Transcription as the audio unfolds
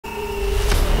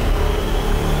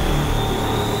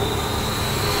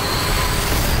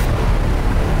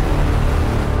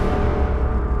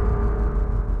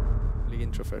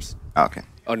Okay.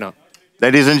 Or not?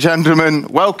 Ladies and gentlemen,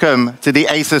 welcome to the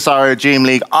ASUS ROG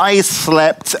DreamLeague. I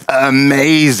slept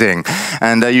amazing.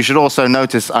 And you should also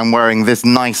notice I'm wearing this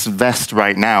nice vest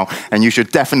right now. And you should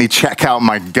definitely check out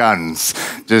my guns.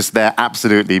 They're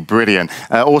absolutely brilliant.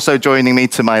 Also joining me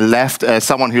to my left,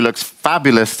 someone who looks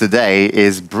fabulous today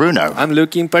is Bruno. I'm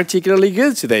looking particularly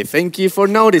good today. Thank you for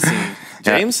noticing.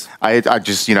 James? Yeah, I'm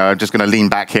just going to lean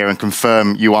back here and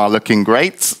confirm you are looking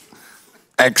great.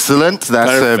 Excellent,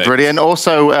 that's brilliant.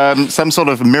 Also, some sort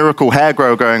of miracle hair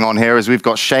grow going on here as we've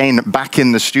got Shane back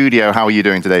in the studio. How are you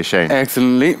doing today, Shane?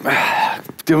 Excellently.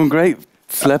 Doing great.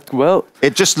 Slept well.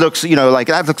 It just looks, like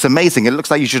that looks amazing. It looks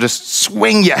like you should just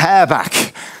swing your hair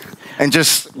back and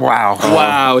just, wow.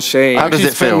 Wow, Shane. How does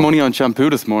it feel? I spent money on shampoo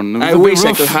this morning. I wish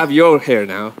I could have your hair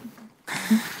now.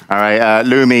 All right,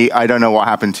 Lumi, I don't know what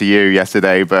happened to you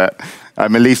yesterday, but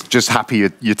I'm at least just happy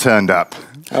you turned up.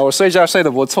 我睡觉睡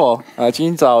得不错，今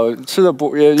天早吃的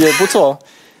也不错，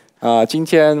今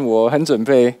天我很准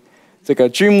备这个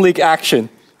DreamLeague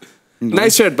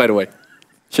Action。Nice shirt, by the way.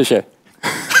 谢谢。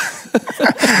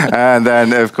And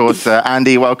then, of course,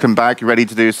 Andy, welcome back. You ready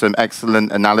to do some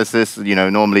excellent analysis?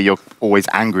 Normally you're always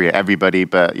angry at everybody,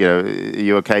 but, are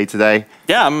you okay today?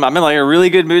 Yeah, I'm in like a really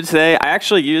good mood today. I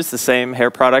actually used the same hair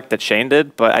product that Shane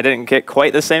did, but I didn't get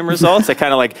quite the same results. I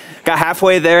kind of got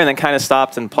halfway there and then kind of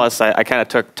stopped. And plus, I kind of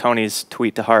took Tony's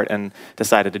tweet to heart and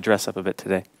decided to dress up a bit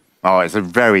today. Oh, it's a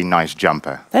very nice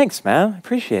jumper. Thanks, man. I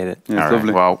appreciate it. Yeah, all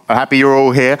right. Well, I'm happy you're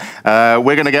all here.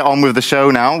 We're going to get on with the show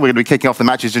now. We're going to be kicking off the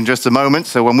matches in just a moment.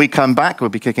 So when we come back,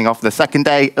 we'll be kicking off the second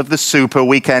day of the Super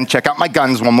Weekend. Check out my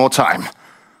guns one more time.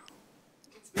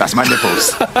 That's my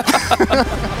nipples.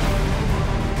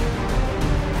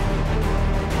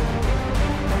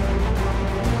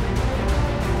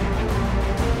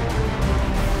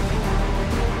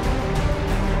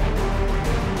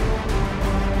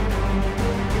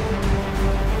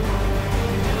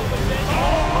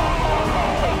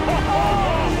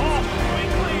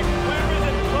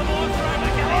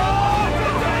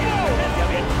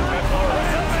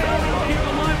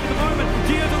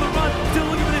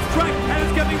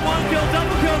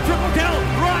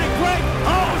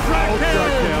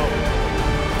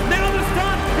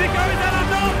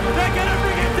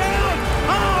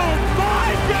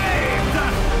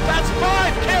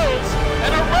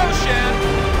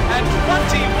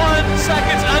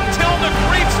 Seconds until the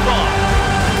creep spawn.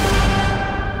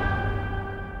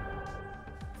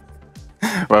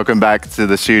 Welcome back to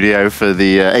the studio for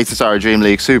the ASUS ROG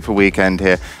DreamLeague Super Weekend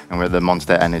here, and we're at the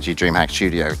Monster Energy DreamHack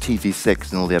Studio,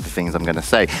 TV6 and all the other things I'm going to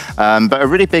say. But a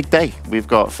really big day. We've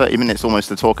got 30 minutes almost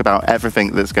to talk about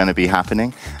everything that's going to be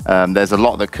happening. There's a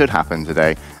lot that could happen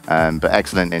today, but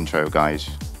excellent intro, guys.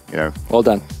 Well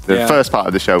done. The first part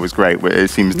of the show was great. It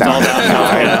seems down.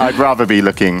 I'd rather be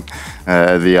looking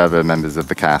at the other members of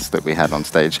the cast that we had on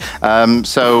stage.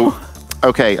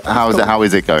 Okay, how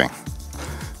is it going?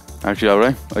 Actually, all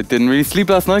right. I didn't really sleep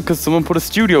last night because someone put a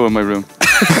studio in my room.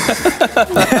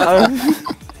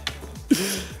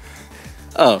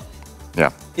 Oh.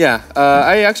 Yeah. Yeah,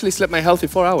 I actually slept my healthy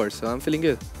 4 hours, so I'm feeling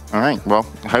good. All right, well,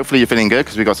 hopefully you're feeling good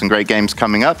because we've got some great games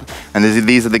coming up. And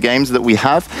these are the games that we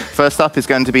have. First up is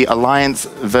going to be Alliance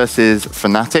versus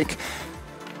Fnatic.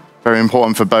 Very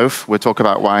important for both. We'll talk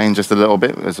about why in just a little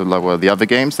bit, as well as the other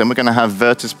games. Then we're going to have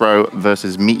Virtus.pro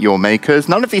versus Meet Your Makers.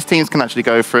 None of these teams can actually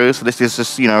go through, so this is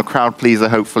just, a crowd pleaser.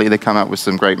 Hopefully they come out with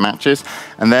some great matches.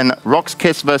 And then ROG's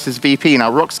Kiss versus VP.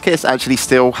 Now, ROG's Kiss actually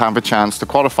still have a chance to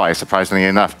qualify, surprisingly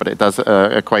enough, but it does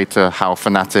equate to how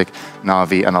Fnatic,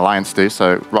 Na'Vi, and Alliance do.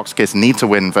 So ROG's Kiss need to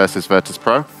win versus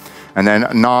Virtus.pro. And then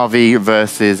Na'Vi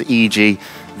versus EG.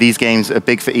 These games are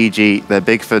big for EG, they're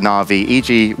big for Na'Vi.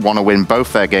 EG want to win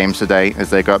both their games today as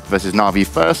they go up versus Na'Vi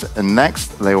first, and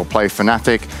next they will play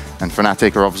Fnatic, and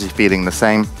Fnatic are obviously feeling the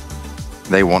same.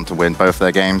 They want to win both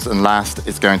their games, and last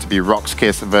is going to be ROG's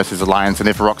Kiss versus Alliance, and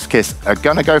if ROG's Kiss are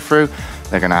going to go through,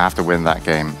 they're going to have to win that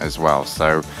game as well.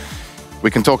 So we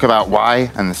can talk about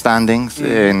why and the standings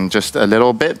in just a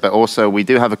little bit, but also we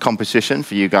do have a competition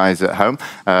for you guys at home.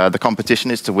 The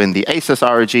competition is to win the ASUS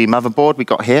ROG motherboard we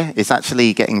got here. It's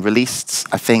actually getting released,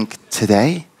 I think,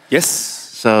 today. Yes.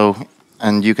 So,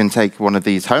 and you can take one of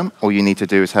these home. All you need to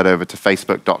do is head over to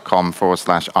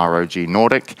facebook.com/ROG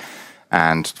Nordic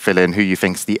and fill in who you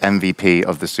think's the MVP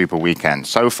of the Super Weekend.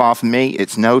 So far for me,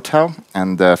 it's Noto,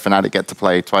 and Fnatic get to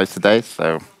play twice today,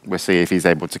 so we'll see if he's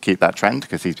able to keep that trend,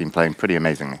 because he's been playing pretty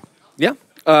amazingly. Yeah.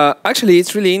 Actually,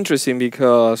 it's really interesting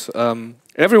because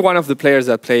every one of the players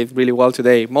that played really well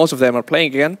today, most of them are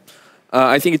playing again.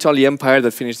 I think it's only Empire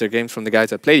that finished their games from the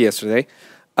guys that played yesterday.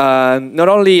 Not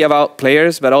only about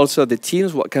players, but also the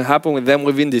teams, what can happen with them.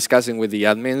 We've been discussing with the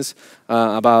admins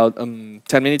about 10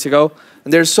 minutes ago.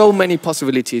 And there's so many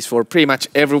possibilities for pretty much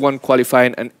everyone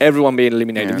qualifying and everyone being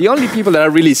eliminated. The only people that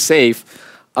are really safe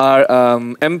are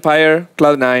Empire,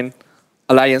 Cloud9,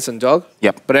 Alliance, and Dog.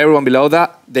 Yep. But everyone below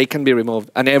that, they can be removed.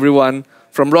 And everyone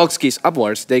from ROG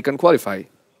upwards, they can qualify.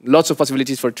 Lots of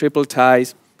possibilities for triple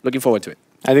ties. Looking forward to it.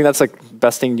 I think that's like the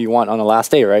best thing you want on the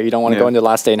last day, right? You don't want to go into the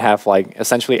last day and have like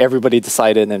essentially everybody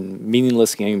decided and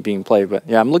meaningless game being played. But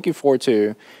yeah, I'm looking forward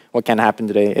to what can happen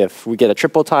today if we get a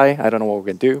triple tie. I don't know what we're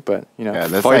gonna do, but you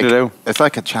know, it's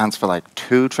like a chance for like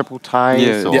 2 triple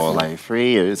ties or like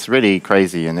 3. It's really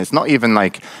crazy, and it's not even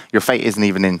like your fate isn't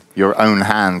even in your own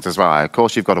hands as well. Of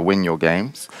course, you've got to win your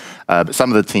games, but some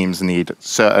of the teams need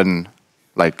certain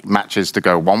like matches to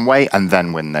go one way and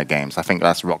then win their games. I think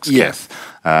that's ROG's kiss.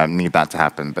 Need that to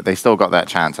happen, but they still got that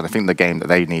chance. And I think the game that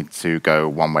they need to go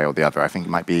one way or the other, I think it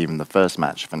might be even the first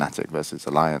match, Fnatic versus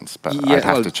Alliance, but I'd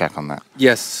have to check on that.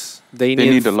 Yes. They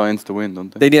need Alliance to win,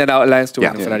 don't they? They need an Alliance to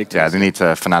win. Fnatic they need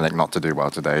Fnatic not to do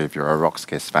well today if you're a ROG's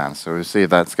Kiss fan. So we'll see if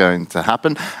that's going to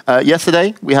happen.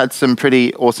 Yesterday, we had some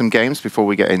pretty awesome games. Before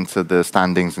we get into the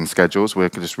standings and schedules, we'll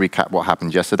just recap what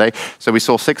happened yesterday. So we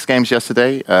saw 6 games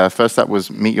yesterday. First up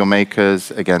was Meet Your Makers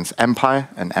against Empire,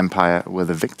 and Empire were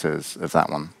the victors of that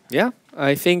one. Yeah,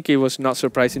 I think it was not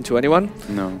surprising to anyone.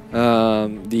 No.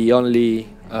 The only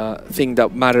thing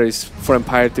that matters is for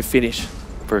Empire to finish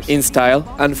first in style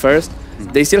and first.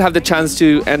 They still have the chance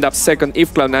to end up second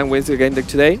if Cloud9 wins the game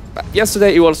today. But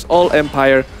yesterday it was all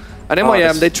Empire. And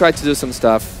MYM, they tried to do some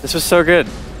stuff. This was so good.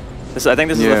 I think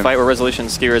this is the fight where Resolution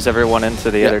skewers everyone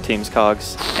into the other team's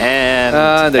cogs.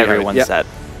 And everyone's set.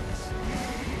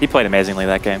 He played amazingly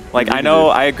that game. Like, I know,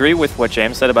 I agree with what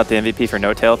James said about the MVP for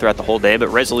No-Tail throughout the whole day, but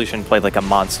Resolution played like a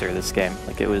monster this game.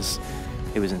 Like, it was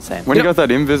insane. When he got that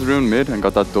Invis rune mid and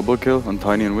got that double kill on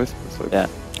Tiny and Wisp, it's like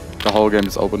the whole game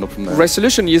just opened up from there.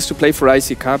 Resolution used to play for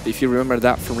IC Cup, if you remember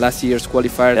that from last year's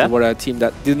qualifier. They were a team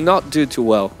that did not do too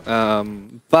well.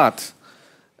 But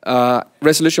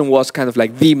Resolution was kind of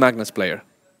like the Magnus player.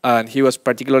 And he was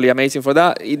particularly amazing for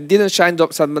that. It didn't shine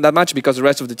that much because the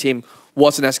rest of the team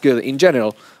wasn't as good in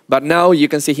general. But now you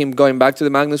can see him going back to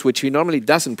the Magnus, which he normally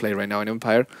doesn't play right now in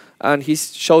Empire. And he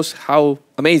shows how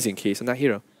amazing he is in that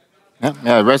hero.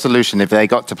 Yeah, Resolution, if they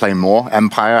got to play more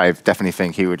Empire, I definitely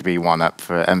think he would be one up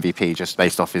for MVP just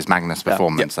based off his Magnus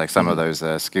performance, like some of those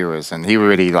skewers. And he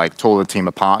really like tore the team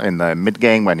apart in the mid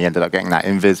game when he ended up getting that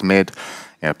Invis mid,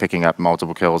 you know, picking up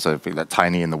multiple kills. I think that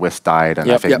Tiny and the Wisp died,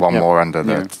 and I think one more under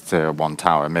the tier 1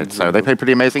 tower mid. So they played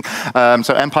pretty amazing.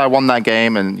 So Empire won that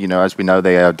game, and you know, as we know,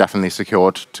 they are definitely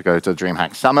secured to go to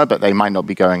DreamHack Summer, but they might not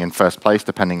be going in first place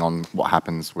depending on what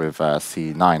happens with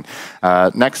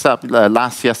C9. Next up,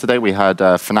 yesterday we had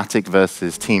Fnatic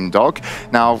versus Team Dog.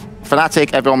 Now,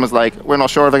 Fnatic, everyone was like, we're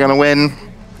not sure if they're going to win.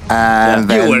 And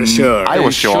then you were sure. I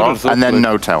was sure, and then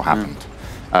No-Tail happened.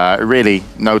 Really,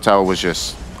 No-Tail was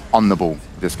just on the ball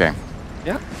this game.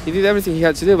 Yeah, he did everything he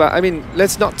had to do, but I mean,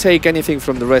 let's not take anything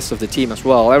from the rest of the team as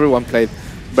well. Everyone played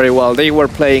very well. They were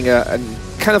playing a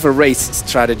kind of a race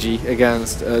strategy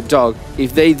against Dog.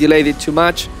 If they delayed it too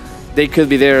much, they could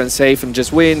be there and safe and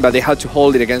just win, but they had to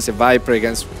hold it against a Viper,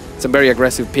 against some very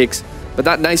aggressive picks. But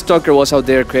that nice Stalker was out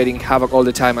there creating havoc all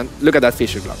the time, and look at that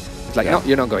Fissure Glove. It's like, no,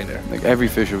 you're not going there. Like every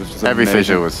Fissure was just Every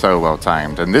Fissure was so well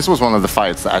timed. And this was one of the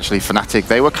fights that actually Fnatic,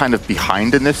 they were kind of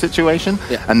behind in this situation,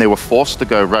 and they were forced to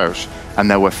go Roche. And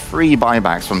there were 3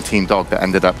 buybacks from Team Dog that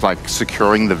ended up like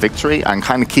securing the victory and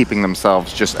kind of keeping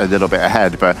themselves just a little bit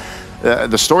ahead. But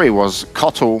the story was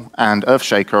Kotl and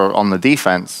Earthshaker on the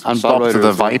defense and stopped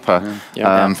the Viper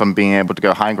from being able to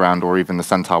go high ground or even the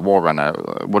Centaur War Runner.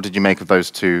 What did you make of those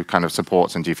 2 kind of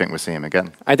supports, and do you think we'll see him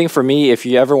again? I think for me, if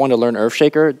you ever want to learn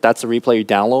Earthshaker, that's a replay you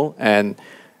download. And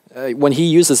when he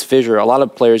uses Fissure, a lot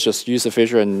of players just use the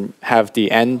Fissure and have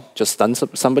the end just stun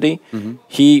somebody.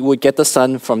 He would get the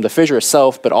stun from the Fissure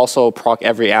itself, but also proc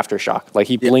every Aftershock. Like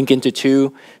he blink into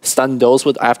 2, stun those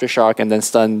with Aftershock, and then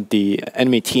stun the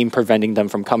enemy team, preventing them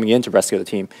from coming in to rescue the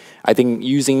team. I think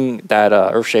using that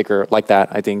Earthshaker like that,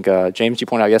 I think, James, you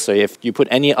pointed out yesterday, if you put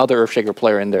any other Earthshaker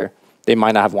player in there, they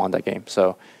might not have won that game.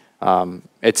 So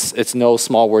it's no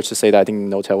small words to say that I think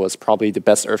No-Tail was probably the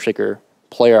best Earthshaker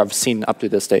player I've seen up to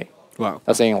this day. Wow.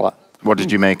 That's saying a lot. What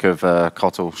did you make of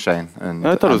Kotl, Shane? And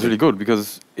I thought it was really good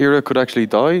because Era could actually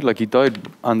die. Like he died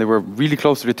and they were really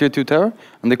close to the tier 2 tower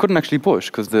and they couldn't actually push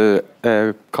because the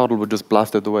Kotl would just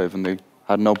blast out the wave and they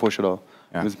had no push at all.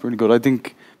 It was pretty good. I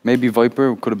think maybe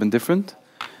Viper could have been different.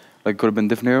 Like could have been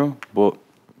different hero, but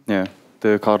yeah.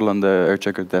 The Kotl and the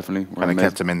Earthshaker definitely were and they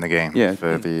kept him in the game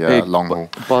for the long haul.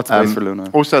 Bot space for Luna.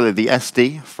 Also, the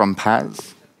SD from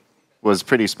Paz was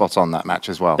pretty spot on that match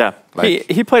as well. Yeah, Like,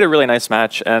 he played a really nice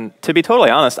match, and to be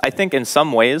totally honest, I think in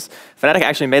some ways, Fnatic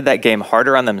actually made that game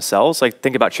harder on themselves. Like,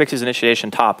 think about Trixie's initiation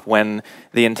top when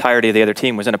the entirety of the other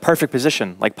team was in a perfect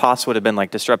position. Like, Pos would have been like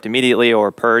disrupt immediately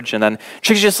or purge, and then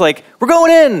Trixie's just like, we're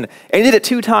going in! And he did it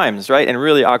 2 times, right, in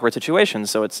really awkward situations.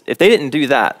 So it's if they didn't do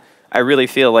that, I really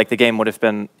feel like the game would have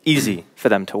been easy for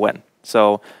them to win.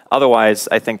 So otherwise,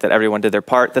 I think that everyone did their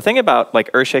part. The thing about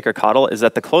like Earthshaker Coddle is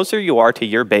that the closer you are to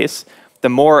your base, the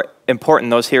more important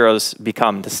those heroes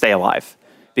become to stay alive.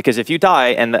 Because if you die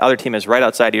and the other team is right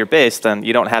outside of your base, then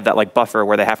you don't have that like buffer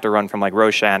where they have to run from like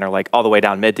Roshan or like all the way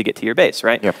down mid to get to your base,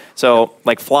 right? Yep. So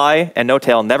like Fly and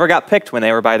No-Tail never got picked when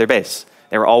they were by their base.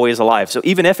 They were always alive. So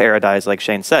even if Era dies, like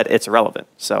Shane said, it's irrelevant.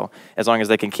 So as long as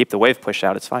they can keep the wave push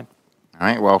out, it's fine. All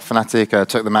right, well, Fnatic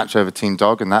took the match over Team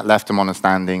Dog, and that left them on a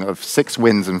standing of 6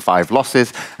 wins and 5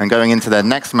 losses. And going into their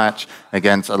next match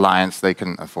against Alliance, they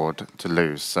couldn't afford to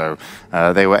lose. So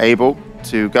they were able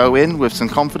to go in with some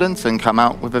confidence and come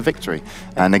out with a victory.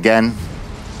 And again,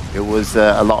 it was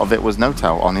a lot of it was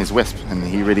No-Tail on his Wisp. And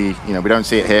he really, you know, we don't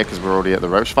see it here because we're already at the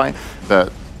Roche fight,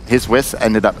 but his Wisp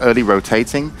ended up early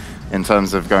rotating in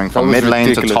terms of going from mid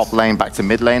lane to top lane, back to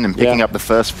mid lane, and picking up the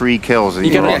first 3 kills.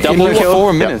 You get a double kill.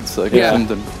 4 minutes, like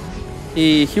something.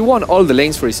 He won all the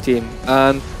lanes for his team,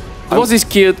 and there was this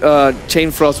cute Chain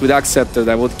Frost with Acceptor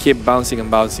that would keep bouncing and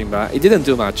bouncing, but it didn't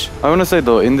do much. I want to say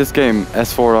though, in this game,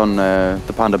 S4 on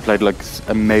the Panda played like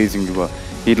amazingly well.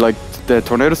 He'd like the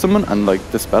Tornado Summon and like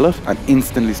Dispel it and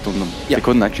instantly stun them. Yeah. They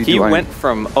couldn't actually do anything. He went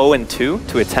from 0-2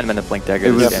 to a 10-minute Blink Dagger.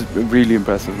 It was really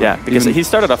impressive. Yeah, because he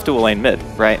started off dual lane mid,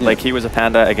 right? Like he was a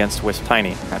Panda against Wisp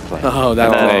Tiny at play. Oh,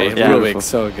 that play. Yeah. Rubik,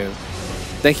 so good.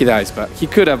 Then he dies, but he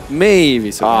could have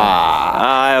maybe survived.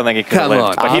 I don't think he could have Come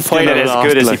lived, on. but he played it as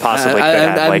good as he possibly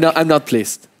could have. I'm not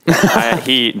pleased.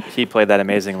 He played that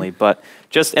amazingly, but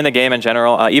just in the game in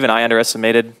general, even I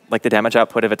underestimated like the damage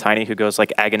output of a Tiny who goes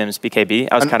like Aghanims BKB.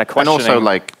 I was kind of questioning. And also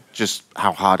like just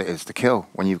how hard it is to kill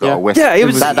when you've got a Wisp. Yeah,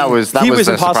 that was the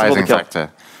impossible surprising to kill.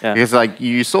 factor. Yeah. Because like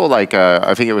you saw like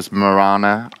I think it was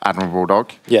Mirana, Admirable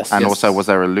Dog. Yes. And Yes. also was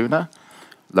there a Luna?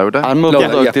 Loader? Admirable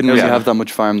Dog didn't really Yeah. have that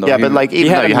much farm though. Yeah, but like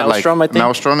even though you had like Maelstrom, I think.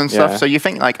 Maelstrom and stuff, Yeah. so you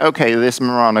think like, okay, this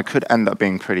Mirana could end up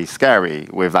being pretty scary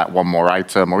with that one more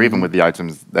item, or even with the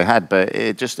items they had, but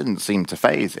it just didn't seem to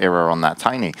phase Era on that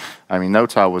Tiny. I mean,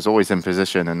 No-Tail was always in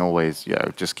position and always, you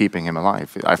know, just keeping him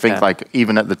alive. I think like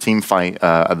even at the team fight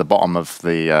at the bottom of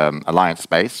the Alliance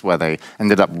space where they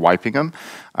ended up wiping him,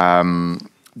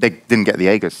 they didn't get the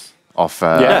Aegis off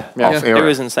Era. It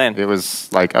was insane. It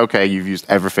was like, okay, you've used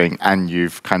everything and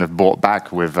you've kind of bought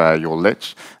back with your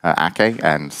Lich, Ake,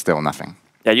 and still nothing.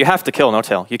 Yeah, you have to kill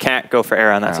No-Tail. You can't go for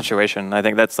Era in that situation. I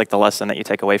think that's like the lesson that you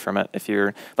take away from it if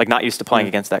you're like not used to playing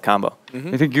against that combo.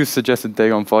 I think you suggested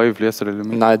Dagon 5 yesterday to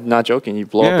me. Not joking. You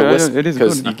blow up the Wisp. it is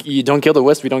because good. you don't kill the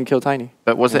Wisp, you don't kill Tiny.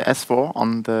 But was it S4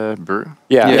 on the Brew?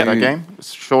 Yeah. In that game?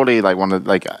 Surely like one of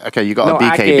like, okay, you got a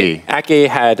BKB. Ake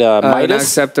had Midas.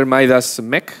 Acceptor, Midas,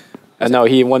 Mech. No,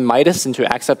 he won Midas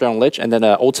into Acceptor on Lich and then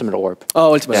an Ultimate Orb.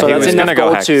 Oh, Ultimate. So he that's was enough gonna go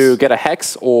gold Hex. to get a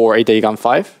Hex or a Dagon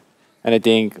 5. And I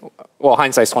think, well,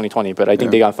 hindsight's 2020, but I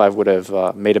think Dagon 5 would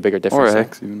have made a bigger difference. Or a there.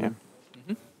 Hex even.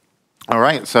 All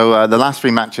right, so the last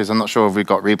 3 matches, I'm not sure if we've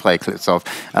got replay clips of,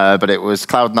 but it was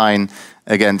Cloud9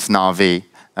 against Na'Vi.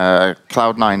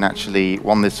 Cloud9 actually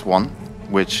won this one,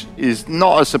 which is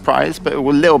not a surprise, but a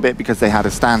little bit because they had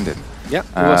a stand-in. Yeah,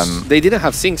 they didn't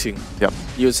have Sing Sing. Yep.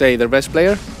 You would say their best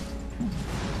player?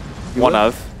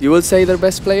 You will say their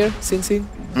best player, Sing Sing?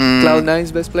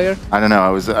 Cloud9's best player? I don't know. I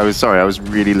was sorry. I was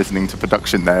really listening to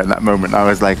production there in that moment. I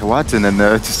was like, "What?" And then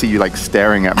to see you like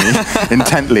staring at me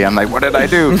intently, I'm like, "What did I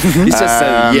do?" He just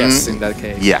said yes in that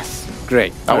case. Yes.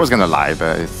 Great. I was gonna lie,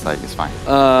 but it's like it's fine.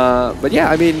 But yeah,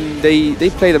 I mean, they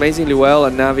played amazingly well,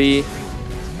 and Na'Vi,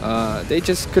 they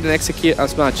just couldn't execute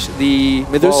as much. The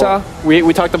Medusa. Well,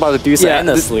 we talked about Medusa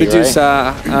endlessly,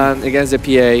 Medusa and against the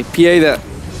PA. PA that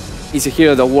is a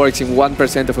hero that works in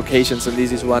 1% of occasions, and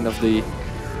this is one of the.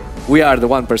 We are the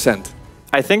 1%.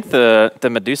 I think the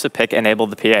Medusa pick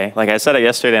enabled the PA. Like I said it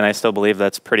yesterday, and I still believe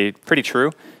that's pretty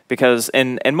true. Because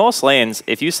in most lanes,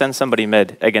 if you send somebody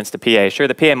mid against a PA, sure,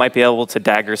 the PA might be able to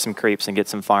dagger some creeps and get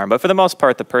some farm. But for the most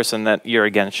part, the person that you're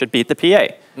against should beat the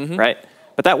PA, right?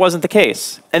 But that wasn't the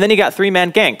case. And then he got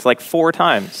 3-man ganked like 4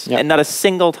 times. And not a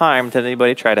single time did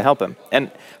anybody try to help him.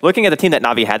 And looking at the team that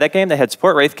Na'Vi had that game, they had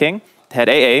support Wraith King, they had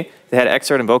AA, they had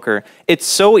Exort Invoker. It's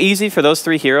so easy for those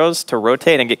 3 heroes to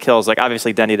rotate and get kills. Like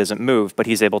obviously Denny doesn't move, but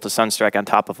he's able to Sunstrike on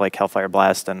top of like Hellfire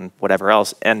Blast and whatever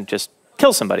else and just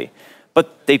kill somebody.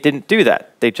 But they didn't do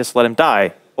that. They just let him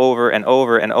die over and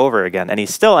over and over again, and he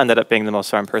still ended up being the most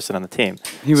farmed person on the team.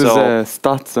 He was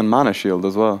stats and mana shield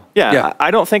as well. Yeah, I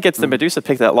don't think it's the Medusa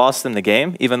pick that lost in the game,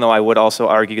 even though I would also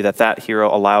argue that that hero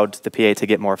allowed the PA to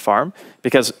get more farm,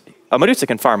 because a Medusa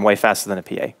can farm way faster than a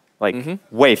PA, like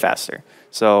way faster.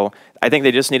 So I think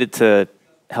they just needed to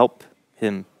help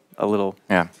him a little.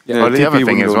 Yeah. Well, the other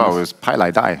thing as well was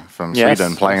Pylai Dai from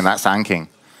Sweden playing that Sand King.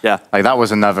 Yeah. Like that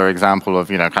was another example of,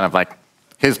 you know, kind of like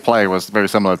his play was very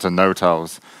similar to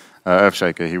Notel's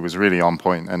Earthshaker. He was really on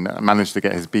point and managed to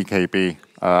get his BKB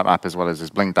up as well as his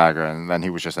Blink Dagger, and then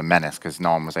he was just a menace because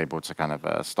no one was able to kind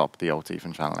of stop the ulti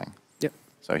from channeling.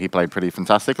 So he played pretty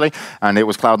fantastically, and it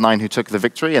was Cloud9 who took the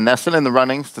victory, and they're still in the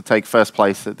runnings to take first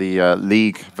place at the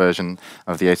league version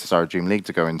of the ASUS DreamLeague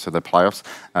to go into the playoffs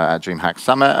at DreamHack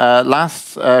Summer.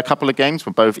 Last couple of games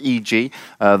were both EG.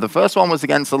 The first one was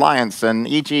against Alliance, and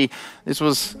EG, this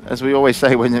was, as we always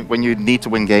say, when you need to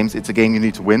win games, it's a game you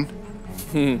need to win.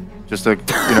 Just to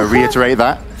reiterate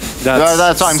that.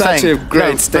 That's what I'm saying. Such a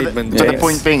great statement. But the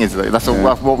point being is that's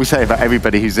what we say about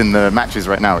everybody who's in the matches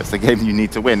right now. It's the game you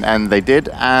need to win, and they did.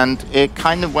 And it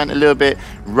kind of went a little bit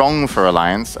wrong for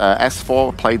Alliance.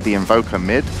 S4 played the Invoker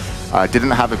mid.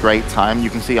 Didn't have a great time. You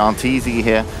can see Arteezy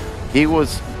here. He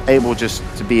was able just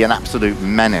to be an absolute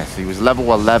menace. He was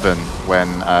level 11 when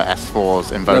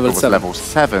S4's Invoker was level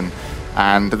 7.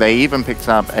 And they even picked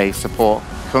up a support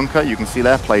Kunkka, you can see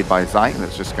there, played by Zai,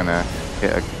 that's just going to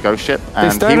hit a ghost ship,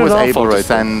 and he was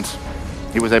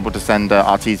able to send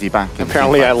Arteezy back.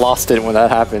 Apparently I lost it when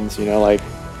that happens, you know, like,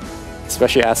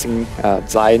 especially asking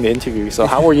Zai in the interview, so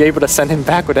how were you able to send him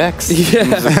back with X?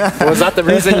 Was that the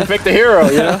reason you picked the hero,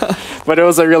 you know? But it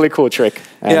was a really cool trick,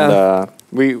 and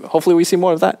hopefully we see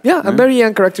more of that. Yeah, and very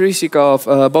uncharacteristic of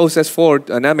both S4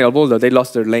 and Amiral Bulldog. They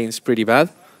lost their lanes pretty bad.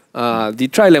 The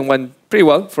tri-lane went pretty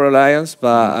well for Alliance,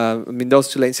 but I mean, those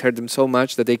two lanes hurt them so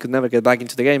much that they could never get back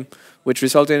into the game, which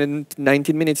resulted in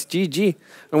 19 minutes GG.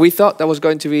 And we thought that was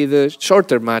going to be the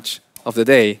shorter match of the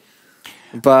day.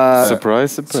 But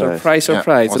surprise.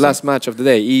 The last match of the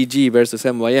day, EG versus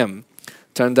MYM,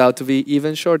 turned out to be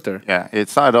even shorter. Yeah, it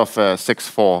started off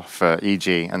 6-4 for EG,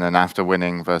 and then after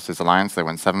winning versus Alliance, they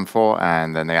went 7-4,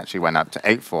 and then they actually went up to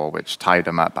 8-4, which tied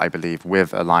them up, I believe,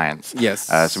 with Alliance. Yes.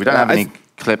 So we don't have any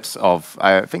clips of,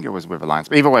 I think it was with Alliance.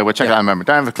 But either way, we'll check it out in a moment. We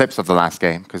don't have the clips of the last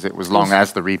game because it was long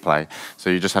as the replay.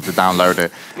 So you just have to download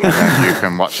it and then you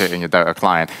can watch it in your Dota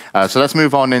client. So let's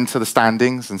move on into the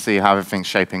standings and see how everything's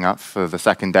shaping up for the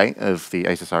second day of the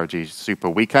ASUS ROG Super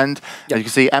Weekend. As you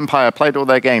can see, Empire played all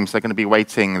their games. They're going to be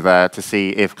waiting there to see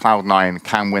if Cloud9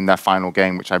 can win their final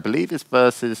game, which I believe is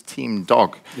versus Team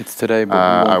Dog. It's today, but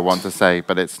I want to say,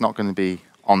 but it's not going to be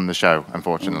on the show,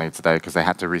 unfortunately, today, because they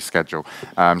had to reschedule.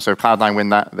 So Cloud9 win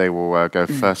that, they will go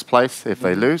first place. If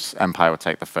they lose, Empire will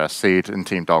take the first seed, and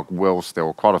Team Dog will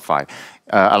still qualify.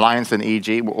 Alliance and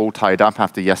EG were all tied up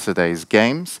after yesterday's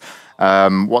games.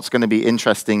 What's going to be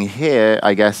interesting here,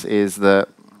 I guess, is that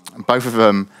both of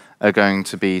them are going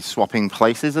to be swapping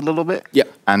places a little bit,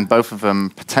 and both of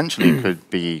them potentially could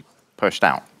be pushed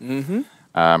out.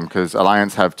 Because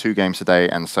Alliance have 2 games today,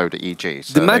 and so do EG.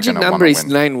 So the magic number is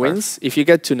 9 wins. If you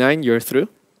get to 9, you're through,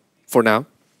 for now.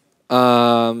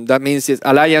 That means it's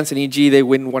Alliance and EG, they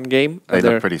win 1 game. They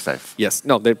look pretty safe. Yes,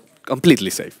 no, they're completely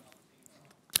safe.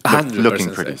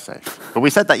 Looking pretty safe. But we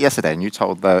said that yesterday, and you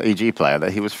told the EG player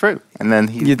that he was through, and then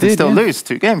he can still lose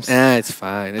 2 games. It's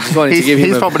fine. I just wanted to give him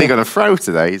He's probably going to throw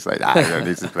today. He's like, I don't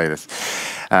need to play this.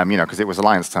 You know, because it was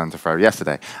Alliance turn to throw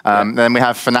yesterday. Then we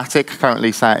have Fnatic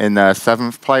currently sat in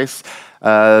 7th place.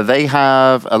 They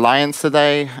have Alliance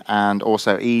today and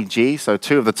also EG, so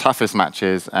 2 of the toughest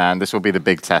matches, and this will be the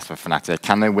big test for Fnatic.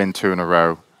 Can they win 2 in a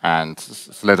row and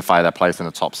solidify their place in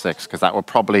the top 6? Because that will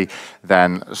probably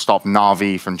then stop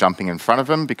Na'Vi from jumping in front of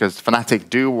them, because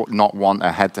Fnatic do not want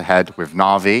a head-to-head with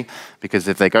Na'Vi, because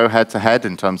if they go head-to-head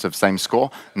in terms of same score,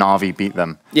 Na'Vi beat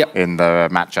them in the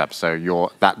matchup.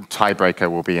 So that tiebreaker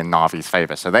will be in Na'Vi's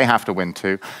favor. So they have to win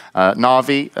 2.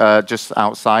 Na'Vi, just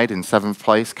outside in 7th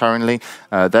place currently.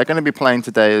 They're going to be playing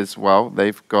today as well.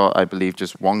 They've got, I believe,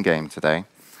 just 1 game today.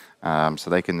 So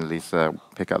they can at least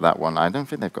pick up that one. I don't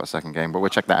think they've got a second game, but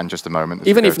we'll check that in just a moment.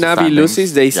 Even if Na'Vi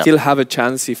loses, they still have a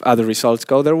chance if other results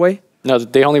go their way? No,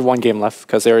 they only 1 game left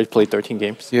because they already played 13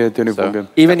 games. Yeah, they only 1 game.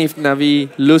 Even if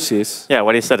Na'Vi loses... Yeah,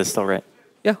 what he said is still right.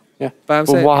 Yeah. But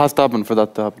what has to happen for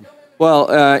that to happen? Well,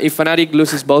 if Fnatic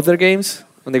loses both their games,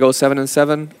 when they go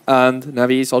 7-7, and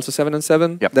Na'Vi is also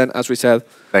 7-7, then as we said...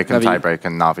 They can tiebreak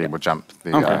and Na'Vi will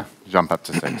jump up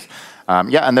to 6.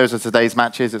 And those are today's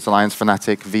matches. It's Alliance,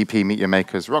 Fnatic, VP, Meet Your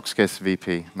Makers, Roxkiss,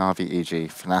 VP, Na'Vi, EG,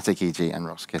 Fnatic, EG, and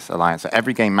Roxkiss, Alliance. So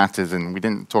every game matters, and we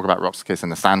didn't talk about Roxkiss in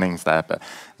the standings there, but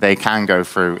they can go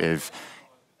through if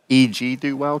EG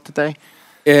do well today?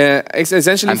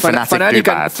 Essentially, And Fnatic do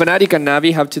bad. Fnatic and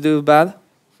Navi have to do bad.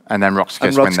 And then Rockskiss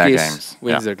And win their Rockskiss games.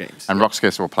 wins their games. And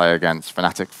Rockskiss will play against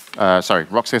Fnatic.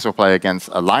 Rockskiss will play against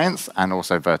Alliance and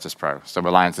also Virtus Pro. So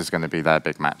Alliance is going to be their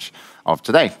big match of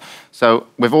today. So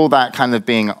with all that kind of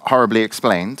being horribly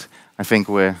explained, I think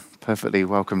we're perfectly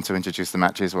welcome to introduce the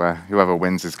matches where whoever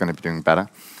wins is going to be doing better.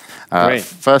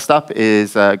 First up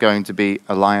is going to be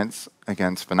Alliance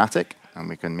against Fnatic, and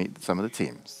we can meet some of the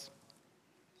teams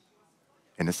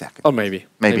in a second. Or maybe.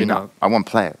 Maybe not. I want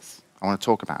players. I want to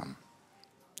talk about them.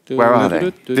 Where are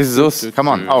they? This is us. Come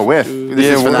on. Oh, this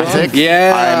is Fnatic.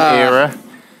 Yeah. I'm Era.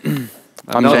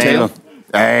 I'm Taylor.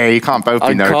 Hey, you can't both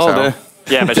be no-tail.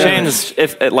 Yeah, but Shane's,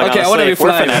 if I honestly, wanna be if we're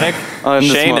flying. Fnatic, I'm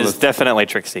the Shane is smallest. definitely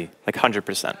Trixie, like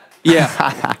 100%.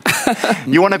 Yeah.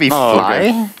 You want to be Fly?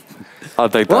 okay. I'll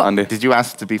take that, Andy. Did you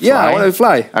ask to be Fly? Yeah, I want to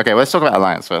fly. Okay, let's talk about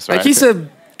Alliance first, right? Like he's a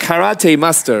karate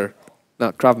master.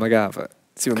 Not Krav Maga, but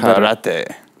it's even better.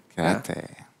 Karate.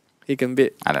 Karate. He can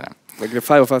be I don't know. like the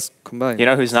 5 of us combined. You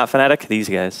know who's not Fnatic? These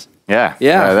guys. Yeah.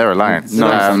 Yeah. They're Alliance. No,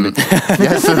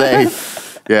 Yesterday,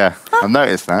 yeah, I've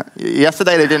noticed that.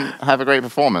 Yesterday they didn't have a great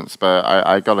performance, but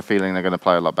I got a feeling they're going to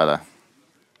play a lot better.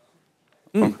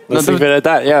 Let's leave it at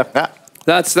that. Yeah. Yeah.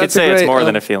 That's I'd a say great, it's more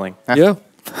than a feeling, Yeah.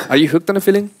 Are you hooked on a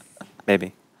feeling?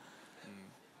 maybe.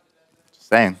 Just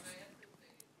saying.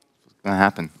 It's going to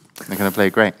happen. They're going to play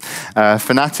great.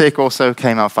 Fnatic also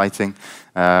came out fighting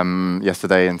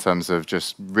yesterday in terms of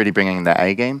just really bringing their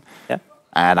A game. Yeah.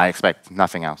 And I expect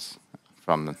nothing else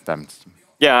from them.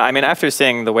 Yeah, I mean, after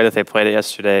seeing the way that they played it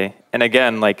yesterday, and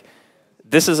again, like,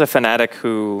 this is a Fnatic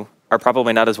who are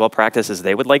probably not as well practiced as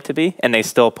they would like to be, and they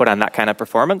still put on that kind of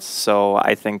performance. So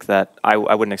I think that I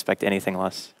wouldn't expect anything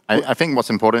less. I think what's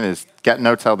important is get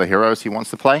No-Tail the heroes he wants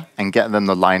to play and get them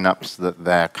the lineups that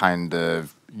they're kind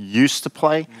of used to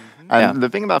play. And the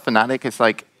thing about Fnatic is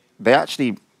like they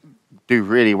actually do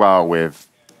really well with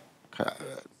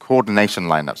coordination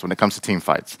lineups when it comes to team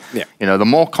fights. Yeah. You know, the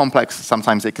more complex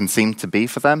sometimes it can seem to be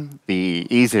for them, the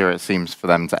easier it seems for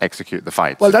them to execute the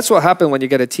fights. Well, that's what happened when you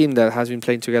get a team that has been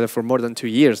playing together for more than 2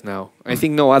 years now. I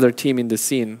think no other team in the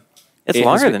scene. It's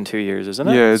longer than 2 years, isn't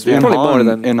it? Yeah, it's Probably more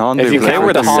than- in Han. If you They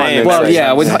were the same. Well,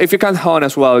 yeah, if you count Han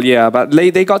as well, yeah. But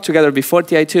they got together before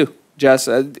TI2. Just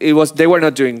they were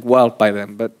not doing well by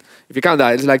then. But if you count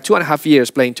that, it's like 2.5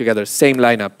 years playing together, same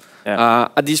lineup. Yeah.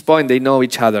 At this point, they know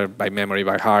each other by memory,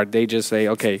 by heart. They just say,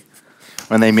 okay.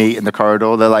 when they meet in the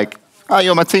corridor, they're like, "Oh,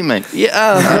 you're my teammate. Yeah,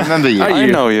 I remember you." I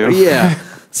know you. Yeah.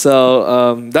 So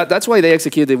that's why they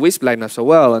execute the Wisp lineup so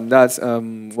well, and that's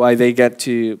why they get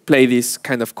to play this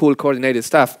kind of cool coordinated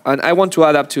stuff. And I want to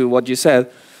add up to what you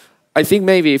said. I think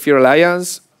maybe if you're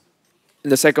Alliance, in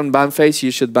the second ban phase,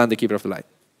 you should ban the Keeper of the Light.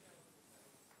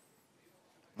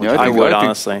 Yeah, I think- would, think-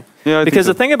 honestly. Yeah, I think because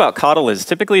so. the thing about Coddle is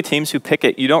typically teams who pick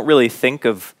it, you don't really think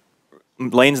of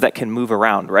lanes that can move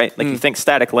around, right? Like you think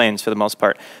static lanes for the most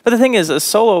part. But the thing is, a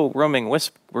solo roaming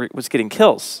Wisp was getting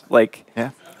kills. Like,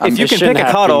 Yeah. if you It can shouldn't pick a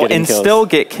have been Coddle getting and kills. still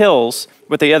get kills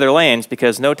with the other lanes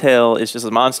because No-Tail is just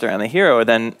a monster and the hero,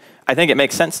 then I think it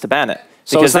makes sense to ban it.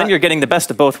 So Because it's then not- you're getting the best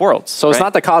of both worlds. So it's right?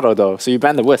 not the Kato though. So you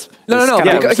ban the Wisp. No. It's kind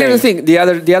of Because the here's the same.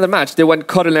 thing: the other match, they went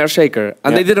Coddle and Air Shaker,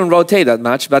 and they didn't rotate that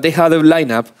much, but they had a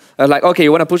lineup. Like, okay,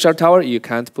 you want to push our tower? You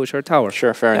can't push our tower.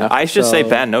 Sure, fair enough. I should say So-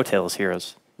 ban No-Tail as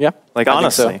heroes. Yeah. Like, I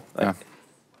think so. honestly. Like,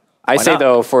 I say not?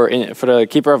 though for the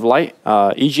Keeper of Light,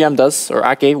 EGM does or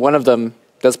Ake, one of them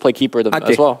does play Keeper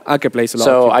as well. Ake plays a lot.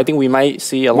 So of I think we might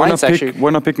see Why Alliance not actually. pick?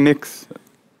 Why not pick Nyx?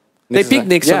 they picked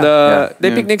Nyx Yeah. on the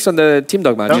Yeah. picked Nyx on the Team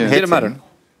Dog match. Don't It hit didn't matter. him.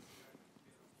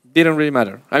 Didn't really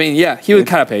matter. I mean, yeah, he would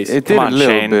carapace. It Come did on, a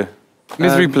little Shane. bit.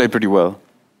 Misery played pretty well.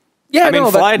 yeah, I mean,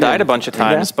 no, Fly but, died a bunch of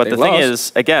times, but they the thing lost.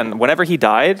 is, again, whenever he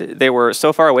died, they were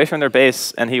so far away from their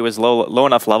base, and he was low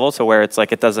enough level to where it's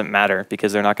like it doesn't matter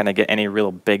because they're not going to get any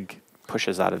real big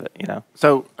pushes out of it, you know?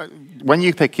 So when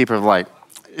you pick Keeper of Light,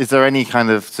 is there any kind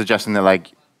of suggestion that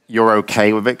like you're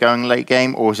okay with it going late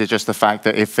game, or is it just the fact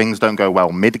that if things don't go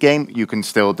well mid game, you can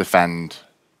still defend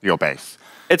your base?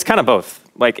 It's kind of both.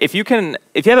 Like if you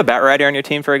have a Bat Rider on your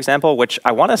team, for example, which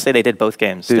I want to say they did both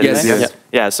games. Didn't Yes. they? Yes.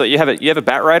 Yeah. So you have a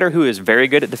Bat Rider who is very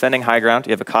good at defending high ground.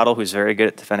 You have a Coddle who's very good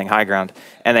at defending high ground,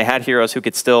 and they had heroes who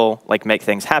could still like make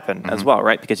things happen as well,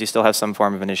 right? Because you still have some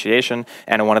form of initiation.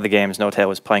 And in one of the games, No-Tail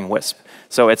was playing Wisp.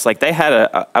 So it's like they had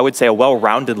I would say a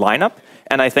well-rounded lineup,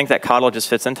 and I think that Coddle just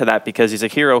fits into that because he's a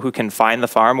hero who can find the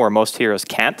farm where most heroes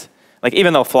can't. Like,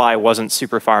 even though Fly wasn't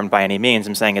super farmed by any means,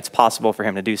 I'm saying it's possible for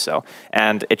him to do so.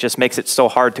 And it just makes it so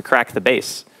hard to crack the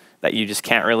base that you just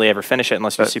can't really ever finish it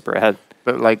unless you're super ahead.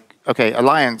 But like okay,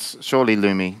 Alliance, surely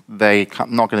Lumi, they're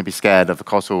not going to be scared of a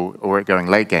Kotal or it going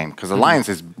late game, because Alliance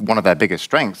is one of their biggest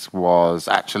strengths was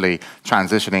actually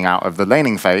transitioning out of the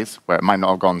laning phase, where it might not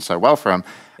have gone so well for them,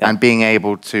 and being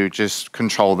able to just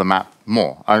control the map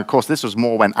more. And of course, this was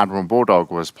more when Admiral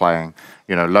Bulldog was playing,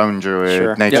 you know, Lone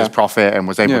Druid, Nature's Prophet, and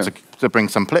was able to bring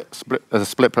some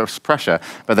split pressure.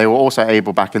 But they were also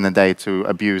able back in the day to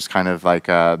abuse kind of like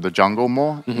the jungle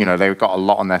more. You know, they got a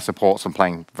lot on their supports and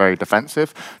playing very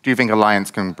defensive. Do you think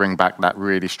Alliance can bring back that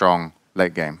really strong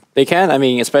late game? They can. I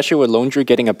mean, especially with Lone Druid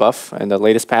getting a buff in the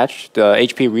latest patch, the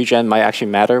HP regen might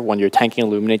actually matter when you're tanking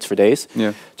Illuminates for days.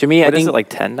 Yeah. To me, I think... Is it like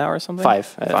 10 now or something?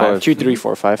 5. 2, 3,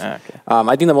 4, 5. Ah, okay.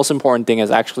 I think the most important thing is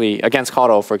actually, against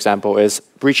Kotal, for example, is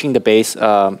breaching the base.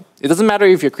 It doesn't matter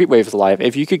if your creep wave is alive.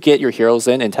 If you could get your heroes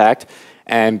in intact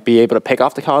and be able to pick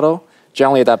off the Kotal,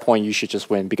 generally at that point, you should just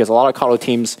win. Because a lot of Kotal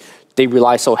teams, they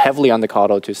rely so heavily on the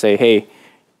Kotal to say, hey,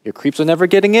 your creeps are never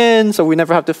getting in, so we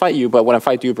never have to fight you. But when a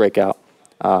fight do break out,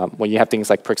 when you have things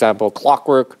like, for example,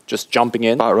 Clockwork just jumping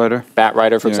in. Bat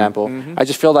Rider, for example. I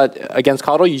just feel that against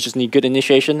Kotal, you just need good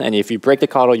initiation, and if you break the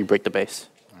Kotal, you break the base.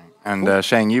 And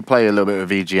Shane, you play a little bit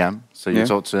of EGM, so you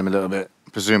talk to him a little bit,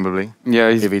 presumably. Yeah,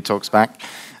 if he talks back.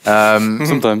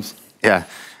 Sometimes. Yeah.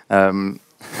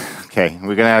 Okay,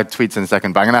 we're going to have tweets in a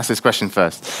second, but I'm going to ask this question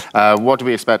first. What do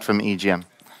we expect from EGM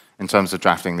in terms of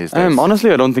drafting these days?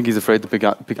 Honestly, I don't think he's afraid to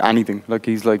pick anything. Like,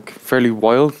 he's like fairly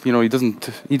wild. You know, he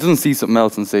doesn't see something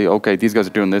else and say, okay, these guys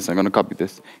are doing this, I'm going to copy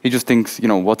this. He just thinks, you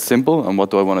know, what's simple and what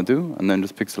do I want to do, and then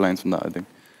just picks the lines from that, I think.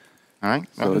 All right.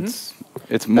 So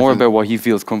it's more about what he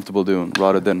feels comfortable doing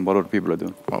rather than what other people are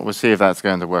doing. Well, we'll see if that's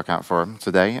going to work out for him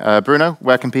today. Bruno,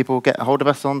 where can people get a hold of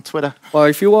us on Twitter? Well,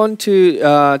 if you want to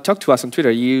talk to us on Twitter,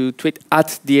 you tweet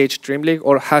at @DHDreamLeague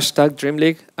or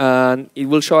 #DreamLeague, and it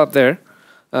will show up there.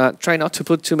 Try not to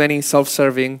put too many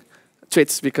self-serving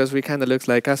tweets because we kind of look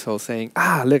like assholes saying,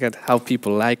 look at how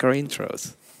people like our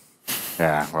intros.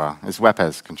 Yeah, well, it's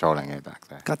Wepes controlling it back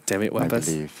there. God damn it, Wepes. I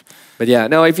believe. But yeah,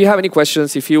 no, if you have any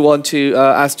questions, if you want to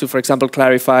us to, for example,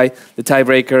 clarify the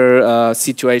tiebreaker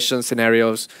situation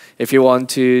scenarios, if you want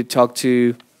to talk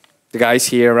to the guys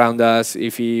here around us,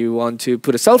 if you want to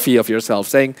put a selfie of yourself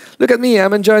saying, look at me,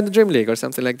 I'm enjoying the Dream League or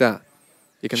something like that,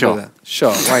 you can do that.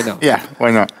 Sure, why not? Yeah,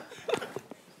 why not?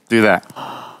 Do that.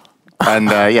 And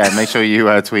yeah, make sure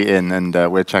you tweet in, and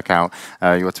we'll check out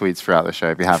your tweets throughout the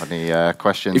show if you have any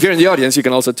questions. If you're in the audience, you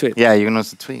can also tweet. Yeah, you can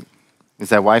also tweet. Is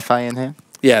there Wi-Fi in here?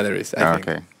 Yeah, there is. I think.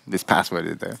 Okay. This password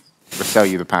is there. We'll sell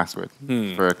you the password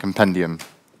for a compendium.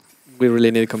 We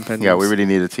really need a compendium. Yeah, we really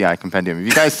need a TI compendium. Have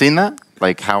you guys seen that?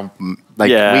 Like how,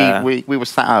 like we were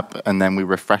sat up and then we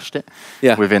refreshed it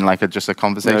within like just a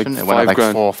conversation. Like it went up like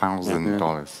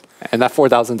 $4,000. And that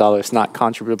 $4,000 is not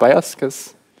contributed by us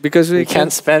because we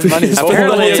can't spend money.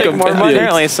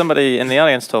 Apparently, somebody in the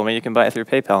audience told me you can buy it through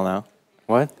PayPal now.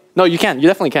 What? No, you can. You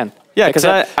definitely can. Yeah, because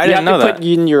I didn't know that. You have to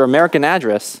put in your American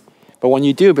address, but when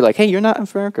you do, be like, hey, you're not in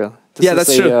America. Yeah,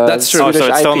 that's true. That's true. Oh, so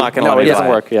it's still not going to let me buy it. No, it doesn't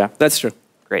work. Yeah, that's true.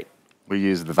 Great. We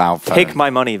use the Valve phone. Take my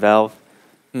money, Valve.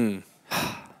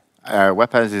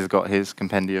 Wepes has got his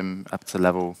compendium up to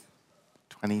level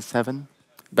 27.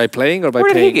 By playing or by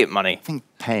Where paying? did he get money? I think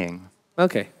paying.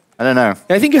 Okay. I don't know.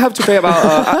 I think you have to pay about...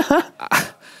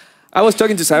 I was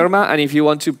talking to Cyroma, and if you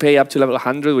want to pay up to level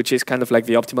 100, which is kind of like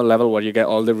the optimal level where you get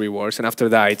all the rewards, and after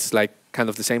that it's like kind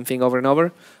of the same thing over and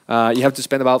over, you have to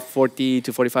spend about 40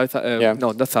 to 45... No,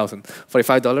 not 1,000.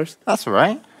 $45. That's all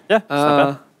right. Yeah,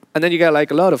 and then you get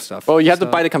like a lot of stuff. Well, you have to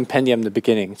buy the compendium in the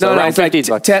beginning. So no, it's like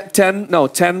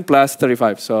 10 plus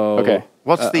 35. So okay.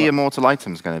 What's the immortal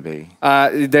items going to be?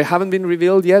 They haven't been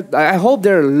revealed yet. I hope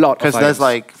there are a lot. Because there's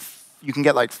like, you can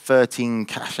get like 13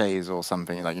 caches or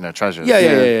something, like, you know, treasures.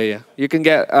 Yeah. You can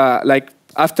get like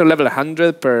after level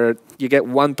 100 you get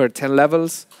 1 per 10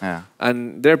 levels. Yeah.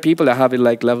 And there are people that have it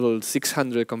like level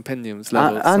 600 compendiums.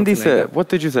 Andy said, what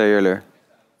did you say earlier?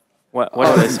 What did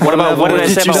I say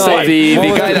about the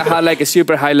guy that had like a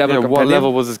super high level compendium? What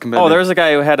level was his compendium? Oh, there was a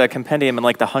guy who had a compendium in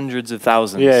like the hundreds of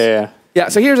thousands. Yeah,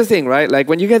 so here's the thing, right? Like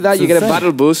when you get that, you get a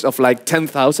battle boost of like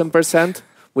 10,000%,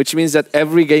 which means that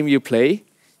every game you play,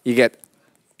 you get,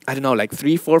 I don't know, like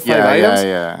 3, 4, 5 items.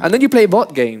 And then you play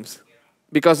bot games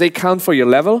because they count for your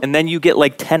level. And then you get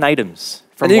like 10 items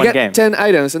from one game. And you get 10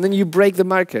 items, and then you break the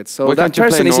market. So that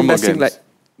person is investing like,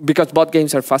 because bot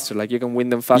games are faster, like you can win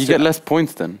them faster. You get less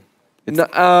points then. You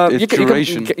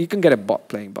can get a bot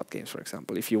playing bot games, for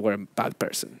example, if you were a bad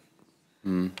person.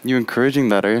 You encouraging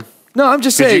that, are you? No, I'm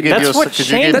just saying. That's what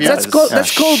Shane does.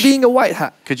 That's called being a white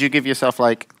hat. Could you give yourself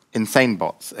like insane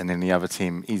bots and then the other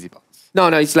team easy bots? No,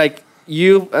 it's like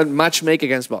you matchmake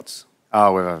against bots.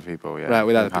 Oh, with other people, yeah. Right,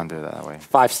 with other you can't do it that way.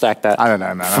 5 stack that. I don't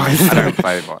know, man. I don't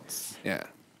play bots. Yeah.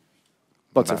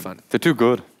 Bots are fun. They're too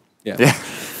good. Yeah. Yeah.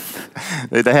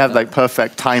 They have like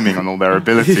perfect timing on all their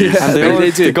abilities. And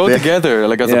they go together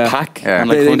like as a pack. Yeah. And,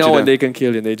 like, They know punch when it they can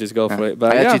kill you and they just go for it.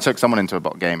 But I yeah. actually took someone into a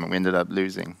bot game and we ended up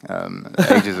losing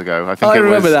ages ago. I think I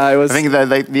remember that. I think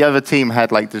the other team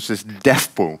had like this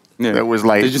death pool that was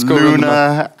like They just go around the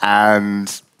Luna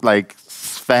and like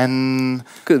Sven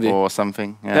Could be. or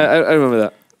something. Yeah, Yeah, I remember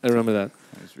that. I remember that.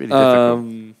 it was really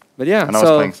difficult. But yeah, And I was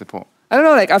so playing support. I don't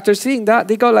know. Like after seeing that,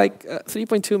 they got like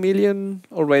 3.2 million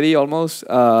already, almost,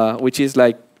 which is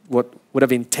like what would have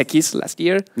been Techies last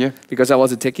year. Yeah. Because that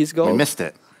was a Techies goal. We missed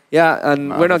it. Yeah,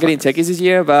 and we're not getting Techies this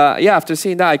year. But yeah, after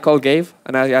seeing that, I called Gabe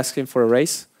and I asked him for a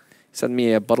race. He sent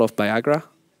me a bottle of Viagra.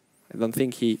 I don't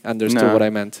think he understood what I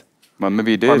meant. Well,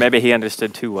 maybe he did. Or maybe he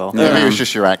understood too well. Maybe it was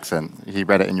just your accent. He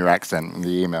read it in your accent in the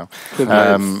email.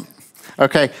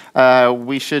 Okay,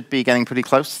 we should be getting pretty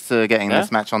close to getting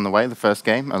this match on the way, the first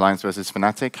game, Alliance versus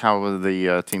Fnatic. How are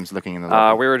the teams looking in the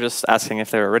lobby? We were just asking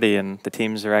if they were ready, and the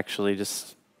teams are actually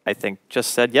just, I think,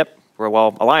 just said, yep,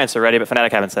 well, Alliance are ready, but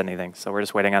Fnatic haven't said anything. So we're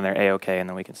just waiting on their A-OK, and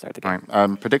then we can start the game. All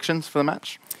right. Predictions for the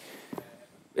match?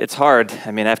 It's hard.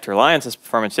 I mean, after Alliance's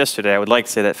performance yesterday, I would like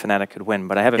to say that Fnatic could win,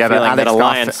 but I have a feeling that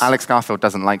Alliance... Alex Garfield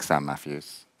doesn't like Sam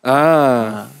Matthews.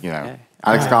 Ah. You know,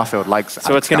 Alex Garfield likes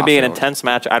So it's going to be an intense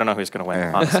match. I don't know who's going to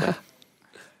win, honestly.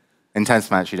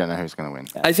 Intense match, you don't know who's going to win.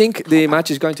 I think the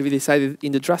match is going to be decided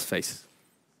in the draft phase.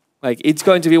 Like, it's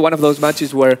going to be one of those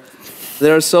matches where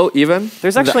they're so even.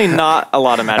 There's actually not a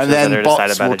lot of matches that are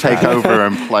decided by the draft. And then bots will take over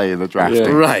and play the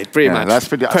drafting. Right, pretty much. That's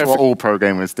what all pro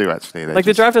gamers do, actually. Like,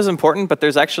 the draft is important, but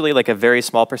there's actually like a very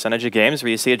small percentage of games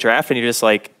where you see a draft and you're just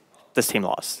like, this team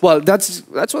lost. Well, that's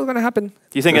what's going to happen.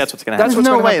 Do you think that's what's going to happen? There's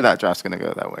no way that draft's going to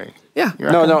go that way. Yeah.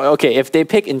 No, okay. If they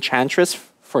pick Enchantress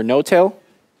for no-tail,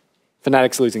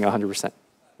 Fnatic's losing 100%.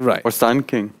 Right. Or Sand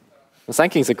King. The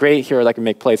Sand King's a great hero that can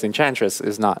make plays. Enchantress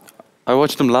is not. I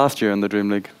watched him last year in the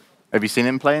DreamLeague. Have you seen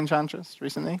him play Enchantress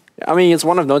recently? I mean, it's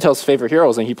one of no-tail's favorite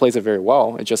heroes, and he plays it very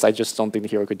well. I just don't think the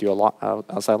hero could do a lot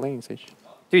outside laning stage.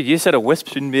 Dude, you said a Wisp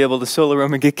shouldn't be able to solo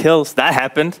roam and get kills. That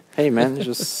happened. Hey, man, it's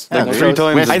just... Yeah, 3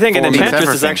 times. I think an Means Enchantress is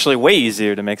everything. actually way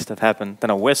easier to make stuff happen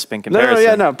than a Wisp in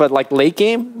comparison. No, but like late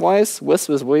game-wise, Wisp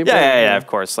is way better. Yeah, of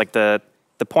course. Like the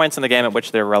points in the game at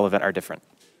which they're relevant are different.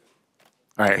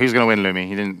 All right, who's going to win, Lumi?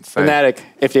 He didn't say. Fnatic,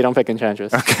 if they don't pick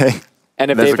Enchantress. Okay.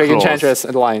 And if There's they a pick clause. Enchantress,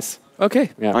 Alliance. Okay.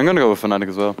 Yeah. I'm going to go with Fnatic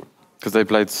as well. Because they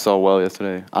played so well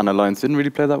yesterday. And Alliance didn't really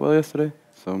play that well yesterday.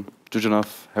 So, judging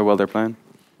off how well they're playing.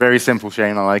 Very simple,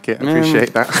 Shane. I like it. I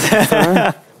appreciate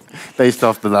that. Based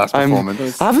off the last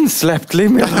performance. I haven't slept. Leave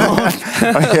me alone.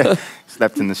 Oh, yeah.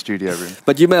 Slept in the studio room.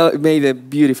 But you made a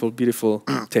beautiful, beautiful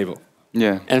table.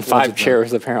 Yeah. And 5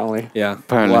 chairs, apparently. Yeah.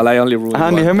 Apparently. Well, I only ruined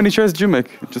Andy, one. how many chairs did you make?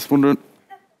 Just wondering.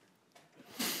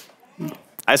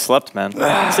 I slept, man.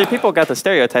 See, people got the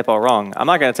stereotype all wrong. I'm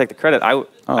not going to take the credit. I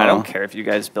don't care if you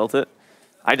guys built it.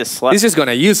 I just slept. He's just going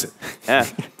to use it. Yeah.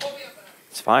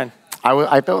 It's fine.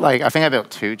 I built I think I built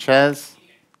 2 chairs.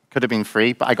 Could have been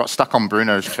 3, but I got stuck on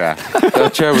Bruno's chair.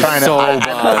 That chair was so bad.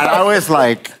 And I was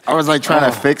like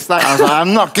trying to fix that. I was like,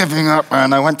 I'm not giving up,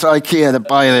 man. I went to IKEA to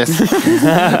buy this.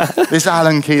 This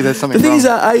Allen key, there's something The thing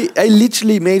wrong. is, I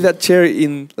literally made that chair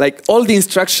in like all the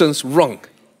instructions wrong.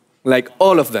 Like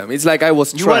all of them. It's like I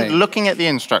was You trying. weren't looking at the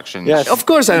instructions. Yes. Of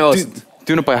course I was.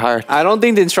 Doing it by heart. I don't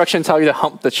think the instructions tell you to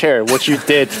hump the chair, which you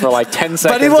did for like 10 seconds.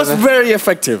 But it was very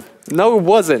effective. No, it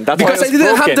wasn't. That's Because why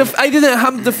it was I didn't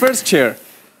hump the first chair.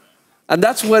 And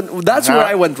that's where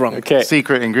I went wrong. Okay.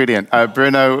 Secret ingredient.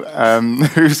 Bruno,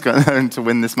 who's going to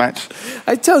win this match?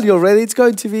 I tell you already, it's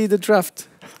going to be the draft.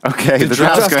 Okay, the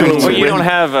draft's draft's going going to Well, win. you don't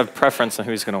have a preference on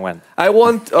who's going to win. I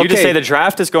want. Okay. You just say the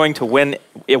draft is going to win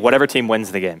whatever team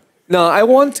wins the game. No, I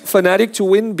want Fnatic to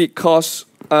win because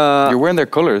You're wearing their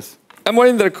colors. I'm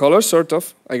wearing their colors, sort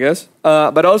of, I guess.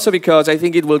 But also because I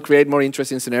think it will create more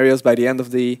interesting scenarios by the end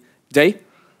of the day.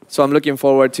 So I'm looking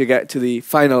forward to get to the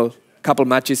final couple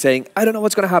matches saying, I don't know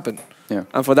what's going to happen. Yeah.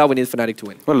 And for that, we need Fnatic to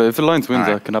win. Well, if Alliance wins, All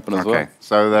right. that can happen as Okay, well.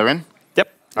 so they're in?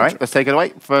 Yep. All right, let's take it away.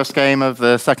 First game of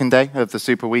the second day of the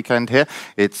Super Weekend here.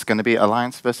 It's going to be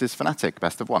Alliance versus Fnatic.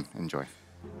 Best of 1. Enjoy.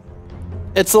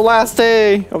 It's the last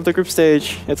day of the group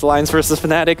stage. It's Alliance versus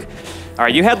Fnatic. All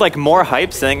right, you had like more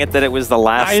hype saying it that it was the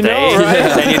last I know, day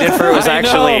right? than you did for it was I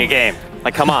actually know. a game.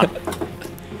 Like, come on.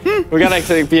 We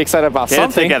gotta be excited about Get it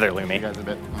something. together, Lumi. You guys a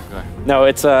bit. Okay. No,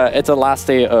 it's a last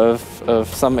day of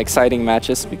some exciting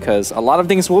matches because a lot of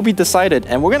things will be decided,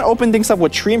 and we're gonna open things up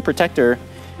with Tree and Protector.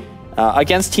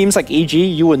 Against teams like EG,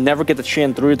 you would never get the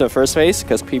Treant through the first phase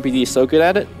because PPD is so good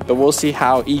at it. But we'll see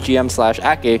how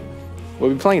EGM/Ake will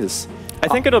be playing this. I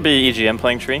think it'll be EGM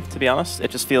playing Tree, to be honest. It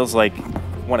just feels like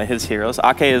one of his heroes.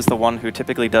 Ake is the one who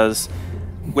typically does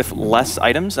with less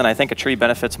items, and I think a Tree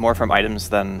benefits more from items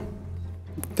than...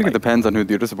 I think it depends on who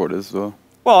the other support is, so...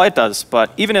 Well, it does,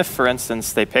 but even if, for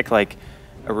instance, they pick like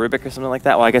a Rubik or something like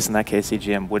that, well, I guess in that case,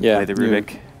 EGM would play the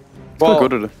Rubik. Well,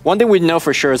 good at it. one thing we know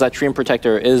for sure is that Tree and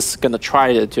Protector is going to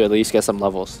try to at least get some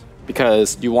levels,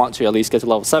 because you want to at least get to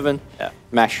level 7,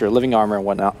 max your living armor and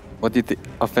whatnot. What do you think?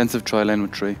 Offensive tri lane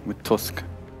with Tree, with Tusk.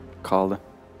 Called it.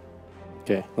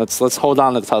 Okay, let's hold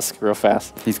on to Tusk real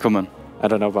fast. He's coming. I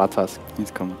don't know about Tusk. He's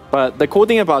coming. But the cool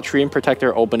thing about Tree and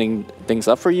Protector opening things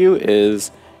up for you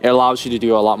is it allows you to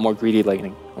do a lot more greedy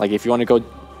laning. Like if you want to go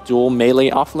dual melee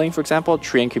off lane, for example,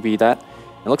 Tree could be that.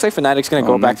 It looks like Fnatic's going to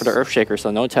go back for the Earthshaker, so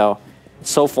no tell.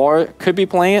 So far, could be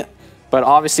playing it, but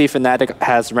obviously Fnatic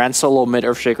has ran solo mid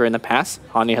Earthshaker in the past.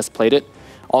 Hani has played it.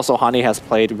 Also, Hani has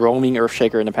played roaming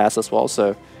Earthshaker in the past as well,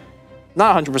 so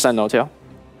not 100% no tail,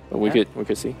 but we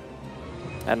could see.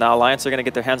 And now Alliance are going to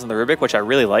get their hands on the Rubik, which I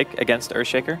really like against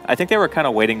Earthshaker. I think they were kind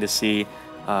of waiting to see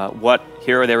what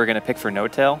hero they were going to pick for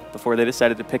no-tail before they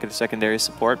decided to pick a secondary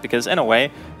support, because in a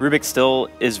way, Rubik still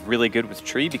is really good with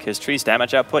Tree, because Tree's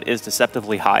damage output is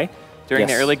deceptively high during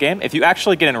the early game. If you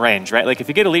actually get in range, right? Like if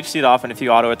you get a Leech Seed off and if you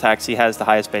auto-attacks, he has the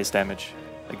highest base damage.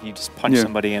 Like you just punch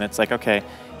somebody and it's like, okay,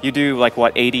 you do like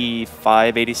what,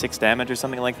 85, 86 damage or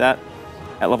something like that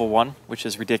at level 1, which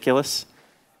is ridiculous.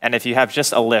 And if you have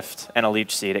just a lift and a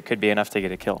Leech Seed, it could be enough to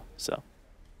get a kill. So,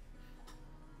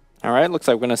 all right, looks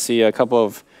like we're going to see a couple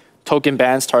of token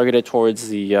bans targeted towards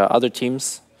the other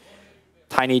teams.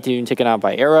 Tiny team taken out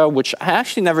by Era, which I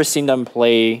actually never seen them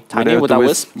play Tiny without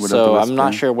Wisp, so I'm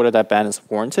not sure whether that ban is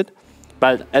warranted.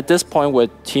 But at this point,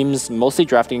 with teams mostly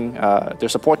drafting their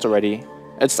supports already,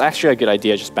 it's actually a good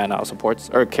idea just ban out supports,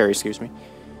 or carry, excuse me.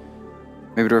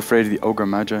 Maybe they're afraid of the Ogre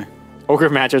Magi. Ogre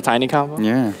Magi Tiny combo?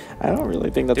 Yeah. I don't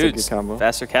really think that's a good combo.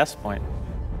 Faster cast point.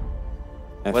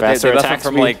 And what, faster they attack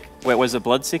from speed. like, wait, was it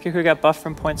Bloodseeker who got buffed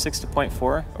from 0.6 to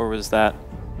 0.4? Or was that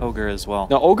Ogre as well?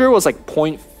 No, Ogre was like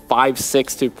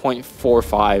 0.56 to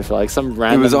 0.45, like some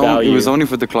random value. It was only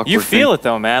for the clockwork. You feel it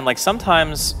though, man. Like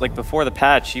sometimes, like before the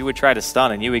patch, you would try to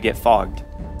stun and you would get fogged.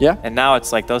 Yeah. And now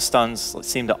it's like those stuns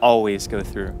seem to always go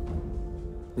through.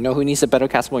 You know who needs a better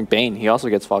cast point? Bane. He also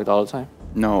gets fogged all the time.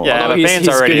 No. Yeah, but Bane's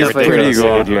already pretty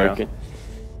good. Okay.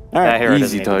 All right. Hero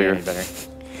Easy Tiger.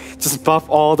 Just buff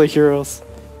all the heroes.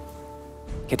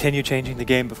 Continue changing the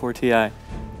game before TI.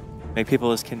 Make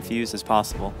people as confused as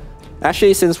possible.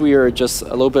 Actually, since we are just a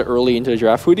little bit early into the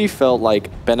draft, who do you felt like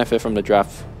benefit from the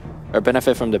draft, or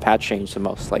benefit from the patch change the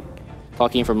most? Like,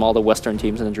 talking from all the Western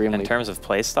teams in the DreamLeague. In terms of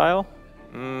playstyle?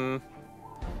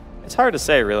 It's hard to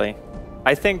say, really.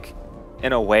 I think,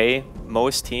 in a way,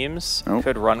 most teams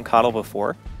could run Coddle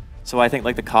before. So I think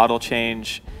like the Coddle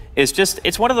change is just,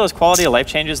 it's one of those quality of life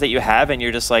changes that you have and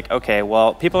you're just like, okay,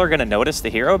 well, people are going to notice the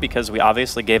hero because we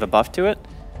obviously gave a buff to it.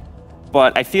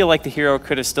 But I feel like the hero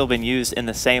could have still been used in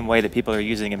the same way that people are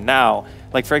using him now.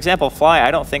 Like, for example, Fly,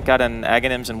 I don't think got an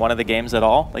Aghanims in one of the games at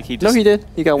all. Like he just, No, he did.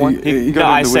 He got one. No,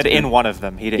 I said in one of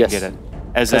them. He didn't get it.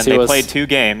 As in, they played 2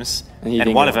 games,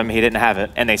 and one of them he didn't have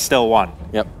it, and they still won.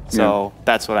 Yep. So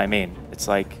that's what I mean. It's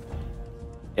like,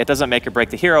 it doesn't make or break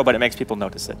the hero, but it makes people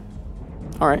notice it.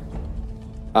 All right.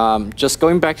 Just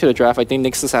going back to the draft, I think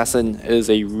Nyx Assassin is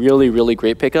a really, really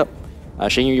great pickup.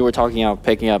 Shane, you were talking about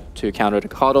picking up to counter the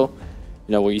Coddle.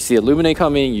 You know, when you see Illuminate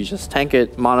coming, you just tank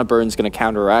it. Mana Burn's going to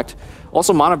counteract.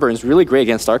 Also, Mana Burn's really great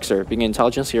against Darkster. Being an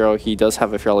intelligence hero, he does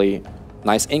have a fairly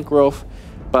nice ink growth,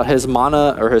 but his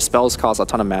mana or his spells cost a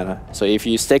ton of mana. So if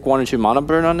you stick 1 or 2 Mana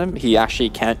Burn on him, he actually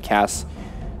can't cast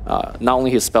not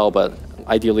only his spell, but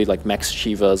ideally like Max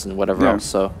Shivas and whatever else.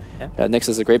 So Nyx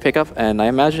is a great pickup, and I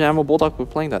imagine Ammo Bulldog will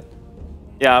be playing that.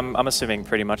 Yeah, I'm assuming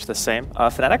pretty much the same.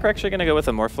 Fnatic are actually going to go with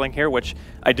a Morphling here, which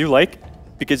I do like.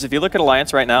 Because if you look at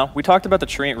Alliance right now, we talked about the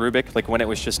Treant Rubik, like when it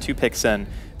was just 2 picks in,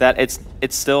 that it's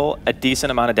still a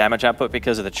decent amount of damage output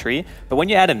because of the tree. But when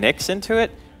you add a Nyx into it,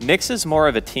 Nyx is more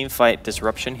of a teamfight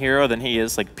disruption hero than he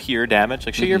is like pure damage.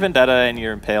 Like sure, your Vendetta and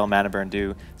your Impale Mana Burn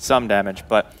do some damage,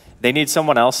 but they need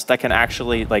someone else that can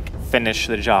actually like finish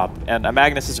the job. And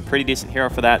Magnus is a pretty decent hero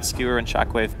for that. Skewer and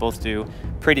Shockwave both do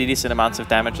pretty decent amounts of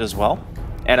damage as well.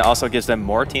 And it also gives them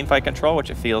more teamfight control,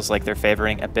 which it feels like they're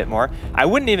favoring a bit more. I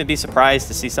wouldn't even be surprised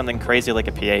to see something crazy like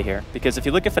a PA here. Because if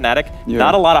you look at Fnatic,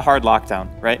 not a lot of hard lockdown,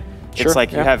 right? Sure, it's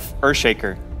like you have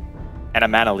Earthshaker and a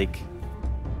Mana Leak.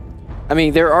 I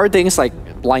mean, there are things like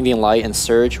Blinding Light and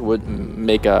Surge would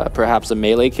make perhaps a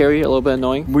melee carry a little bit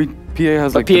annoying. PA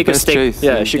has like the best chase.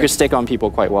 Yeah, she could stick on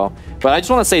people quite well. But I just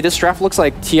want to say, this draft looks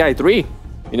like TI3.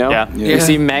 You know, you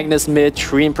see Magnus mid,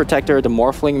 Treant Protector, the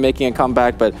Morphling making a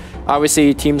comeback, but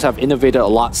obviously teams have innovated a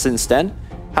lot since then.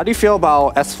 How do you feel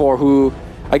about S4, who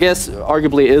I guess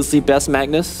arguably is the best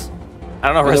Magnus? I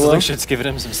don't know, Resolution's giving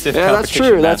him some stiff competition. That's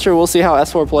true, that's true. We'll see how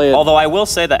S4 play it. Although I will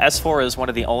say that S4 is one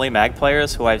of the only mag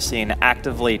players who I've seen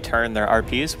actively turn their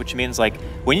RPs, which means like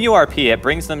when you RP, it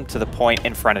brings them to the point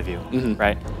in front of you,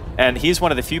 right? And he's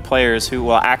one of the few players who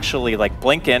will actually like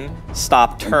blink in,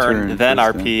 stop, turn, then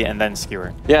RP, and then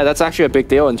skewer. Yeah, that's actually a big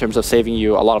deal in terms of saving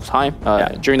you a lot of time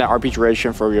during that RP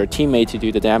duration for your teammate to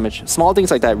do the damage. Small things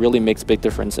like that really makes a big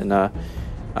difference in a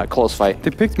close fight.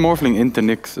 They picked Morphling into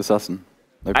Nick's Assassin.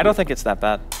 Like, I don't think it's that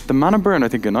bad. The mana burn, I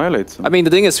think, annihilates him. I mean, the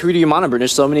thing is, who do you mana burn?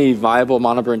 There's so many viable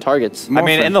mana burn targets. I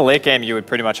mean, in the late game, you would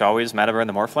pretty much always mana burn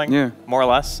the Morphling, more or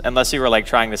less, unless you were like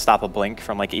trying to stop a blink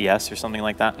from like ES or something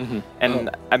like that. And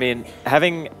I mean,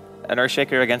 having an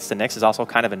Earthshaker against the Nyx is also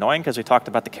kind of annoying because we talked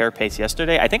about the carapace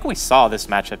yesterday. I think we saw this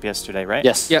matchup yesterday, right?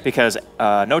 Yes. Yep. Because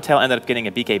No Tail ended up getting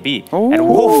a BKB. And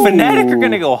whoa, Fnatic are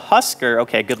going to go Husker.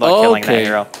 Okay, good luck killing that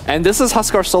hero. And this is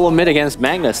Husker solo mid against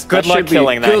Magnus. Good luck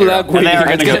killing that hero. Good luck. And they are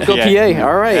going to go PA.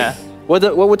 All right. Yeah.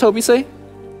 What would Toby say?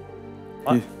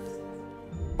 What?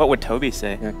 What would Toby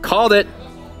say? Yeah. Called it.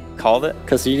 Called it?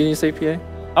 Because you didn't say PA?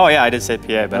 Oh, yeah, I did say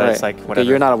PA, but it's like, whatever. Okay,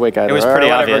 you're not awake either. It was pretty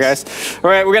obvious. Guys. All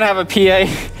right, we're going to have a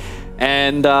PA.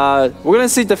 And we're going to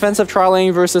see defensive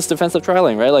trialing versus defensive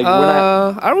trialing, right? Like,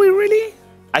 are we really?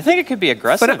 I think it could be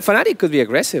aggressive. Fnatic could be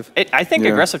aggressive. I think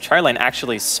aggressive tri-lane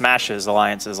actually smashes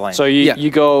Alliance's lane. So you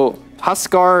go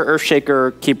Huskar,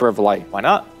 Earthshaker, Keeper of Light. Why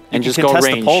not? And you just can go test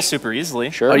range. the pole super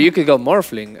easily. Sure. Or you could go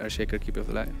Morphling, Earthshaker, Keeper of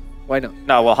Light. Why not?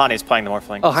 No, well, Hani's playing the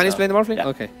Morphling. Oh, Hani's playing the Morphling? Yeah.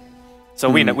 Okay. So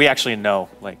we actually know,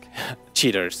 like,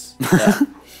 cheaters. Yeah.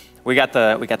 we got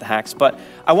the hacks. But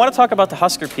I want to talk about the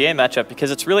Husker PA matchup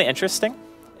because it's really interesting.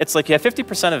 It's like you have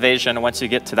 50% evasion once you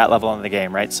get to that level in the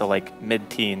game, right? So like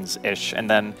mid-teens-ish. And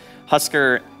then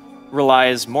Husker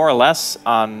relies more or less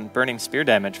on burning spear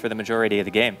damage for the majority of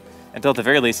the game. Until at the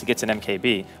very least he gets an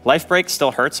MKB. Life Break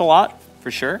still hurts a lot, for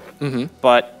sure.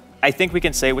 But I think we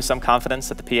can say with some confidence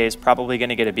that the PA is probably going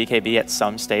to get a BKB at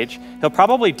some stage. He'll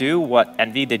probably do what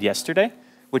Envy did yesterday,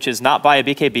 which is not buy a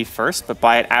BKB first, but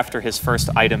buy it after his first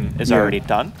item is already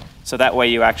done. So that way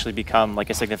you actually become like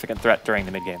a significant threat during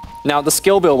the mid-game. Now, the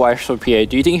skill build-wise for PA,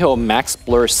 do you think he'll max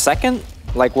Blur second,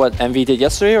 like what Envy did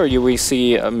yesterday, or do we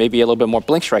see maybe a little bit more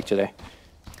Blink Strike today?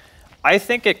 I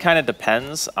think it kind of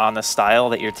depends on the style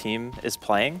that your team is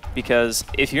playing, because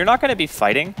if you're not going to be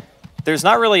fighting, there's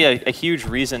not really a huge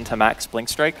reason to max Blink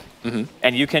Strike,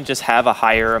 and you can just have a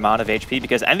higher amount of HP,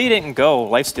 because Envy didn't go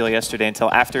Lifesteal yesterday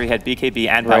until after he had BKB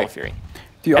and Battle Fury.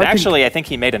 And actually, I think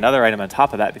he made another item on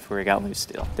top of that before he got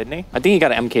Lifesteal, didn't he? I think he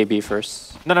got an MKB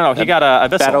first. No, he got a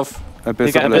Abyssal.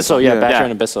 He got Abyssal, Basher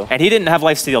and Abyssal. And he didn't have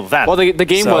Lifesteal then. Well, the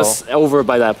game was over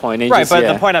by that point. Right, but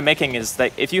the point I'm making is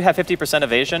that if you have 50%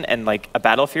 evasion and like a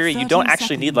Battle Fury, you don't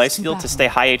actually need Lifesteal to stay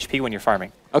high HP when you're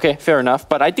farming. Okay, fair enough.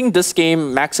 But I think this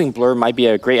game, maxing Blur might be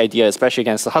a great idea, especially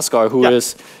against the Huskar, who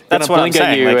is that's what I'm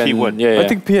saying, like he would. I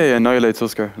think PA annihilates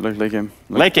Huskar, like late game.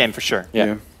 Late game, for sure.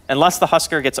 Yeah. Unless the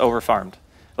Huskar gets overfarmed.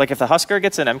 Like if the Huskar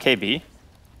gets an MKB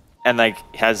and like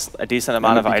has a decent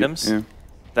amount of items,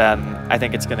 then I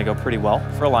think it's going to go pretty well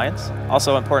for Alliance.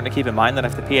 Also important to keep in mind that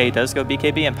if the PA does go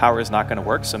BKB and power is not going to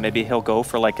work, so maybe he'll go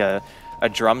for like a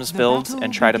drums build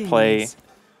and try to play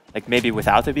like maybe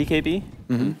without the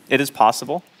BKB. It is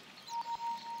possible.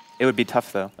 It would be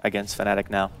tough though against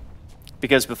Fnatic now.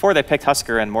 Because before they picked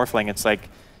Husker and Morphling, it's like,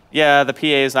 yeah, the PA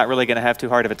is not really going to have too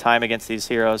hard of a time against these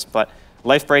heroes, but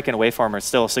Life Break and Waveform are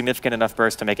still a significant enough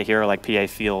burst to make a hero like PA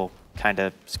feel kind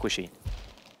of squishy.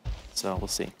 So we'll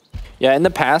see. Yeah, in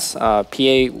the past,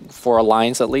 PA for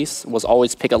Alliance at least was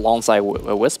always picked alongside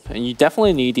a Wisp, and you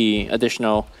definitely need the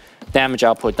additional damage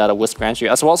output that a Wisp grants you,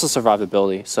 as well as the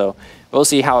survivability. So we'll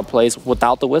see how it plays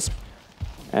without the Wisp.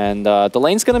 And the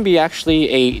lane's going to be actually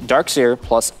a Darkseer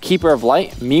plus Keeper of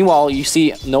Light. Meanwhile, you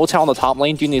see No Tail on the top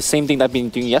lane doing the same thing they've been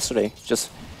doing yesterday,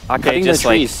 just cutting the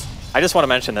trees. I just want to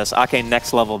mention this. Ake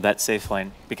next level that safe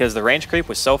lane because the range creep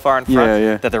was so far in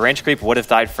front that the range creep would have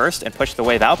died first and pushed the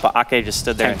wave out, but Ake just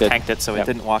stood there and tanked it so it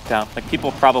didn't walk down. Like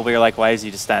people probably are like, why is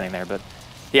he just standing there? But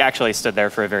he actually stood there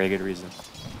for a very good reason.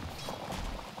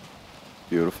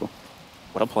 Beautiful.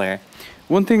 What a player.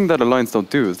 One thing that Alliance don't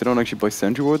do is they don't actually buy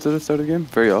sentry wards at the start of the game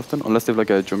very often, unless they have like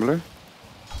a jungler.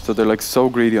 So they're like so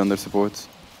greedy on their supports.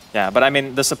 Yeah, but I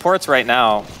mean the supports right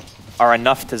now are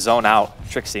enough to zone out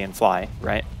Trixie and Fly,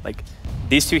 right? Like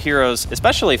these two heroes,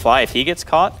 especially Fly, if he gets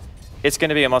caught, it's going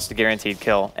to be almost a guaranteed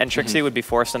kill. And Trixie would be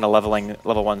forced into leveling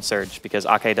level 1 Surge because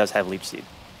Ake does have Leech Seed.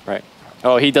 Right.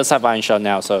 Oh, he does have Iron Shot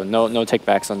now, so no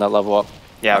takebacks on that level up.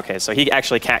 Yeah, okay, so he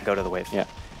actually can't go to the wave. Yeah.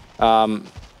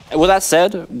 With that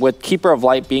said, with Keeper of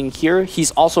Light being here,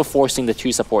 he's also forcing the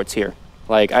 2 supports here.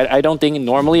 Like, I don't think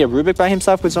normally a Rubik by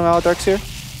himself would zone out Darks here,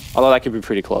 although that could be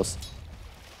pretty close.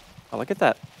 Oh, look at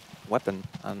that weapon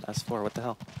on S4. What the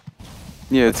hell?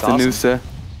 Yeah, it's That's the new awesome. set.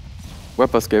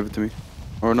 Wepas gave it to me.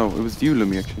 Or no, it was you,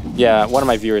 Lumi, actually. Yeah, one of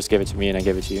my viewers gave it to me and I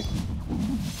gave it to you.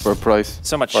 For a price.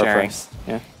 So much For a sharing. price.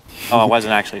 Yeah. Oh, I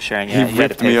wasn't actually sharing. Yeah, He you had to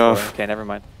ripped pay me for off. it. Okay, never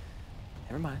mind.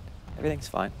 Never mind. Everything's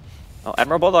fine. Oh,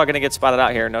 Admiral Bulldog gonna get spotted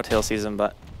out here. No tail season,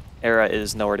 but Era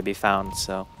is nowhere to be found.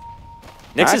 So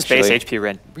Nyx's base HP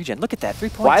regen. Look at that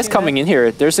 3.2. Why is coming in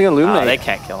here? There's an Illuminate. Oh, they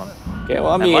can't kill him. Okay,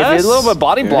 well, I mean, Unless- if it's a little bit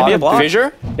body block, Maybe a block?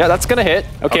 Fissure, yeah, that's gonna hit.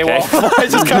 Okay, Okay. well, I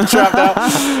just got trapped out.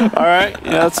 All right,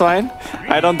 yeah, that's fine.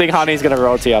 I don't think Honey's gonna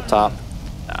rotate up top.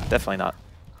 Nah, definitely not.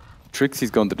 Trixie's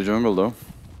going to the jungle, though.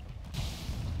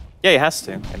 Yeah, he has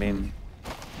to. I mean,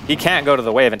 he can't go to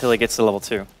the wave until he gets to level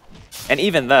 2. And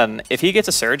even then, if he gets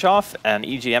a surge off and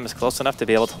EGM is close enough to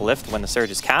be able to lift when the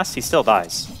surge is cast, he still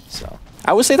dies. So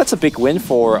I would say that's a big win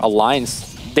for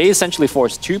Alliance. They essentially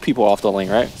forced 2 people off the lane,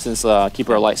 right? Since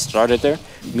Keeper of Light started there.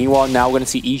 Meanwhile, now we're going to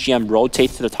see EGM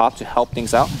rotate to the top to help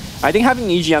things out. I think having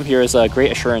EGM here is a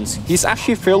great assurance. He's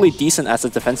actually fairly decent as a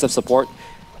defensive support.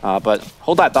 But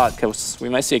hold that thought, because we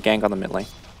might see a gank on the mid lane.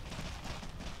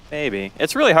 maybe.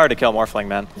 It's really hard to kill Morphling,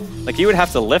 man. Like, you would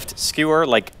have to lift Skewer,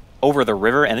 like, over the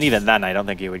river, and even then, I don't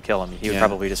think you would kill him. He would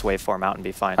probably just waveform out and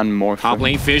be fine. And more. Top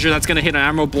lane Fissure, that's going to hit an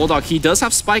Admiral Bulldog. He does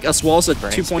have Spike as well as a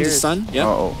Burning 2 points of Spears. stun. Yeah.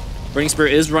 Uh-oh. Burning Spear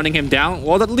is running him down.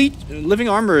 Well, that Living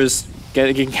Armor is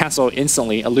Getting cancelled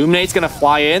instantly. Illuminate's gonna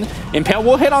fly in. Impale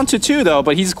will hit onto 2 though,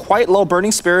 but he's quite low.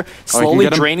 Burning Spear slowly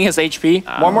get him. draining his HP.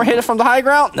 One more hit from the high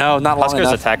ground. No, not long Huskar's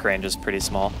enough. attack range is pretty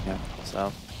small. Yeah.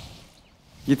 So,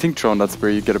 You think throwing that spear,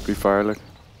 you get it pretty far, like.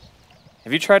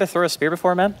 have you tried to throw a spear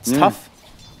before, man? It's Yeah. tough.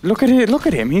 Look at it, look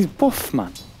at him, he's buff,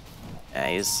 man. Yeah,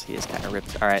 he is kind of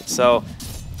ripped. All right, so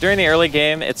during the early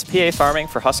game, it's PA farming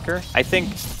for Husker. I think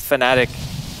Fnatic,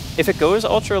 if it goes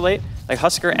ultra late, like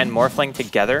Husker and Morphling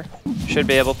together should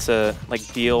be able to like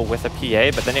deal with a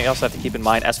PA, but then you also have to keep in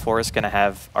mind S4 is going to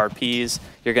have RPs,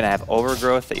 you're going to have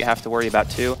overgrowth that you have to worry about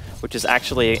too, which is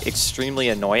actually extremely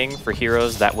annoying for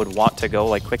heroes that would want to go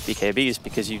like quick BKBs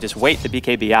because you just wait the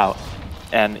BKB out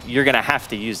and you're going to have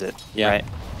to use it, right?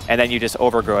 And then you just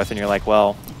overgrowth and you're like,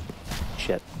 well,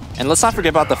 shit. And let's not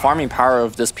forget about the farming power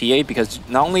of this PA, because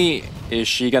not only is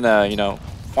she gonna, you know,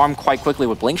 farm quite quickly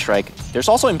with Blink Strike, there's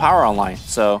also Empower online.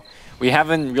 So we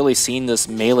haven't really seen this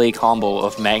melee combo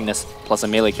of Magnus plus a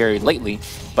melee carry lately,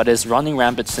 but it's running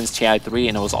rampant since TI3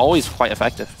 and it was always quite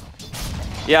effective.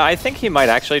 Yeah, I think he might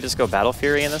actually just go Battle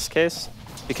Fury in this case,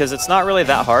 because it's not really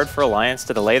that hard for Alliance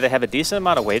to delay. They have a decent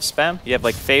amount of wave spam. You have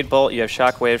like Fade Bolt, you have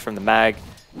Shockwave from the mag,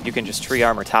 you can just tree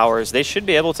armor towers. They should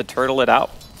be able to turtle it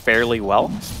out fairly well.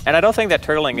 And I don't think that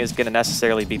turtling is going to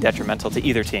necessarily be detrimental to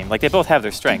either team. Like, they both have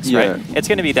their strengths, right? It's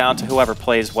going to be down to whoever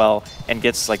plays well and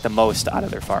gets like the most out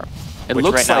of their farm, which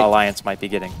looks right now like Alliance might be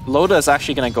getting. Loda is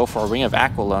actually going to go for a Ring of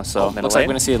Aquila, so middle looks like lane?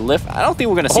 we're going to see a lift. I don't think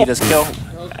we're going to see this kill.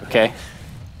 Okay.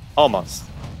 Almost.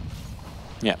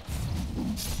 Yeah.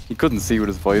 He couldn't see with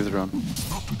his visor on.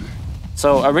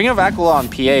 So a Ring of Aquila on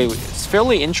PA is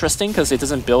fairly interesting because it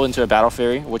doesn't build into a Battle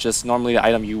Fury, which is normally the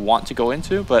item you want to go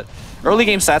into, but early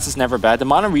game stats is never bad. The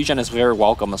mono regen is very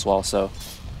welcome as well, so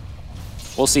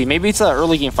we'll see. Maybe it's an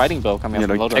early game fighting build coming up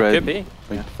from Loda. It could be.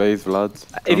 Like phase Vlads.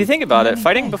 If you think about it,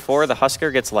 fighting before the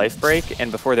Husker gets life break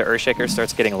and before the Earthshaker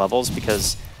starts getting levels,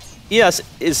 because ES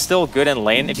is still good in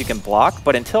lane if you can block,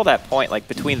 but until that point, like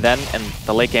between then and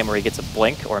the late game where he gets a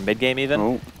blink or a mid game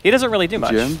even, he doesn't really do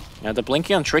much. Yeah, the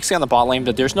blinking on Trixie on the bot lane,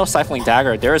 but there's no Stifling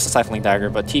Dagger. There is a Stifling Dagger,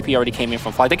 but TP already came in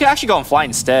from Fly. They could actually go and Fly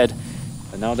instead,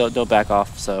 but no, they'll back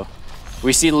off. So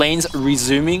we see lanes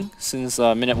resuming since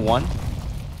minute 1.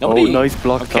 Nobody. Oh, nice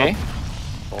block. Okay.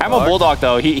 Admiral Bulldog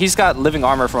though, he's got living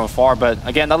armor from afar, but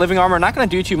again, that living armor not going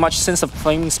to do too much since the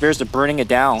flaming spears are burning it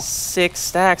down. 6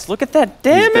 stacks. Look at that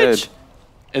damage.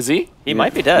 Is he? He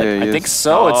might be dead. Yeah, I think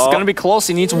so. It's going to be close.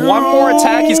 He needs one more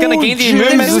attack. He's going to gain the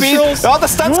movement speed. Oh, the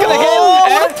stun's going to hit.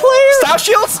 And Style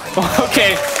Shields.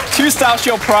 Okay, 2 Style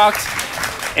Shield procced.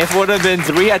 If it would have been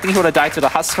 3, I think he would have died to the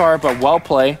Huskar, but well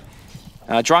play.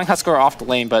 Drawing Huskar off the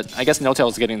lane, but I guess No-Tail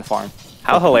is getting the farm.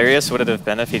 How hilarious would it have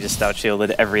been if he just stout shielded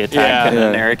every attack and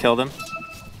then Eric killed him?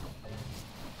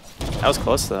 That was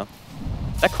close though.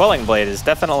 That Quelling Blade is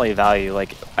definitely value.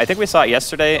 Like, I think we saw it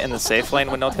yesterday in the safe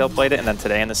lane when No-Tail played it, and then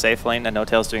today in the safe lane, and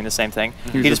No-Tail's doing the same thing.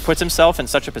 He just puts himself in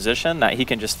such a position that he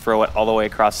can just throw it all the way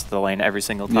across the lane every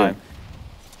single time.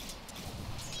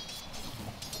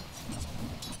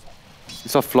 You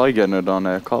saw Fly getting it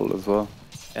on Call as well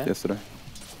yesterday.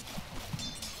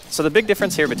 So the big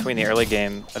difference here between the early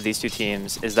game of these two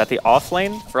teams is that the off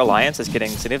lane for Alliance is getting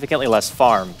significantly less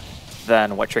farm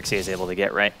than what Trixie is able to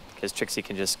get, right? Because Trixie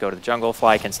can just go to the jungle,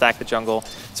 Fly can stack the jungle.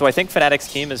 So I think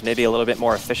Fnatic's team is maybe a little bit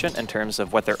more efficient in terms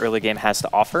of what their early game has to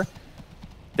offer.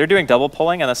 They're doing double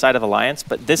pulling on the side of Alliance,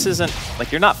 but this isn't,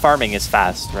 like, you're not farming as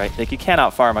fast, right? Like, you can't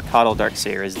out-farm a Coddle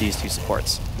Darkseer as these two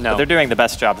supports. No. But they're doing the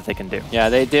best job that they can do. Yeah,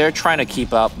 they're trying to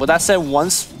keep up. With that said,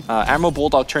 once Admiral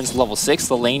Bulldog turns level 6,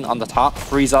 the lane on the top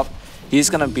frees up. He's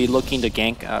going to be looking to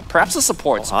gank, perhaps the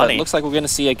supports, but it looks like we're going to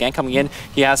see a gank coming in.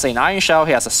 He has an Iron Shell,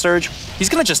 he has a Surge. He's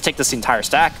going to just take this entire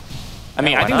stack. I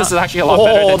mean, I think this is actually a lot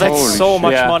better than that's so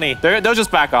much money. They'll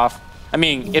just back off. I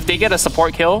mean, if they get a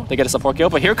support kill, they get a support kill,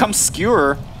 but here comes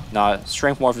Skewer. No,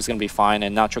 Strength Morph is going to be fine,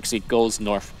 and now Trixie goes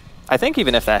north. I think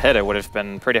even if that hit, it would have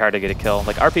been pretty hard to get a kill.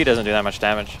 Like, RP doesn't do that much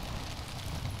damage.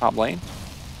 Top lane.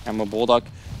 Admiral Bulldog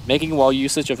making well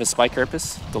usage of his Spike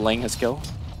Purpose, delaying his kill.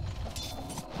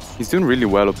 He's doing really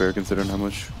well up here, considering how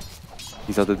much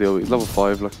he's had to deal with. He's level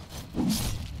 5, like.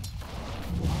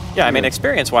 Yeah, I mean,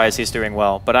 experience-wise, he's doing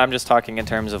well, but I'm just talking in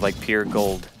terms of, like, pure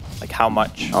gold. Like, how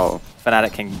much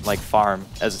Fnatic can, like, farm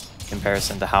as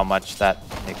comparison to how much that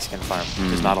Nyx can farm,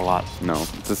 which is not a lot. No,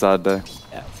 it's a sad day.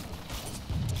 Yeah.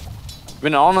 I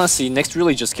mean, honestly, Nyx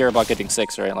really just care about getting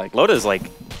 6, right? Like Loda's, like...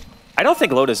 I don't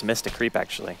think Loda's missed a creep,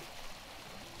 actually.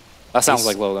 That sounds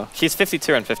like Loda. He's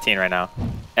 52 and 15 right now.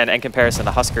 And in comparison,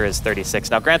 the Husker is 36.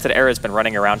 Now, granted, Era's been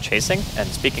running around chasing. And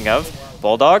speaking of,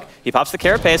 Bulldog, he pops the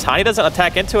Carapace. Hani doesn't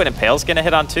attack into it, and Pale's going to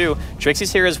hit on 2.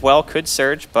 Trixie's here as well, could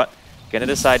surge, but going to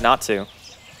decide not to.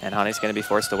 And Hani's going to be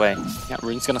forced away. Yeah,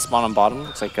 Rune's going to spawn on bottom.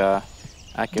 Looks like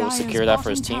Ake will secure that for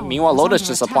his team. Meanwhile, Loda's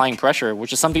just applying pressure,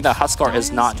 which is something that Huskar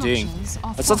is not doing.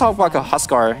 Let's talk about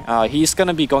Huskar. He's going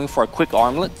to be going for a quick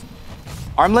armlet.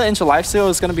 Armlet into lifesteal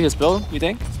is going to be his build, you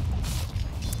think?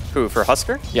 Who, for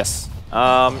Husker? Yes.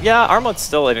 Yeah, Armlet's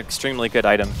still an extremely good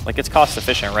item. Like, it's cost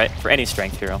efficient, right? For any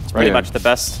strength hero. It's pretty much the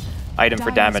best item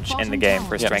for damage in the game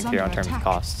for a strength hero in terms of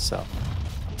cost, so.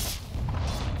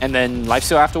 And then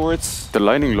lifesteal afterwards? The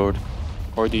Lightning Lord.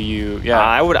 Or do you, yeah.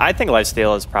 I think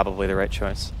lifesteal is probably the right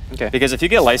choice. Okay. Because if you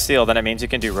get lifesteal, then it means you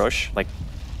can do Roche. Like,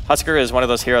 Husker is one of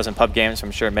those heroes in pub games.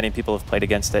 I'm sure many people have played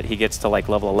against it. He gets to like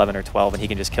level 11 or 12 and he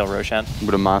can just kill Roshan.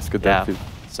 With a mask at that.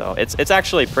 So it's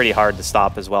actually pretty hard to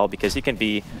stop as well because he can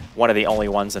be one of the only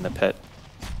ones in the pit.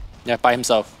 Yeah, by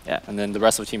himself. Yeah. And then the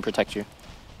rest of the team protect you.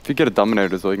 If you get a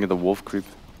Dominator as well, you can get the Wolf Creep.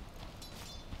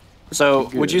 So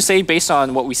would you say, based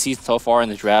on what we see so far in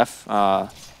the draft,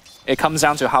 it comes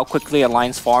down to how quickly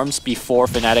Alliance farms before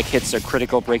Fnatic hits their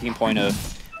critical breaking point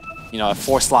of, you know, a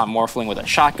 4-slot Morphling with a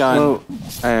shotgun?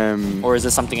 Well, or is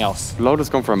it something else? Loda's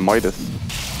gone for a Midas.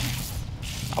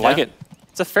 I like it.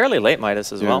 It's a fairly late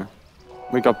Midas as well.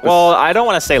 Well, I don't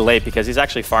want to say late because he's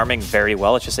actually farming very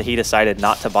well. It's just that he decided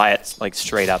not to buy it like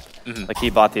straight up. Like he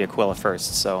bought the Aquila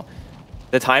first. So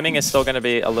the timing is still going to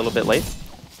be a little bit late.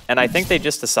 And I think they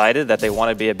just decided that they want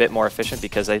to be a bit more efficient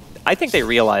because I think they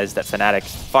realized that Fnatic,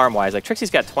 farm-wise, like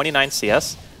Trixie's got 29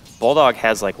 CS. Bulldog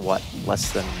has like, what,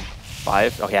 less than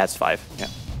 5? Oh, he has 5. Yeah.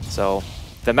 So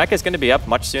the mech is going to be up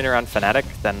much sooner on Fnatic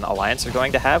than Alliance are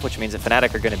going to have, which means that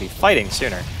Fnatic are going to be fighting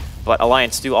sooner. But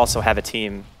Alliance do also have a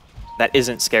team that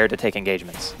isn't scared to take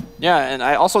engagements. Yeah, and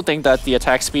I also think that the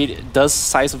attack speed does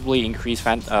sizably increase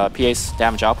PA's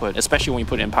damage output, especially when you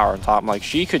put in power on top. Like,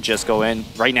 she could just go in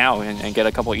right now and get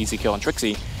a couple easy kill on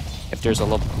Trixie if there's a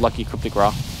lucky Cryptic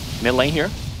Raw. Mid lane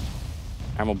here.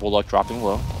 Admiral Bulldog dropping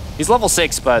low. He's level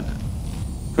 6, but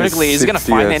critically, is he going to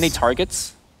find any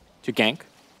targets to gank?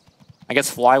 I guess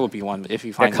Fly would be one if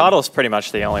you find Coddle's pretty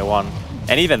much the only one.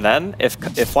 And even then, if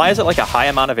Fly is at like a high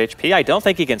amount of HP, I don't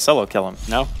think he can solo kill him.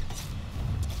 No.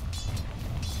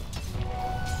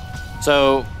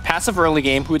 So, passive early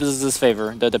game, who does this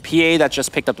favor? The PA that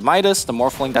just picked up the Midas, the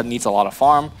Morphling that needs a lot of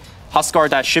farm, Huskar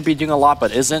that should be doing a lot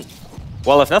but isn't.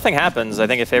 Well, if nothing happens, I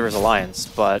think it favors Alliance.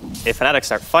 But if Fnatic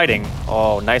start fighting,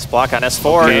 oh, nice block on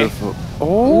S4. Okay.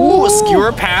 Oh,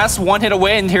 Skewer pass, one hit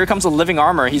away, and here comes a living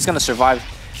armor. He's going to survive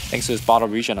thanks to his bottle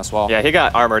regen as well. Yeah, he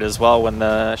got armored as well when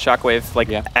the shockwave,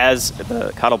 like as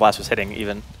the Coddle Blast was hitting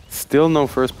even. Still no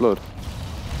first blood.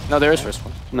 No, there is first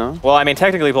blood. No? Well, I mean,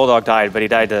 technically Bulldog died, but he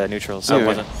died to neutral, so it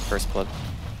wasn't first blood.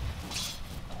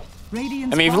 I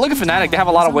mean, if you look at Fnatic, they have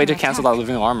a lot of way to cancel that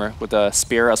living armor with the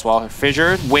spear as well.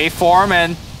 Fissure, waveform,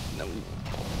 and...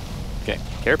 Okay.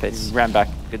 Carapace. Ran back.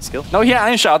 Good skill. No, yeah,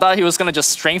 I thought he was going to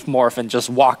just strength morph and just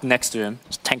walk next to him.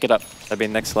 Just tank it up. That'd be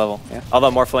next level. Yeah.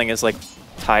 Although Morphling is like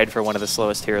tied for one of the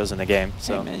slowest heroes in the game,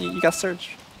 so... Hey, man, you got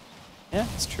Surge. Yeah,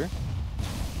 it's true.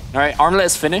 Alright, Armlet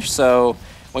is finished, so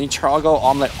when you toggle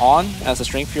Armlet on as a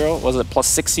strength hero, was it plus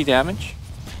 60 damage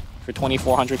for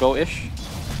 2400 gold-ish?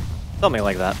 Something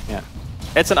like that. Yeah.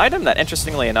 It's an item that,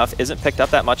 interestingly enough, isn't picked up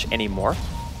that much anymore,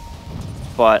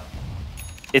 but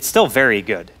it's still very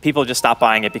good. People just stop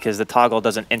buying it because the toggle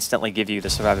doesn't instantly give you the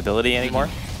survivability anymore.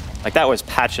 Like, that was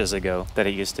patches ago that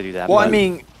it used to do that. Well, I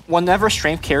mean, whenever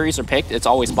strength carries are picked, it's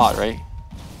always bought, right?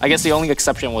 I guess the only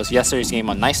exception was yesterday's game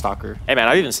on Night Stalker. Hey man,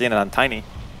 I've even seen it on Tiny.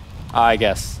 I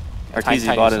guess.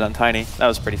 Arteezy bought it on Tiny. That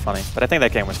was pretty funny. But I think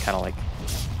that game was kind of like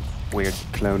weird.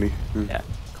 Clowny. Yeah,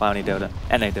 clowny Dota.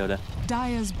 NA Dota.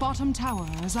 Dire's bottom tower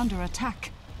is under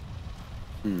attack.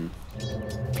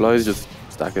 Fly's just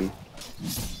stacking.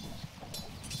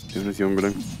 Doing his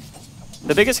youngling.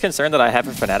 The biggest concern that I have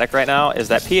for Fnatic right now is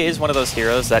that PA is one of those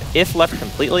heroes that, if left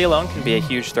completely alone, can be a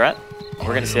huge threat. We're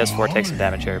going to see S4 take some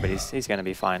damage here, but he's going to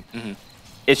be fine.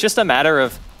 It's just a matter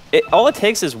of... all it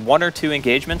takes is 1 or 2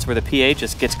 engagements where the PA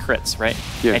just gets crits, right?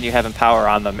 Yeah. And you have Empower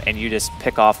on them, and you just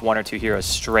pick off 1 or 2 heroes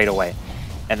straight away.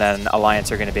 And then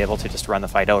Alliance are going to be able to just run the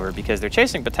fight over because their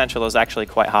chasing potential is actually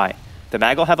quite high. The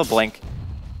Mag will have a blink.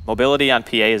 Mobility on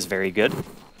PA is very good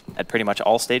at pretty much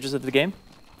all stages of the game.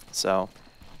 So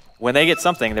when they get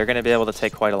something, they're going to be able to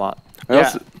take quite a lot. I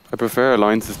prefer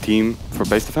Alliance's team for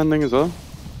base defending as well,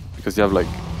 because you have like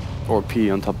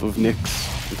RP on top of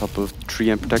Nyx, on top of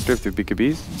 3M Protector, 2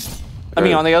 BKBs. I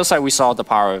mean, on the other side, we saw the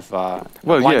power of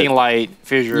Blinding Light,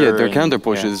 Fissure. Yeah, their counter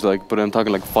pushes, like, but I'm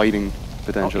talking like fighting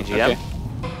potential. Okay.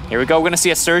 Here we go. We're going to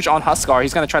see a surge on Huskar.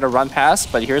 He's going to try to run past,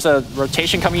 but here's a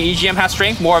rotation coming. EGM has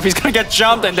strength more if he's going to get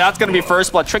jumped, and that's going to be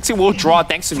first blood. Trixie will draw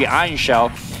thanks to the Iron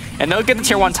Shell, and they'll get the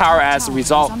tier 1 tower as a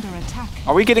result.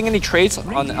 Are we getting any trades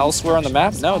on elsewhere on the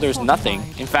map? No, there's nothing.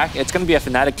 In fact, it's going to be a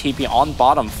Fnatic TP on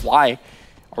bottom. Fly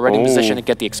already in position to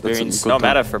get the experience. No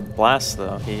matter for Blast,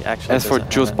 though. He actually As for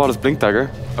just bought his Blink Dagger.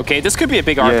 Okay, this could be a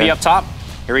big RP up top.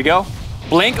 Here we go.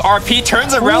 Blink, RP,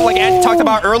 turns around like Andy talked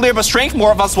about earlier, but strength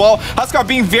more of as well. Huskar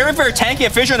being very, very tanky. A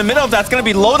Fissure in the middle of that's going to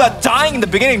be Loda dying in the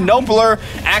beginning. No blur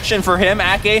action for him.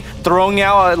 Ake throwing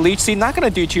out a Leech Seed. Not going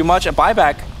to do too much. A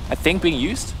buyback, I think, being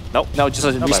used. Nope. No, just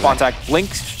a respawn attack. Blink,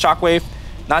 Shockwave,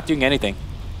 not doing anything.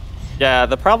 Yeah,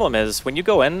 the problem is when you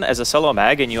go in as a solo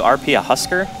mag and you RP a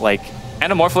Huskar, like...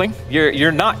 And a Morphling.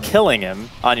 You're not killing him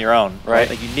on your own, right?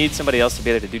 Like, you need somebody else to be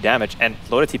able to do damage, and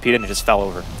Loda TP'd and just fell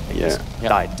over. He just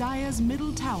died. Dire's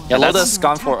middle tower. Yeah, Loda's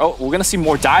gone for... Oh, we're going to see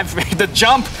more dive. The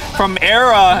jump from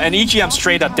Era and EGM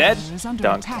straight up dead.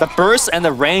 Dunk. The burst and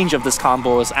the range of this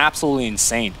combo is absolutely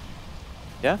insane.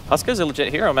 Yeah, Huskar's a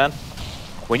legit hero, man.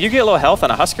 When you get low health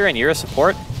on a Huskar and you're a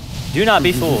support, do not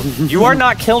be fooled. You are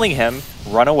not killing him.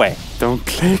 Run away. Don't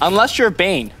click. Unless you're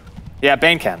Bane. Yeah,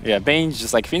 Bane can. Yeah, Bane's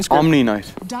just like Fiend Omni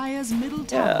Knight. Dire's middle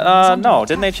tower. Yeah, no,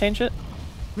 didn't they change it?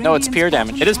 No, it's pure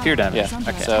damage. It is pure damage. Yeah.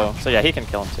 Okay. So yeah, he can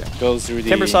kill him too. Goes through the...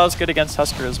 Timbersaw is good against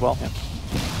Huskar as well. Yeah.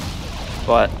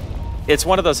 But it's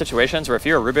one of those situations where if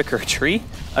you're a Rubik or a Tree,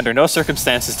 under no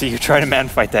circumstances do you try to man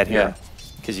fight that hero.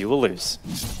 Because you will lose.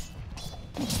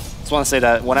 Just want to say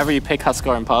that whenever you pick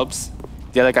Huskar in pubs,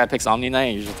 the other guy picks Omni Knight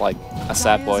and you're just like a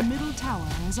sad boy.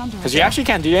 Because you actually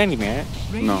can't do anything,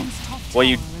 right? No. Well,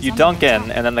 you dunk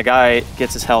in, and then the guy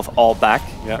gets his health all back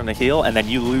from the heal, and then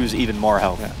you lose even more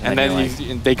health. Yeah. And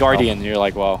then they Guardian, and you're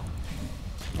like, well,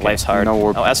 life's hard. No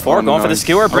oh, S4 going for the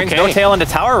skewer, brings No Tail into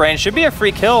tower range. Should be a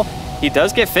free kill. He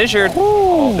does get fissured.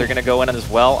 Oh, they're going to go in as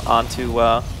well onto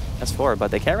S4,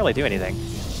 but they can't really do anything.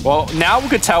 Well, now we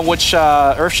could tell which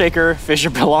Earthshaker Fissure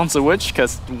belongs to which,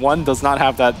 because one does not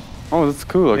have that. Oh, that's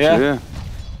cool, actually, yeah.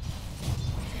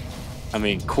 I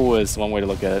mean, cool is one way to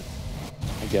look at it,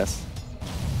 I guess.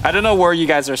 I don't know where you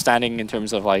guys are standing in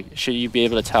terms of, like, should you be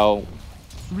able to tell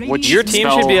which your team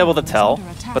should be able to tell,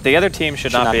 but the other team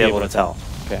should not be able to tell.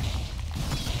 Okay.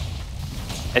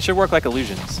 It should work like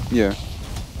illusions. Yeah.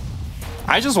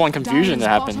 I just want confusion to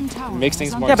happen. It makes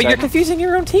things more Yeah, exciting. but you're confusing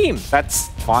your own team. That's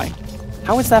fine.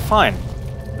 How is that fine?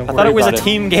 Don't I thought it was a worry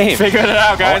team game. Figure it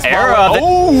out, guys. Oh, Era.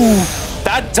 Oh,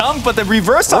 that dunk, but the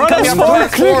reverse dunk coming up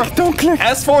from S4. Don't click.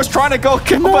 S4 is trying to go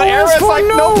kill, but Era's like,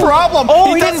 no problem.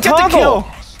 Oh, he didn't does get the toggle. kill.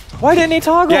 Why didn't he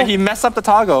toggle? Yeah, he messed up the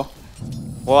toggle.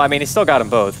 Well, I mean, he still got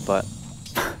them both, but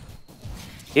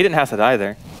he didn't have to die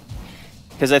there.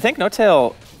 Because I think No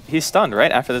Tail, he's stunned,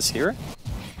 right, after this here?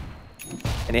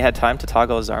 And he had time to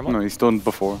toggle his armor? No, he's done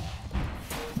before.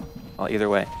 Well, either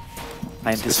way.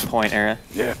 I am disappointed, Era.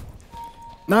 Yeah.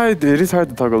 No, it is hard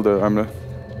to toggle the armor.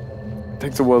 It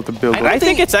takes a while to build up. I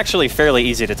think it's actually fairly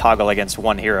easy to toggle against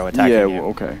one hero attacking you. Yeah,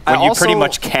 okay. When you pretty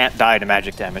much can't die to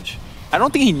magic damage. I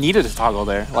don't think he needed to toggle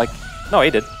there. Like, no, he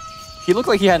did. He looked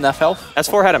like he had enough health.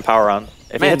 S4 had Empower on.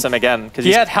 If he hits him again, because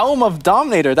he had Helm of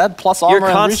Dominator, that plus armor. You're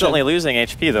constantly losing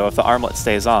HP though if the armlet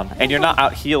stays on, and you're not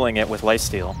out healing it with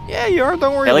lifesteal. Yeah, you are.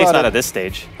 Don't worry about it. At least not at this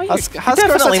stage.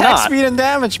 Huskar's attack speed and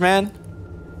damage, man.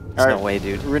 All There's no way,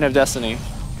 dude. Rune of Destiny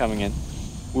coming in.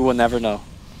 We will never know.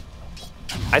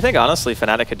 I think honestly,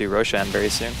 Fnatic could do Roshan very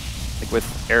soon, like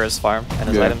with Era's farm and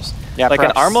his items. Yeah, like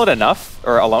perhaps. an Armlet enough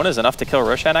or alone is enough to kill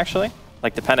Roshan actually.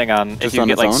 Like depending on Just if you on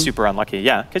get its like own? super unlucky.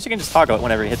 Yeah, because you can just toggle it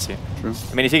whenever he hits you. True.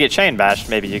 I mean, if you get chain bashed,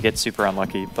 maybe you get super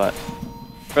unlucky, but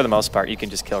for the most part, you can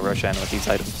just kill Roshan with these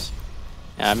items.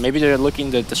 Yeah, maybe they're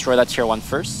looking to destroy that tier 1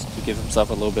 first to give himself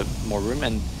a little bit more room.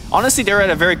 And honestly, they're at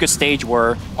a very good stage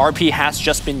where RP has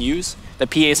just been used. The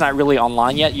PA is not really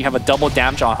online yet. You have a double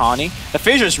damage on Hani. The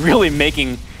Fissure is really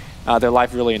making their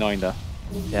life really annoying though.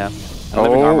 Yeah. And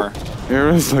living armor.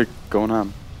 Era's like going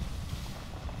on.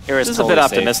 Era's This is totally a bit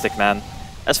safe. optimistic, man.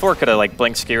 S4 could have like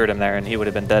blink skewered him there and he would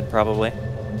have been dead probably.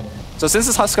 So since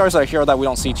this Huskar is a hero that we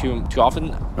don't see too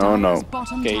often, Oh no.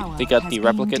 okay, they got the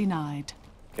replicate. Denied.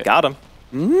 Got him.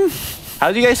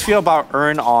 How do you guys feel about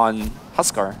Urn on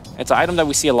Huskar? It's an item that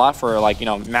we see a lot for like, you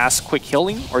know, mass quick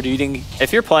healing, or do you think?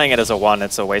 If you're playing it as a 1,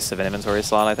 it's a waste of an inventory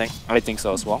slot, I think. I think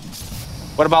so as well.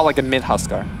 What about like the mid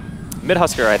Huskar? Mid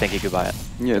Husker, I think you could buy it.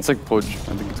 Yeah, it's like Pudge.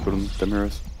 I think it's good on them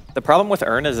heroes. The problem with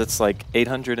Urn is it's like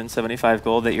 875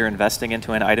 gold that you're investing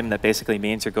into an item that basically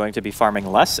means you're going to be farming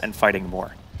less and fighting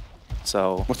more.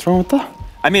 So, What's wrong with that?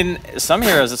 I mean, some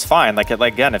heroes it's fine. Like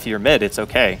again, if you're mid, it's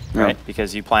okay, Yeah. right?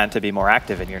 Because you plan to be more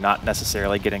active and you're not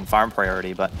necessarily getting farm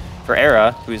priority. But for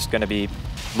Era, who's going to be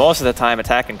most of the time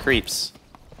attacking creeps,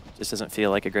 just doesn't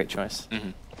feel like a great choice.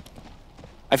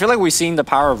 I feel like we've seen the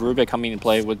power of Rubik coming into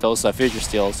play with those fissure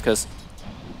steals, because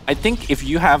I think if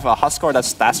you have a Huskar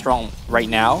that's that strong right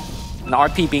now, an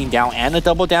RP being down and a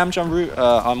double damage on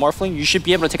Morphling, you should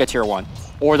be able to take a tier 1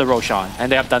 or the Roshan,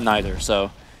 and they have done neither.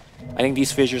 So I think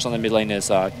these fissures on the mid lane is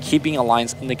keeping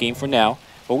Alliance in the game for now.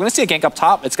 But we're going to see a gank up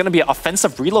top. It's going to be an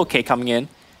offensive relocate coming in,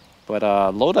 but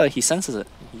Loda, he senses it.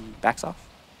 He backs off.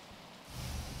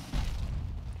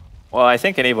 Well, I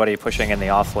think anybody pushing in the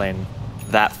off lane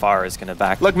that far is going to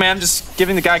back. Look, man, I'm just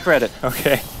giving the guy credit.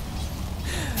 Okay.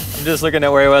 I'm just looking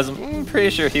at where he was. I'm pretty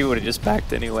sure he would have just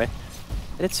backed anyway.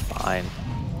 It's fine.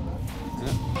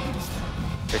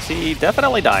 Trixie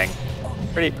definitely dying.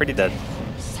 Pretty dead.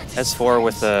 S4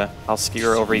 with the I'll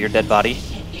skewer over your dead body.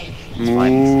 It's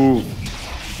fine. Ooh.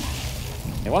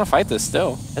 They want to fight this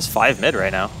still. It's 5 mid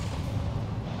right now.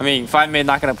 I mean, 5 mid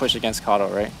not going to push against Kato,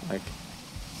 right? Like,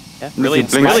 Yeah, really,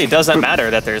 Blink- really doesn't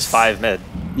matter that there's 5 mid.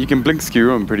 You can blink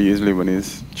skewer him pretty easily when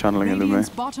he's channeling Illume. Radiant's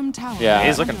bottom tower. Yeah.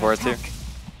 He's looking for it too.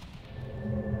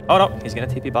 Oh no, he's gonna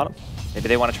TP bottom. Maybe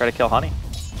they want to try to kill Hani.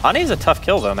 Hani's a tough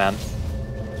kill though, man.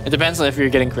 it depends on if you're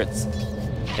getting crits.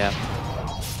 Yeah.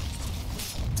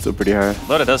 Still pretty hard.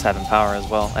 Loda does have Empower as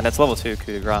well, and it's level 2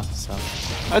 coup de grace, so.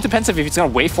 It depends if he's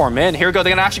going to waveform in. Here we go.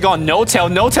 They're going to actually go on no-tail.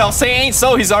 No-tail, say ain't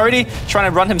so. He's already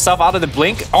trying to run himself out of the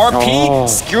blink. RP,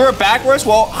 skewer backwards.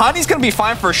 Well, Hani's going to be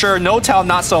fine for sure. No-tail,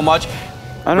 not so much.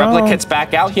 Replicate's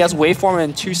back out. He has waveform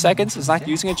in 2 seconds. He's not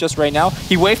using it just right now.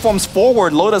 He waveforms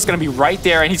forward. Loda's going to be right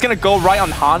there, and he's going to go right on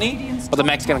Hani. But the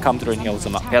mech's going to come through and heals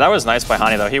him up. Yeah, that was nice by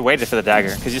Hani though. He waited for the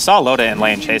dagger, because you saw Loda in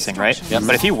lane chasing, right? Yep.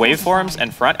 But if he waveforms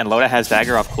in front and Loda has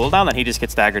dagger off cooldown, then he just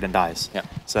gets daggered and dies. Yep.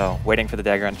 So waiting for the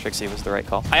dagger on Trixie was the right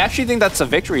call. I actually think that's a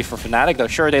victory for Fnatic, though.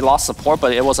 Sure, they lost support,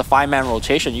 but it was a 5-man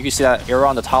rotation. You can see that Era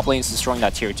on the top lane is destroying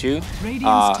that tier 2.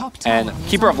 And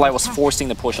Keeper of Light was forcing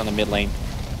the push on the mid lane.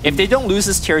 If they don't lose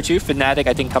this tier 2, Fnatic,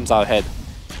 I think, comes out ahead.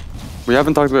 We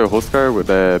haven't talked about Huskar with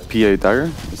a PA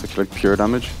dagger. It's like pure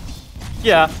damage.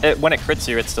 Yeah, when it crits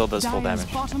you, it still does full damage,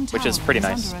 which is pretty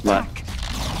nice. But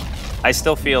I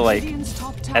still feel like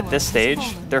at this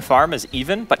stage, their farm is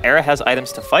even, but Era has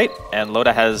items to fight, and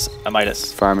Loda has a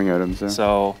Midas. Farming items, yeah.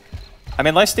 So, I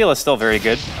mean, Lifesteal is still very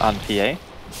good on PA,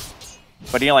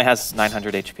 but he only has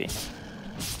 900 HP.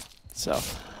 So,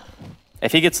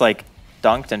 if he gets like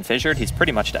dunked and fissured, he's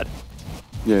pretty much dead.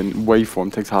 Yeah, and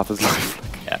waveform takes half his life.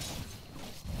 Yeah.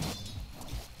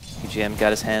 EGM got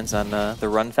his hands on the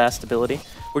run fast ability,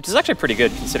 which is actually pretty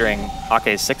good considering Ake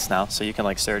is 6 now, so you can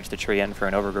like surge the tree in for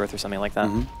an overgrowth or something like that.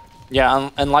 Yeah,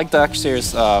 and like the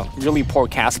Darkseer's really poor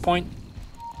cast point.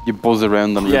 You buzz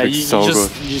around on Yeah, Rubik's so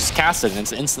good. you just cast it and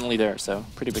it's instantly there, so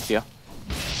pretty big deal.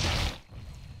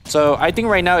 So I think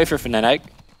right now if you're Fnatic,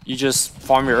 you just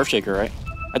farm your Earthshaker, right?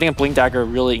 I think a Blink Dagger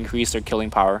really increased their killing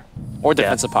power or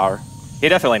defensive power. He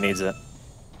definitely needs it.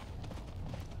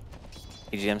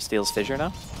 EGM steals Fissure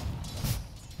now.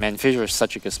 Man, Fissure is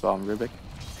such a good spell on Rubik.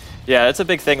 Yeah, it's a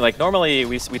big thing. Like normally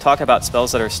we talk about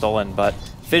spells that are stolen, but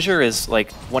Fissure is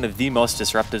like one of the most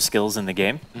disruptive skills in the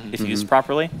game if used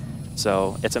properly.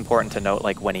 So it's important to note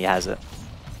like when he has it.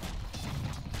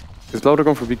 Is Loda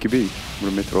going for BKB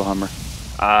with a Mithril Hammer?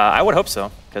 I would hope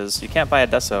so, because you can't buy a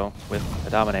Deso with a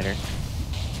Dominator.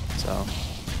 So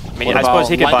I mean, What I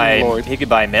suppose about Lightning Lord? he could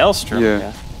buy Maelstrom.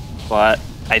 Yeah. but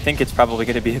I think it's probably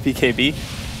going to be a BKB.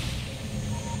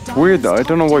 It's weird though. I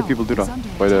don't know why people do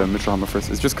that. By the Mitchell Hammer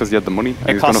first. It's just because he had the money. And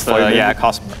It he's gonna costs, fight. yeah, it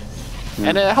costs more. Yeah.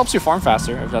 And it helps you farm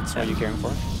faster if that's what you're caring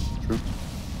for. True.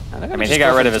 I mean, he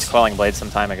got rid of his Quelling Blade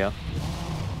some time ago.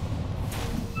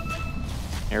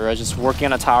 Era just working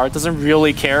on a tower. Doesn't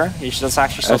really care. He's just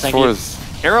actually still thinking.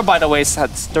 Era, by the way, had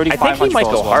 3,500. I think he might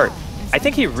go well. hard. I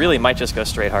think he really might just go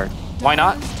straight hard. Why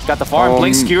not? Got the farm.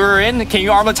 Blink Skewer in. Can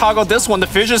you armor toggle this one? The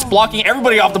Fissure's blocking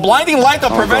everybody off. The blinding light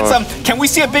that prevents them. Can we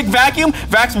see a big vacuum?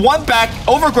 Vax one back.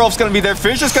 Overgrove's gonna be there.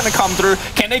 Fissure's gonna come through.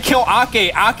 Can they kill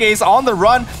Ake? Ake's on the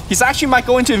run. He's actually might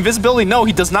go into invisibility. No,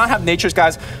 he does not have Nature's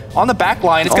guys on the back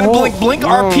line. It's gonna blink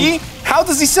RP. How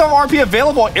does he still have RP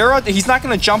available? Era, he's not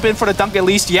going to jump in for the dunk at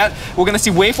least yet. We're going to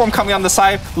see Waveform coming on the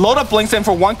side. Load up blinks in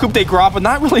for one coup de grace, but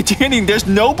not really doing anything. There's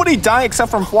nobody dying except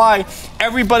from Fly.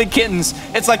 Everybody kittens.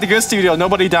 It's like the good studio.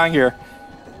 Nobody dying here.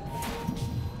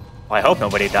 Well, I hope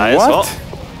nobody dies. What? Well,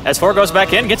 S4 goes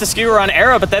back in, gets a skewer on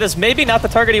Era, but that is maybe not the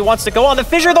target he wants to go on. The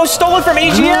Fissure, though, stolen from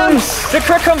EGM. The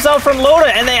crit comes out from Loda,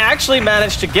 and they actually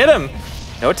managed to get him.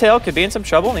 No Tail could be in some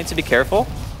trouble. Needs to be careful.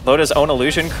 Loda's own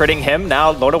illusion critting him. Now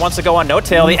Loda wants to go on No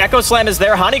Tail. The Echo Slam is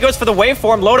there. Hani goes for the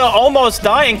waveform. Loda almost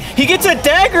dying. He gets a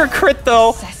dagger crit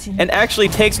though, and actually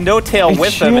takes No Tail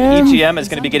with him. And EGM is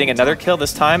going to be getting another kill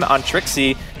this time on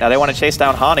Trixie. Now they want to chase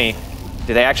down Hani.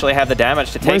 Do they actually have the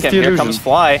damage to take him? Here comes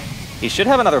Fly. He should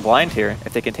have another blind here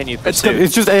if they continue pursuit.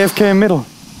 It's just AFK in middle.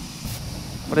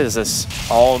 What is this?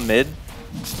 All mid?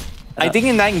 I think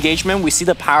in that engagement, we see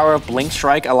the power of Blink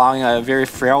Strike allowing a very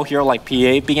frail hero like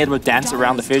PA being able to dance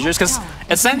around the fissures. Because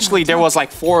essentially, there was like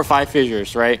 4 or 5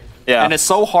 fissures, right? Yeah. And it's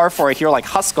so hard for a hero like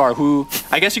Huskar, who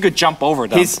I guess you could jump over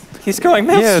them. He's going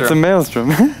Maelstrom. Yeah, it's a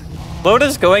Maelstrom.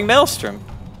 Loda's going Maelstrom.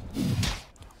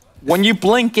 When you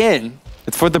blink in...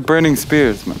 It's for the Burning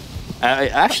Spears, man.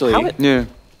 Actually... Yeah.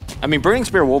 I mean, Burning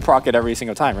Spear will proc it every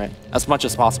single time, right? As much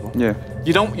as possible. Yeah.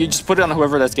 You just put it on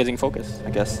whoever that's getting focus,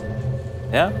 I guess.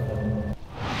 Yeah.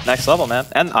 Next level, man.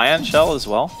 And Ion Shell as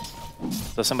well.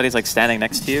 So somebody's like standing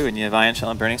next to you and you have Ion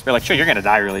Shell and Burning Spear. Like, sure, you're gonna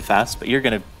die really fast, but you're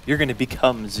gonna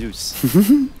become Zeus.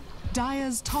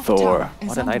 Dire's top Thor. tower is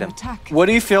What an under item. attack. What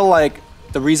do you feel like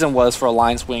the reason was for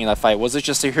Alliance winning that fight? Was it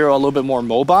just a hero a little bit more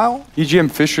mobile?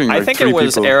 EGM fishing like I think 3 it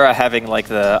was people. Era having like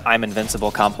the I'm invincible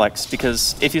complex,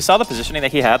 because if you saw the positioning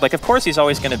that he had, like of course he's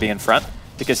always going to be in front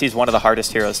because he's one of the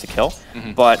hardest heroes to kill,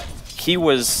 but he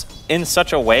was in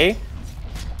such a way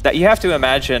that you have to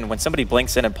imagine when somebody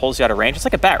blinks in and pulls you out of range, it's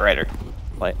like a Bat Rider.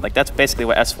 Like that's basically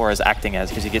what S4 is acting as,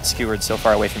 because you get skewered so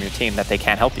far away from your team that they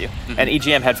can't help you. And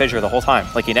EGM had Fissure the whole time.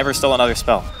 Like he never stole another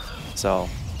spell. So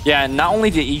Yeah, and not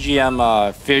only did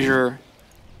EGM fissure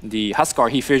the Huskar,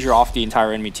 he fissure off the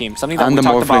entire enemy team. Something that And we the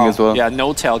talked Morphling about, as well. yeah,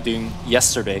 No Tail doing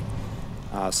yesterday.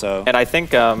 And I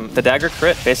think the dagger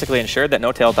crit basically ensured that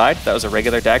No Tail died. That was a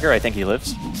regular dagger. I think he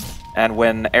lives. And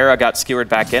when Era got skewered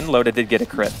back in, Loda did get a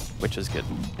crit, which is good.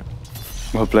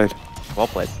 Well played. Well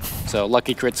played. So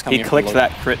lucky crits coming. He clicked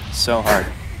that crit so hard.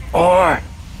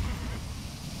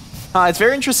 It's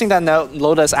very interesting that now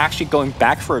Loda is actually going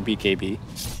back for a BKB.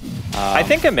 I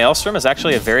think a Maelstrom is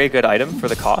actually a very good item for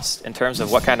the cost in terms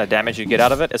of what kind of damage you get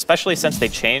out of it, especially since they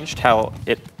changed how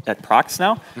it procs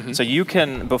now. So you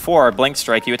can, before Blink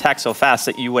Strike, you attack so fast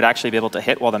that you would actually be able to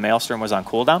hit while the Maelstrom was on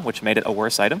cooldown, which made it a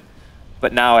worse item.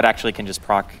 But now it actually can just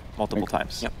proc multiple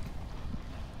times. Yep.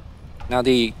 Now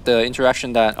the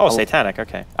interaction that... Oh, Satanic,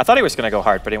 okay. I thought he was going to go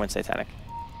hard, but he went Satanic.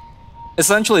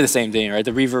 Essentially the same thing, right?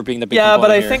 The reverb being the big Yeah,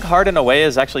 but I here. think hard in a way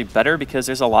is actually better because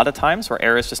there's a lot of times where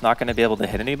Era's just not going to be able to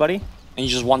hit anybody. And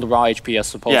you just want the raw HP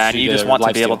as opposed to Yeah, and you just want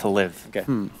to be able to lifesteal. live.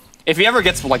 Okay. If he ever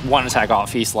gets like 1 attack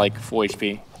off, he's like full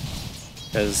HP.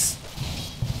 Because,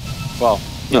 well,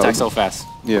 he attacks so fast.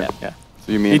 Yeah. Yeah.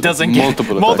 So you mean He doesn't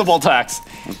multiple get multiple attacks.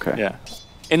 Okay. Yeah.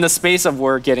 In the space of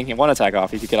we're getting him 1 attack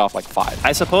off, he could get off like 5.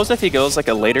 I suppose if he goes like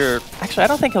a later... Actually, I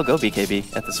don't think he'll go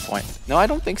BKB at this point. No, I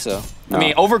don't think so. No. I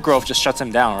mean, Overgrowth just shuts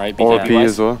him down, right? Or BKB P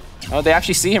wise. as well. Oh, they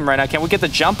actually see him right now. Can we get the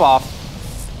jump off?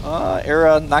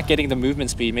 Era not getting the movement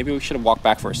speed. Maybe we should have walked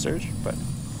back for a surge, but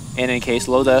in any case,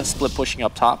 Loda split pushing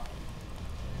up top.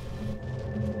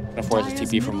 Gonna force the Dire's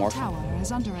TP for middle Morph. tower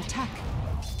is under attack.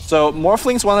 So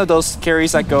Morphling's one of those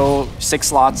carries that go 6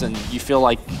 slots and you feel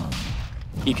like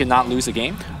he could not lose a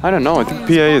game. I don't know. I think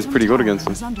PA is pretty good against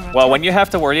him. Well, when you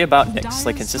have to worry about Nyx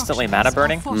like consistently mana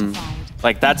burning,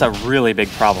 like that's a really big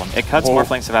problem. It cuts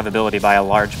Morphling's survivability by a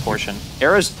large portion.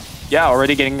 Era's, yeah,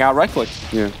 already getting out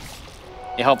right-clicked. Yeah.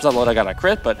 It helps that Loda got a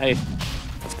crit, but hey,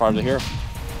 that's part of the hero.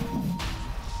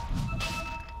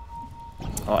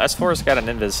 Well, S4's got an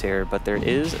invis here, but there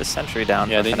is a sentry down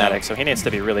for they know. Fnatic, so he needs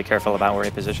to be really careful about where he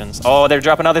positions. Oh, they're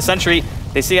dropping another sentry.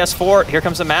 They see S4. Here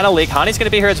comes the mana leak. Hani's going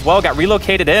to be here as well. Got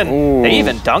relocated in. Ooh. They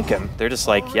even dunk him. They're just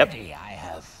like, yep,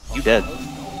 you did.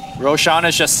 Roshan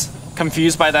is just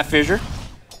confused by that fissure.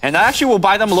 And that actually will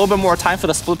buy them a little bit more time for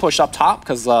the split push up top,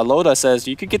 because Loda says,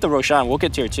 you could get the Roshan, we'll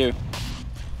get tier 2.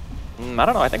 I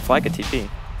don't know. I think Fly could TP,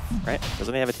 right?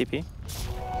 Doesn't he have a TP?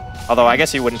 Although I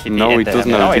guess he wouldn't TP. No, he doesn't.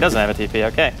 No, he doesn't have a TP.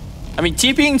 Okay. I mean,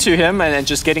 TPing to him and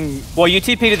just getting... Well, you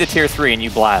TP to the tier 3 and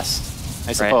you blast.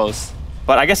 I suppose. Right?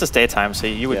 But I guess it's daytime, so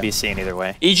you would be seen either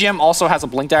way. EGM also has a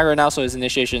Blink Dagger now, so his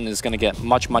initiation is going to get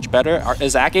much, much better.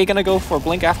 Is Ake going to go for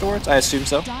Blink afterwards? I assume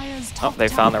so. Oh, they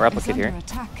found the replicate here.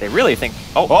 They really think...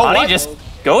 Oh, Hani just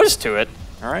goes to it.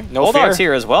 All right, no Bulldog's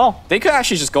here as well. They could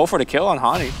actually just go for the kill on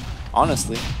Hani,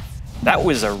 honestly. That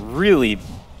was a really,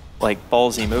 like,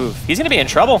 ballsy move. He's going to be in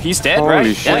trouble. He's dead, Holy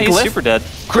right? shit. Yeah, he's super dead.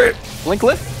 Crit! Blink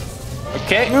lift.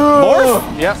 Okay.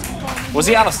 Morph. Yep. Was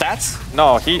he out of stats?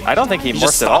 No, I don't think he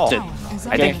morphed at all.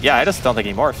 I just don't think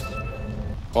he morphed.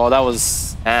 Well, that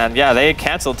was... And yeah, they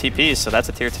canceled TPs, so that's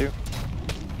a tier 2.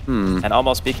 And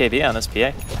almost BKB on this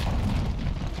PA.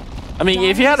 I mean,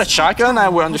 if he had a shotgun, I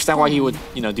would understand why he would,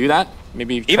 do that.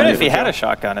 Maybe even if he had a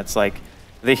shotgun, it's like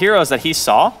the heroes that he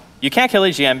saw. You can't kill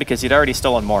EGM because he'd already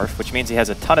stolen Morph, which means he has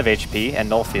a ton of HP and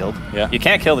null field. Yeah. You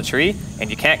can't kill the tree,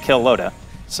 and you can't kill Loda.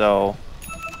 So,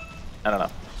 I don't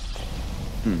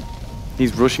know.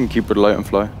 He's rushing Keeper the Light and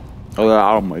Fly.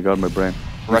 Oh my god, my brain.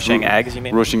 Rushing Ags, you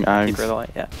mean? Rushing Ags. Keeper the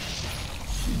Light, yeah.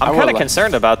 I'm kind of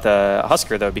concerned about the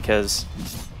Husker, though, because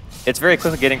it's very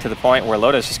quickly getting to the point where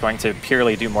Loda's just going to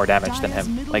purely do more damage than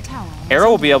him. Like, Arrow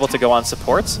will be able to go on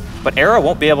supports, but Arrow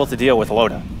won't be able to deal with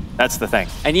Loda. That's the thing.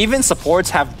 And even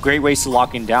supports have great ways to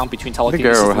lock him down between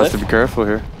telekinesis and Arrow has to be careful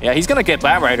here. Yeah, he's going to get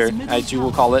Bat Rider, as you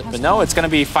will call it. But no, it's going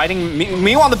to be fighting.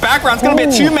 Meanwhile, in the background, it's going to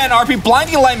be a two-man RP.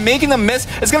 Blinding Light, making them miss.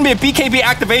 It's going to be a BKB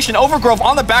activation. Overgrowth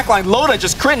on the backline. Loda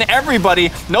just critting everybody.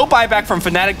 No buyback from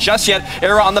Fnatic just yet.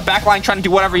 Arrow on the backline trying to do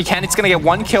whatever he can. It's going to get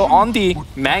one kill on the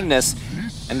Magnus.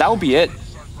 And that will be it.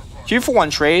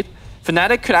 2-for-1 trade.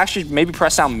 Fnatic could actually maybe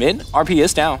press down mid. RP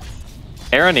is down.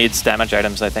 Arrow needs damage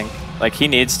items, I think. Like, he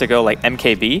needs to go, like,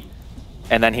 MKB,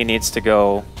 and then he needs to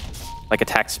go, like,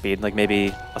 attack speed, like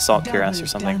maybe Assault Cuirass or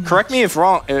something. Correct me if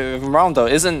I'm wrong, though.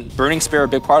 Isn't Burning Spear a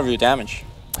big part of your damage?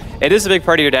 It is a big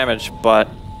part of your damage, but...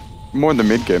 More in the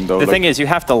mid game, though. The thing is, you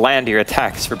have to land your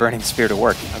attacks for Burning Spear to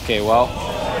work. Okay, well...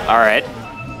 Alright.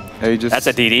 That's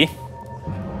a DD.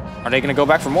 Are they going to go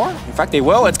back for more? In fact, they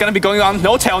will. It's going to be going on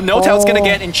No-Tail. No-Tail's going to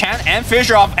get Enchant and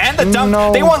Fissure off and the dunk.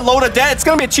 No. They want Loda dead. It's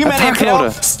going to be a two-man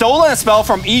impale. Stolen a spell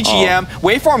from EGM.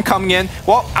 Waveform coming in.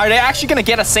 Well, are they actually going to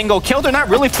get a single kill? They're not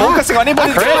really focusing on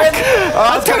anybody.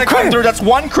 It's going to come through. That's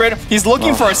one crit. He's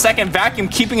looking for a second vacuum,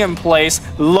 keeping him in place.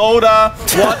 Loda,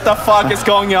 what the fuck is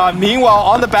going on? Meanwhile,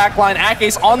 on the back line,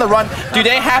 Ake's on the run. Do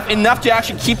they have enough to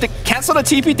actually cancel the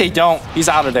TP? They don't. He's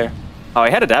out of there. Oh,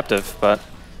 he had Adaptive, but...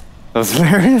 That was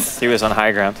hilarious. He was on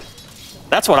high ground.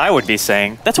 That's what I would be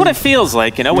saying. That's what it feels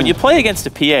like, you know? When you play against a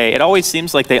PA, it always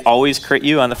seems like they always crit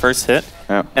you on the first hit.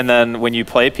 Yeah. And then when you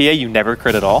play PA, you never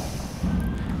crit at all.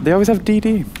 They always have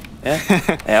DD.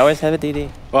 Yeah, they always have a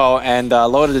DD. Well, and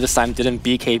Loda this time didn't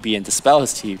BKB and dispel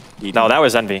his DD. No, that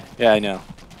was Envy. Yeah, I know.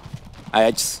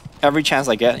 I just, every chance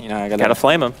I get, I gotta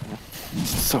flame him.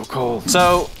 So cold.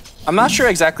 So, I'm not sure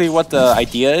exactly what the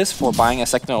idea is for buying a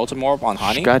second Ultimate Orb on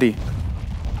Hani. Scotty.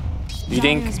 Do you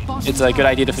think it's a good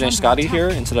idea to finish Scotty here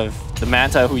instead of the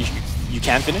Manta who you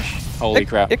can finish? Holy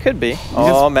crap. It could be.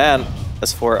 Oh man,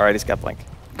 S4 already got Blink.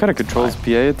 Kind of controls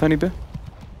PA a tiny bit.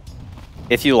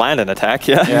 If you land an attack,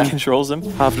 yeah. He controls him.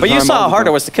 But you saw how hard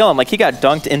it was to kill him. Like, he got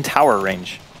dunked in tower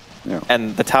range. Yeah.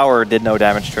 And the tower did no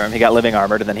damage to him. He got living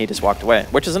armored, and then he just walked away.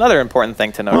 Which is another important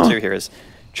thing to note, too, here is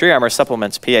tree armor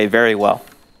supplements PA very well.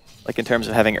 Like, in terms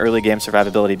of having early game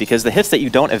survivability. Because the hits that you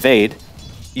don't evade,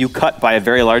 you cut by a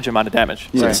very large amount of damage.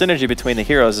 Yeah. So the synergy between the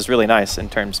heroes is really nice in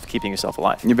terms of keeping yourself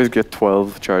alive. You basically get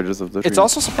 12 charges of the It's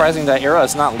also surprising that Era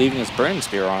is not leaving his Burning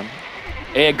Spear on.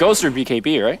 It goes through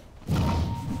BKB, right?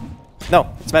 No,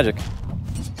 it's magic.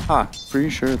 Huh. Pretty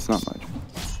sure it's not magic.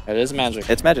 It is magic.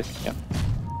 It's magic, yeah.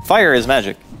 Fire is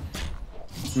magic.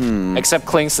 Except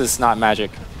Klinks is not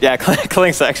magic. Yeah,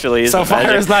 Klinks actually is so fire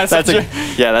magic. is not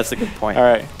Yeah, that's a good point. All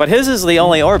right. But his is the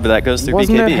only orb that goes through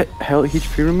Wasn't BKB. it Hell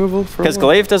HP removal for because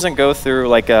Glaive doesn't go through,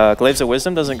 like, Glaives of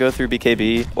Wisdom doesn't go through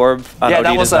BKB. Orb on yeah, OD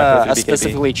that was does not go a through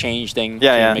specifically changed thing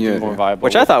to make it more viable.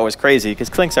 Which I thought was crazy, because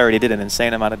Klinks already did an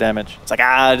insane amount of damage. It's like,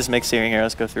 just make Searing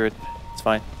Arrows go through it. It's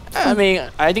fine. I mean,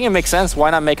 I think it makes sense. Why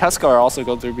not make Huskar also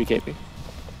go through BKB?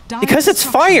 Because it's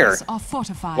fire!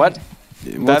 What?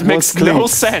 That makes no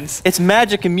sense. It's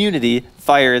magic immunity.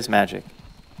 Fire is magic.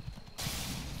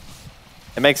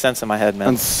 It makes sense in my head, man.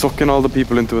 And sucking all the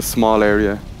people into a small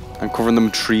area And covering them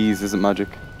with trees isn't magic.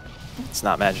 It's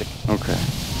not magic. Okay.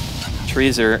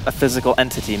 Trees are a physical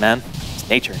entity, man. It's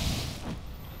nature.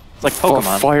 It's like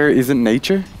Pokemon. Fire isn't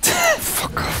nature?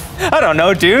 Fuck off. I don't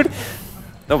know, dude.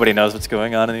 Nobody knows what's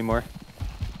going on anymore.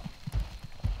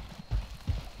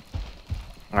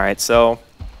 All right, so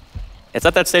it's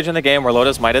at that stage in the game where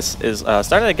Lotus Midas is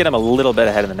starting to get him a little bit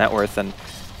ahead of the net worth, and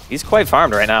he's quite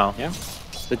farmed right now. Yeah.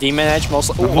 The Demon Edge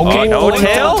mostly. Okay, no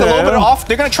tail. A little bit off.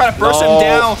 They're gonna try to burst him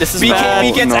down. This is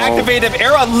BKB gets activated.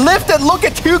 Era lifted. Look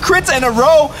at 2 crits in a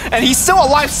row, and he's still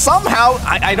alive somehow.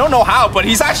 I don't know how, but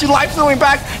he's actually life stealing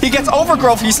back. He gets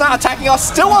overgrowth. He's not attacking us.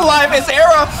 Still alive is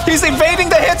Era. He's evading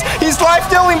the hits. He's life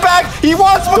stealing back. He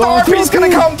wants, but the RP is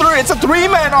gonna come through. It's a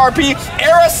 3-man RP.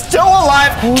 Era's still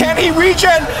alive. Can he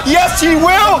regen? Yes, he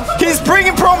will. He's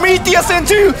bringing Prometheus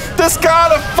into this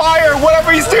god of fire.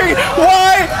 Whatever he's doing.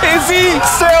 Why is he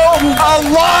still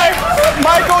alive?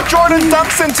 Michael Jordan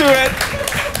dumps into it.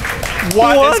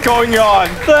 What is going on?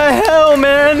 The hell,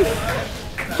 man?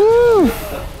 Woo.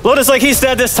 Lotus like he's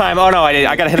dead this time. Oh no,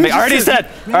 I gotta hit him. Already he's dead.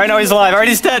 Alright, no, he's alive.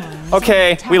 Already he's dead.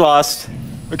 Okay, we lost.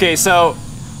 Okay, so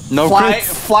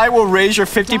Fly will raise your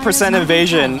 50%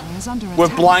 evasion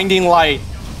with blinding light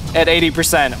at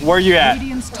 80%. Where are you at?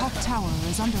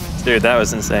 Dude, that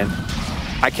was insane.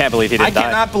 I can't believe he didn't die. I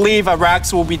cannot believe a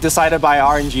Rax will be decided by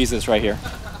RNGesus right here.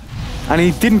 And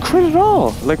he didn't crit at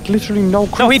all. Like, literally no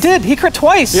crit. No, he did. He crit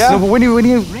twice. Yeah. No, but when they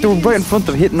were right in front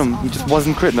of hitting him, he just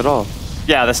wasn't critting at all.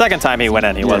 Yeah, the second time he went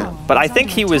in, he wasn't. But I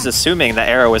think he was assuming the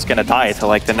arrow was going to die to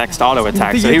like the next auto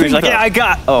attack. So he was like, yeah, I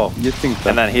got. Oh. You think that.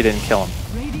 And then he didn't kill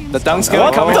him. The dunk's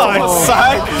gonna come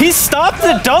outside. He stopped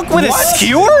the dunk with a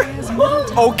skewer?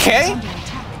 Okay.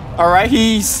 Alright,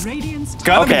 he's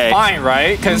gonna be fine,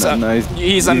 right? Because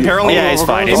he's apparently he's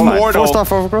fine. He's immortal. First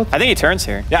off overgrowth? I think he turns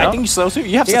here. Yeah, I think so too.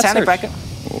 You have Satanic back up.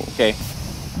 Okay.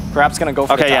 Perhaps gonna go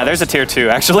for the yeah, there's a tier 2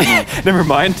 actually. Never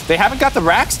mind. They haven't got the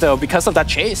Rax though because of that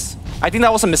chase. I think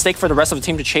that was a mistake for the rest of the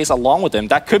team to chase along with him.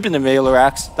 That could be the Mailer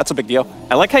Rax. That's a big deal.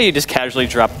 I like how you just casually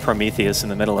dropped Prometheus in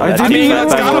the middle of that. I mean,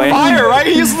 it's got a fire, right?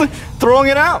 He's throwing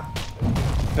it out.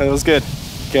 That was good.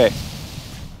 Okay.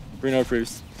 Bruno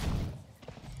approves.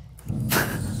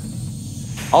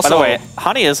 Also, by the way,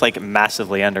 Honey is like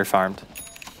massively underfarmed.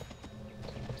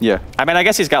 Yeah. I mean, I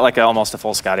guess he's got like almost a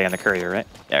full Scotty on the courier, right?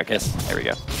 Yeah, okay. Yes. There we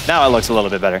go. Now it looks a little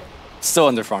bit better. Still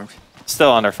underfarmed.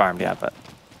 Still underfarmed, yeah, but.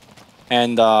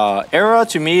 And Era,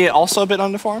 to me, also a bit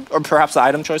underfarmed. Or perhaps the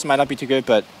item choice might not be too good,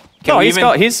 but...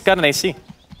 he's got an AC.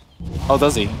 Oh,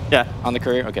 does he? Yeah. On the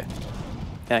courier? Okay.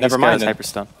 Yeah, never mind.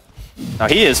 Hyperstone. No,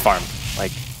 he is farmed.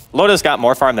 Like, Lotus got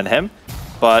more farm than him,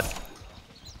 but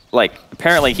like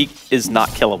apparently he is not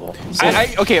killable.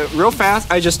 So. Okay, real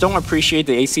fast. I just don't appreciate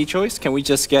the AC choice. Can we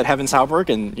just get Heaven's Halberg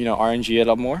and RNG it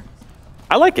up more?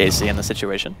 I like AC in the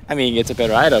situation. I mean, it's a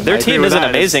better item. Their team isn't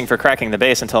amazing for cracking the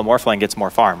base until Morphling gets more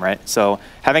farm, right? So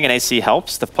having an AC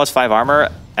helps. The +5 armor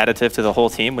additive to the whole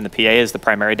team when the PA is the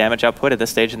primary damage output at this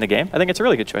stage in the game. I think it's a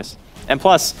really good choice. And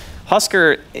plus,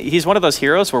 Husker, he's one of those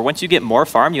heroes where once you get more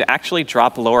farm, you actually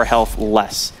drop lower health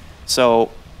less.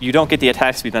 So you don't get the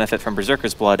attack speed benefit from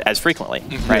Berserker's Blood as frequently,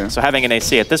 right? Yeah. So having an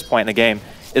AC at this point in the game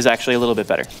is actually a little bit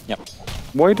better. Yep.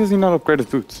 Why does he not upgrade his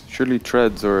boots? Surely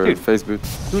treads or phase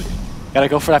boots. Dude. Gotta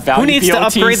go for that value. Who needs to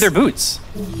upgrade their boots?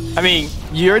 I mean,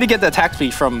 you already get the attack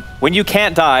speed from... When you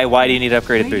can't die, why do you need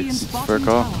upgraded boots? Fair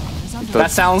call. That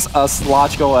sounds as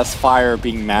logical as fire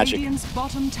being magic.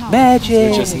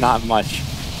 Magic! Which is not much.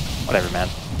 Whatever, man.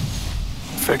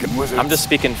 Freaking wizards. I'm just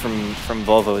speaking from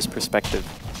Volvo's perspective.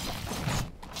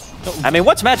 I mean,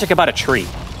 what's magic about a tree?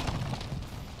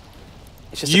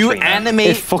 It's just you a tree,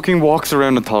 animate... It fucking walks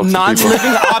around and talks to people.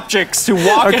 Non-living objects to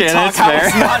walk and talk. How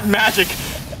it's not magic.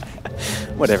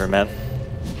 Whatever, man.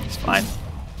 It's fine.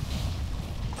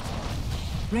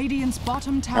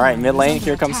 All right, mid lane.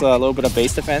 Here comes a little bit of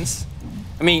base defense.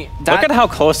 I mean, look at how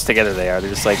close together they are.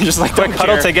 They're just like quick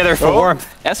huddle together for warmth.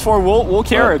 S4 will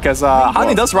carry because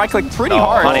Honey does right click pretty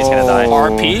hard. Honey's gonna die.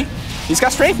 RP. He's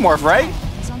got strength morph, right?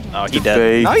 Oh, he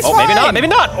dead. No, he's fine. Maybe not. Maybe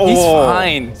not. Oh. He's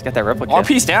fine. He's got that replicate.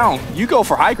 RP's down. You go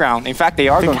for high ground. In fact, they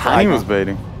are going for high ground. was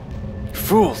baiting.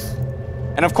 Fools.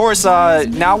 And of course,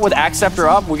 now with Acceptor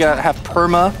up, we gotta have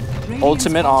Perma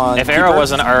ultimate on. If Arrow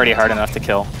wasn't already hard enough to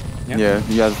kill. Yeah,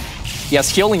 he has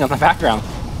healing on the background.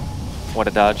 What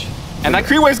a dodge. And that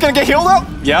Creed Wave's gonna get healed up?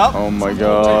 Yep. Oh my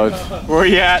god. Where are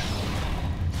you at?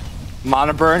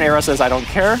 Mana burn, Arrow says I don't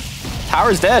care.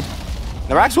 Tower's dead.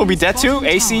 The Rax will be dead too.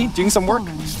 AC doing some work.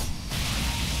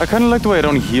 I kind of like the way it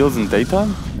only heals in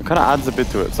daytime. It kind of adds a bit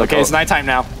to it. It's okay, like, it's nighttime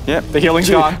now. Yeah. The healing's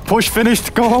gone. Push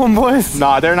finished. Go home, boys.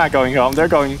 Nah, they're not going home. They're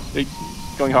going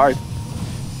hard.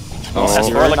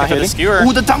 S4 looking for the skewer.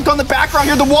 Ooh, the dunk on the background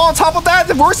here, the wall on top of that,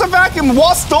 the Versa vacuum,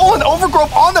 wall stolen,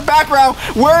 Overgrowth on the background.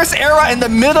 Where's Era in the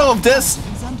middle of this?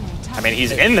 I mean,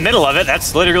 he's in the middle of it.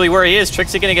 That's literally where he is.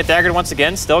 Trixie going to get daggered once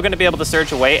again. Still going to be able to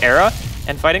surge away. Era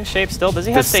and fighting Shape still. Does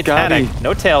he have Satanic?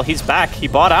 No tail. He's back. He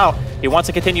bought out. He wants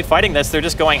to continue fighting this. They're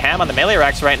just going ham on the melee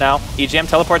racks right now. EGM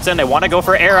teleports in. They want to go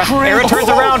for Era. Era turns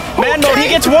around. Man mode. He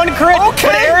gets one crit.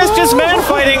 But Era's just man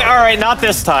fighting. All right, not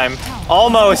this time.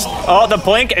 Almost. Oh, the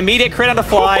blink. Immediate crit on the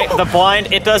fly. The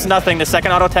blind. It does nothing. The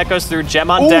second auto tech goes through.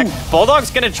 Gem on deck.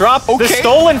 Bulldog's going to drop the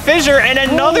stolen fissure and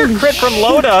another crit from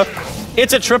Loda.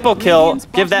 It's a triple kill.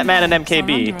 Give that man an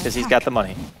MKB because he's got the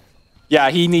money. Yeah,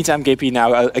 he needs MKB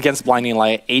now against Blinding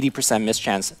Light. 80% miss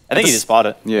chance. I think he just bought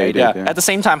it. Yeah, he did. Yeah. At the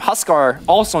same time, Huskar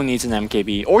also needs an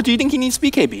MKB. Or do you think he needs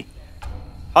BKB?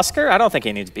 Huskar? I don't think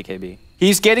he needs BKB.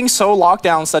 He's getting so locked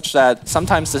down such that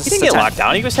sometimes this. He didn't get locked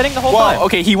down. He was hitting the whole time. Well,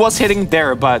 okay, he was hitting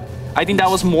there, but I think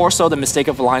that was more so the mistake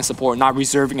of Alliance support, not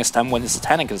reserving a stun when his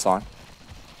Satanic is on.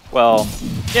 Well,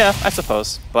 yeah, I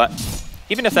suppose. But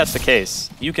even if that's the case,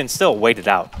 you can still wait it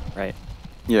out, right?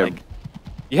 Yeah. Like,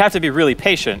 you have to be really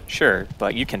patient, sure,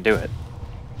 but you can do it.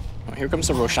 Well, here comes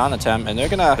the Roshan attempt, and they're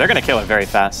gonna kill it very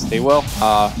fast. They will.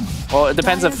 Well, it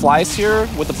depends if Fly's here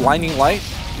with the Blinding Light.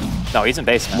 No, he's in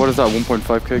base now. What is that,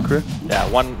 1.5k crit? Yeah,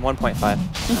 1.5.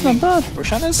 That's not bad.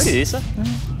 Roshan is pretty decent.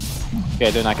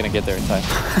 Yeah, they're not gonna get there in time.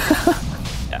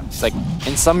 Yeah, it's like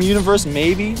in some universe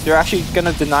maybe they're actually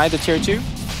gonna deny the tier 2,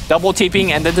 double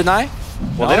TPing and then deny.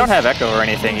 Well, they don't have Echo or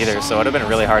anything either, so it would have been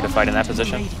really hard to fight in that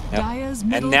position. Yep.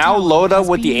 And now Loda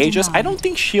with the Aegis. I don't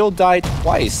think Shield died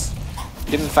twice.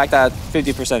 Given the fact that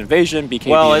 50% evasion, BKB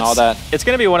and all that. It's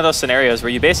going to be one of those scenarios where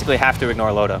you basically have to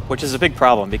ignore Loda, which is a big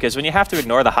problem, because when you have to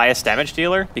ignore the highest damage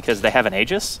dealer because they have an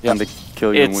Aegis, and they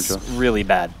kill you it's really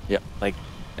bad. Yep. Like,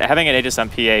 having an Aegis on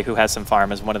PA who has some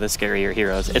farm is one of the scarier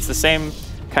heroes. It's the same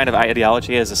kind of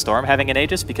ideology as a Storm having an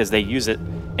Aegis because they use it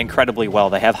incredibly well.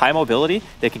 They have high mobility.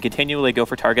 They can continually go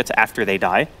for targets after they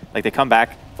die. Like, they come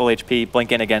back, full HP,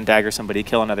 blink in again, dagger somebody,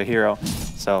 kill another hero.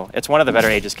 So it's one of the better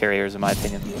Aegis carriers in my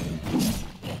opinion.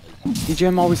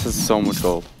 EGM always has so much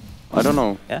gold. I don't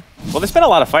know. Yeah. Well, there's been a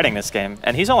lot of fighting this game,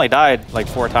 and he's only died like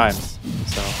 4 times.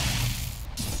 So,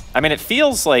 I mean, it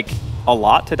feels like a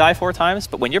lot to die 4 times,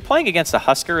 but when you're playing against a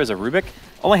Huskar as a Rubik,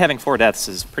 only having 4 deaths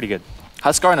is pretty good.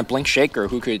 Huskar and a Blink Shaker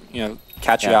who could, you know,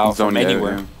 catch you out from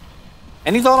anywhere. Yeah.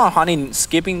 Any thought on Honey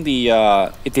skipping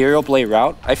the Ethereal Blade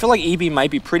route? I feel like EB might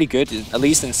be pretty good, at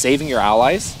least in saving your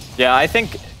allies. Yeah, I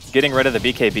think getting rid of the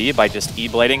BKB by just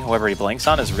E-blading whoever he blinks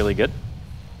on is really good.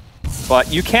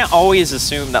 But you can't always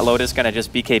assume that Loda's going to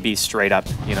just BKB straight up,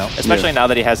 you know, especially now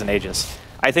that he has an Aegis.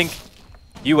 I think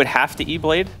you would have to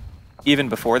E-blade even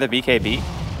before the BKB.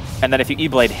 And then if you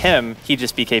E-blade him, he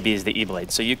just BKBs the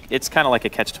E-blade. So it's kind of like a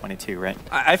catch-22, right?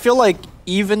 I feel like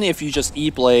even if you just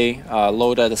E-blade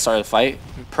Loda at the start of the fight,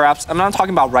 perhaps, I'm not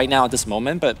talking about right now at this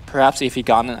moment, but perhaps if he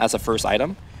got it as a first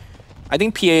item, I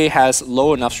think PA has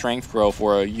low enough strength growth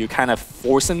where you kind of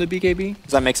force him to BKB.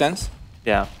 Does that make sense?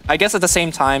 Yeah. I guess at the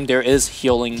same time, there is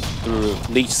healing through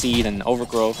Leech Seed and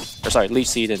Overgrowth, or sorry, Leech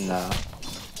Seed and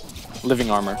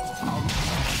Living Armor.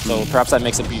 So perhaps that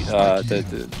makes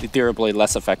the Ethereal Blade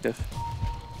less effective.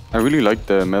 I really like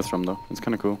the Mesram though. It's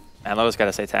kind of cool. And Loda's got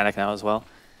a Satanic now as well.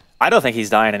 I don't think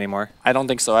he's dying anymore. I don't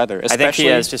think so either. I think he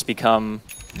has just become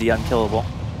the unkillable.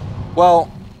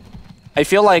 Well, I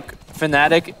feel like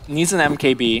Fnatic needs an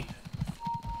MKB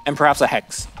and perhaps a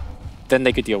Hex. Then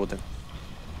they could deal with him.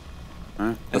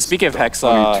 And speaking of Hex,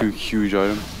 only 2 huge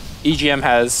items. EGM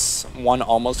has 1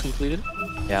 almost completed.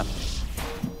 Yeah.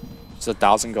 It's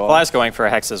 1,000 gold. Well, I was going for a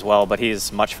Hex as well, but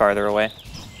he's much farther away.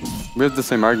 We have the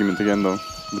same argument again though,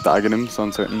 with the Aghanims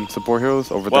on certain support heroes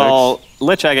over the Hex. Well,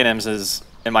 Lich Aghanims is,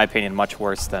 in my opinion, much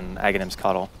worse than Aghanims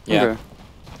Coddle. Yeah. Okay.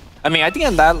 I mean, I think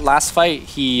in that last fight,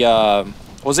 he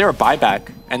was there a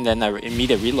buyback and then an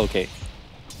immediate relocate.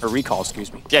 Or recall,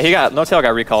 excuse me. Yeah, No-Tail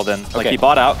got recalled in. Like, he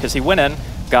bought out because he went in,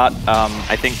 got,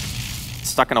 I think,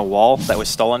 stuck in a wall that was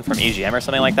stolen from EGM or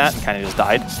something like that, and kind of just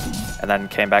died, and then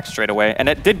came back straight away. And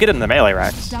it did get in the melee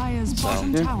racks. So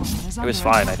it was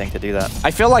fine, I think, to do that.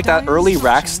 I feel like that early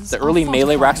racks, the early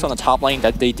melee racks on the top lane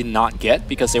that they did not get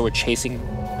because they were chasing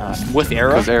with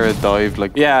Era. Because Era dived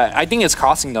like... Yeah, I think it's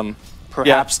costing them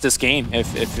perhaps this game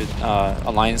if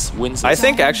Alliance wins this. I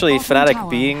think, actually, Fnatic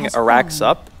being a racks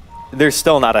up, they're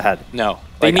still not ahead. No,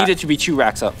 they needed to be 2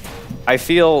 racks up. I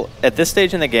feel at this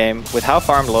stage in the game, with how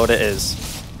farmed Loda is,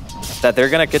 that they're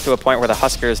going to get to a point where the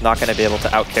Huskar is not going to be able to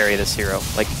outcarry this hero,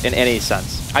 like, in any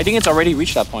sense. I think it's already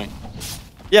reached that point.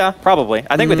 Yeah, probably.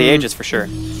 I think with the Aegis, for sure.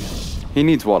 He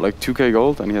needs what, like 2k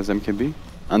gold, and he has MKB?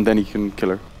 And then he can kill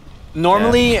her.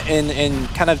 Normally, in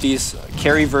kind of these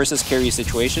carry versus carry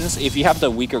situations, if you have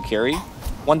the weaker carry,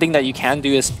 one thing that you can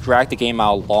do is drag the game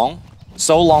out long.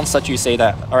 So long such you say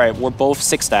that, all right, we're both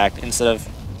 6 stacked instead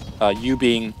of you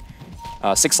being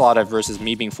 6 slotted versus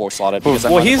me being 4 slotted.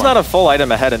 Well, he's not a full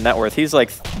item ahead in net worth. He's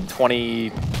like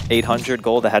 2,800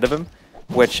 gold ahead of him,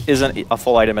 which isn't a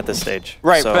full item at this stage.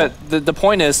 Right, so. but the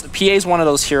point is, PA is one of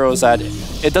those heroes that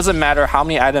it doesn't matter how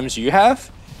many items you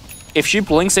have. If she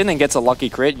blinks in and gets a lucky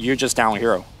crit, you're just down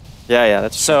hero. Yeah,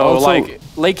 that's so also, like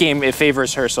late game it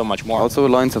favors her so much more. Also,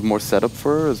 Alliance have more setup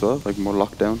for her as well, like more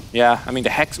lockdown. Yeah, I mean the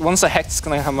hex. Once the hex is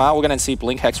gonna come out, we're gonna see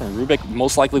blink hex from Rubik,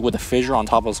 most likely with a fissure on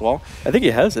top as well. I think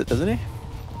he has it, doesn't he?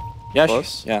 Yeah,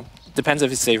 close. Yeah. Depends if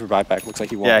he's saved for buyback. Looks like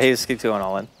he won't. Yeah, he's keep going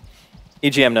all in.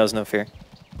 EGM knows no fear.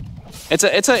 It's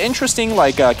an interesting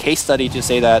like case study to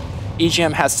say that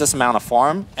EGM has this amount of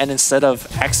farm, and instead of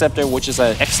Acceptor, which is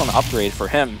an excellent upgrade for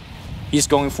him, he's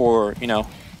going for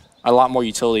a lot more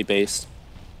utility based.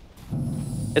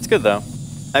 It's good though.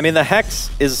 I mean, the Hex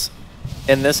is,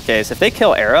 in this case, if they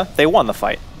kill Era, they won the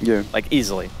fight. Yeah. Like,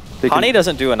 easily. Hani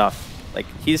doesn't do enough. Like,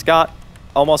 he's got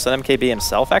almost an MKB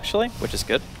himself, actually, which is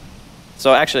good.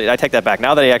 So, actually, I take that back.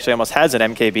 Now that he actually almost has an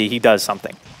MKB, he does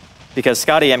something. Because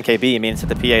Scotty MKB means that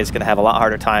the PA is going to have a lot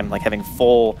harder time, like, having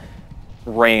full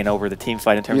reign over the team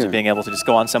fight in terms of being able to just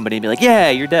go on somebody and be like,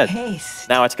 yeah, you're dead.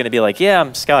 Now it's going to be like, yeah,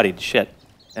 I'm Scotty, shit.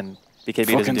 And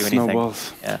BKB doesn't do anything.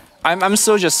 Yeah. I'm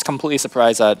still just completely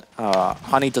surprised that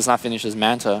Hani does not finish his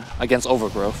Manta against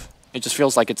Overgrowth. It just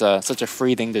feels like it's such a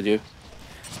free thing to do.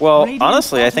 Well,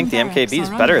 honestly, I think the MKB is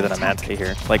better than a Manta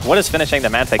here. Like, what is finishing the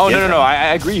Manta? Oh, no.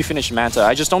 I agree you finished Manta.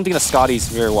 I just don't think the Scotty's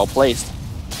very well placed.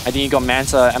 I think you go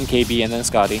Manta, MKB, and then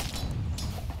Scotty.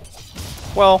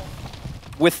 Well,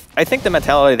 I think the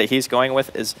mentality that he's going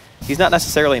with is he's not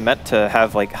necessarily meant to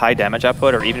have like high damage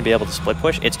output or even be able to split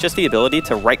push. It's just the ability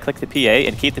to right-click the PA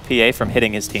and keep the PA from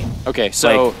hitting his team. Okay,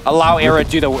 so like, allow Era to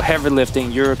do the heavy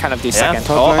lifting. You're kind of the second.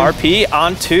 Call RP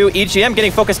onto EGM,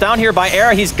 getting focused down here by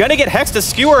Era. He's going to get Hex to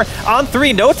Skewer on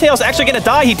 3. No Tail's actually going to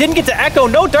die. He didn't get to Echo.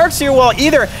 No Darkseer Wall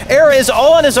either. Era is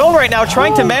all on his own right now,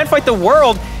 trying to man-fight the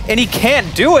world, and he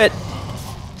can't do it.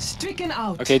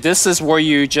 Out. Okay, this is where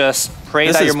you just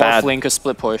pray that your Morphling could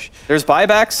split push. There's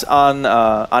buybacks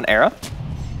on Era.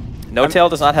 No Tail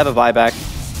does not have a buyback,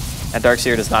 and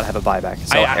Darkseer does not have a buyback.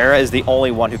 So Era is the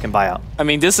only one who can buy out. I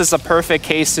mean, this is a perfect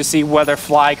case to see whether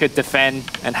Fly could defend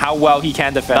and how well he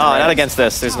can defend. No, not against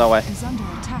this. There's no way.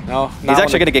 No, he's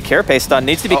actually going to get Carapace done.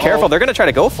 Needs to be careful. They're going to try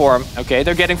to go for him. Okay,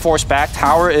 they're getting forced back.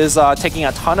 Tower is taking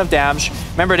a ton of damage.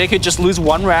 Remember, they could just lose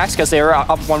 1 Rax because they're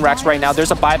up 1 Rax right now.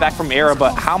 There's a buyback from Era,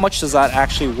 but how much does that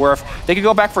actually worth? They could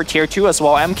go back for tier 2 as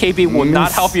well. MKB will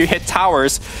not help you hit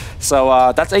towers.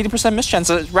 So that's 80% miss chance.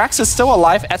 Rax is still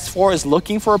alive. S4 is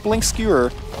looking for a Blink Skewer.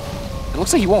 It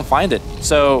looks like he won't find it.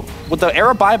 So with the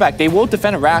Era buyback, they will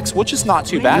defend a Rax, which is not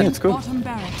too bad. Yeah, it's good.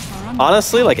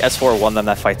 Honestly, like S4 won them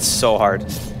that fight so hard.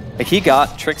 Like, he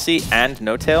got Trixie and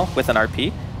No Tail with an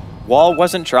RP. Wall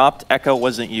wasn't dropped, Echo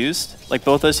wasn't used. Like,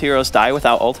 both those heroes die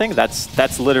without ulting.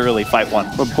 That's literally fight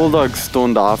 1. But Bulldog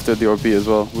stunned after the RP as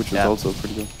well, which is also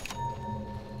pretty good.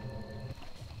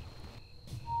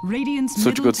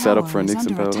 Such a good setup for a Nyx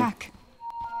Impaler.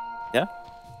 Yeah.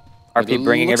 RP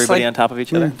bringing everybody on top of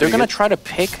each other. They're going to try to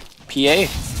pick PA,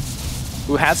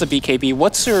 who has a BKB.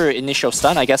 What's her initial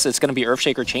stun? I guess it's going to be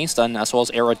Earthshaker Chain Stun as well as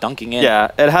Era dunking in.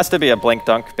 Yeah, it has to be a blink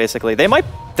dunk, basically. They might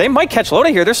catch Loda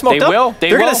here. They're smoked up.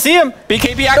 They're going to see him.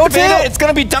 BKB activated. It's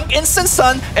going to be dunk instant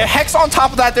stun. A Hex on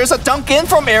top of that. There's a dunk in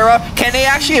from Era. Can they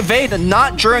actually evade?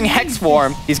 Not during Hex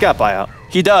form. He's got buyout.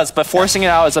 He does, but forcing it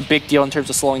out is a big deal in terms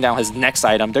of slowing down his next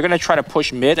item. They're going to try to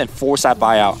push mid and force that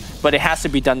buyout, but it has to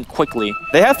be done quickly.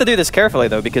 They have to do this carefully,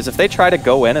 though, because if they try to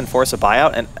go in and force a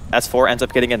buyout and S4 ends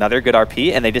up getting another good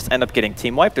RP and they just end up getting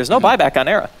team wiped, there's no buyback on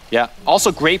Era. Yeah.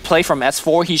 Also, great play from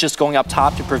S4. He's just going up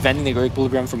top to preventing the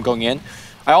Equilibrium from going in.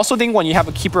 I also think when you have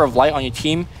a Keeper of Light on your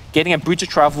team, getting a Breach of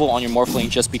Travel on your Morphling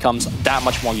just becomes that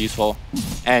much more useful.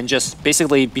 And just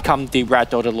basically become the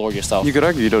Rat Dota Lord yourself. You could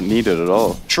argue you don't need it at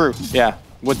all. True, yeah.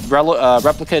 With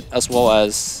Replicate as well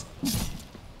as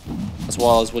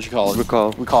what you call it?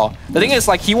 Recall. The thing is,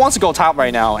 like, he wants to go top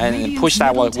right now and push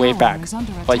that wave back,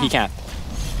 but he can't.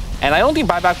 And I don't think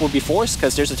buyback will be forced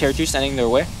because there's a tier 2 standing in their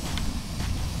way.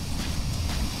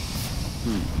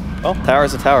 Well,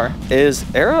 tower's a tower. Is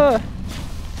Era...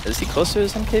 Is he close to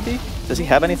his MKB? Does he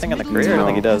have anything in the career? I don't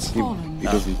think he does. He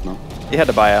doesn't, no. He had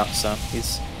to buy out, so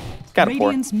he's kind of poor.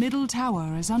 Radiant's middle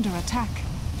tower is under attack.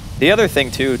 The other thing,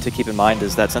 too, to keep in mind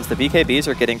is that since the BKBs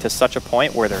are getting to such a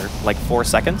point where they're like 4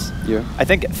 seconds, I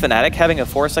think Fnatic having a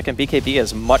 4-second BKB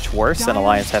is much worse than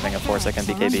Alliance having a 4-second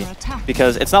BKB.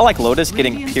 Because it's not like Lotus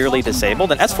getting purely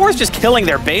disabled, and S4 is just killing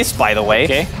their base, by the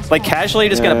way. Like, casually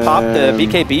just going to pop the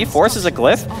BKB, forces a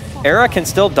glyph. Era can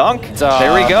still dunk.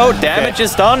 There we go, damage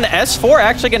is done. S4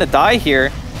 actually going to die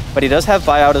here, but he does have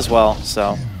buyout as well,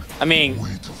 so. I mean,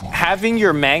 having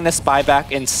your Magnus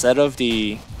buyback instead of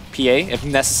the PA, if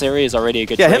necessary, is already a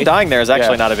good trade. Him dying there is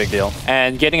actually not a big deal.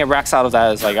 And getting a Rax out of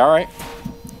that is like, all right.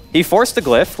 He forced the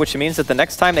glyph, which means that the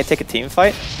next time they take a team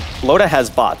fight, Loda has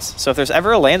bots. So if there's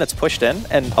ever a lane that's pushed in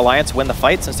and Alliance win the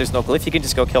fight, since there's no glyph, he can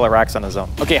just go kill a Rax on his own.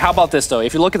 Okay, how about this though?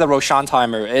 If you look at the Roshan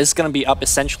timer, it's going to be up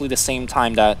essentially the same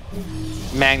time that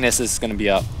Magnus is going to be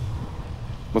up.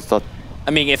 What's that?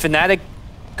 I mean, if Fnatic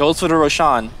goes for the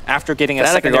Roshan after getting a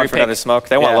secondary pick. Another smoke.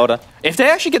 They want Loda. If they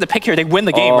actually get the pick here, they win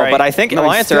the game, right? But I think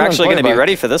Alliance are actually going to be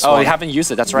ready for this one. Oh, they haven't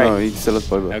used it. That's right. No, he still has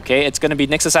buyback. Okay, it's going to be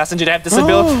Nyx Assassin. Did have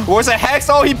disability? Where's the Hex?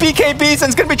 Oh, he BKBs, and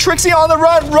it's going to be Trixie on the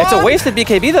run. It's a wasted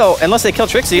BKB, though, unless they kill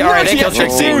Trixie. All right, they kill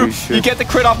Trixie. You get the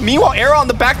crit off. Meanwhile, Era on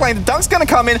the backline. The dunk's going to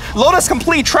come in. Loda's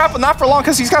complete trap, but not for long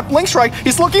because he's got Blink Strike.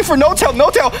 He's looking for No Tail.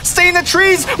 No Tail, stay in the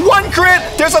trees. 1 crit.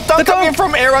 There's a dunk coming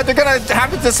from Era. They're going to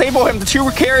have to disable him. The 2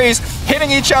 carries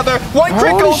hitting each other. 1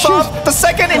 crit goes off. The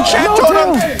second enchant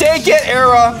totem. They get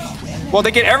Era. Well,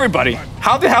 they get everybody.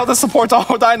 How the hell the supports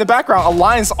all die in the background?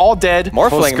 Alliance all dead.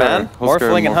 Morphling, man.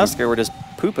 Morphling and Husker were just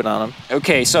pooping on him.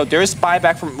 Okay, so there's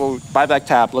buyback from buyback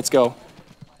tab. Let's go.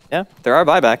 Yeah, there are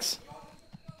buybacks.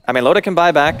 I mean, Loda can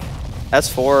buy back.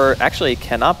 S4 actually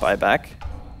cannot buy back.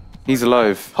 He's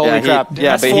alive. Holy crap.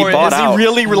 Yeah, but he bought out. Is he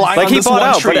really relying on this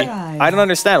one tree? I don't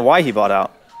understand why he bought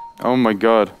out. Oh my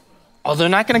god. Oh, they're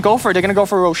not going to go for it. They're going to go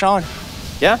for Roshan.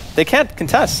 Yeah, they can't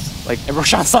contest. Like, and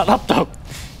Roshan's not up, though.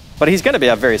 But he's going to be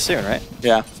up very soon, right?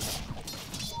 Yeah.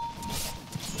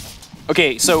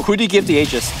 Okay, so who do you give the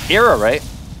Aegis? Era, right?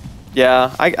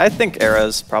 Yeah, I think Era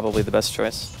is probably the best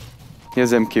choice. He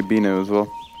has MKB now as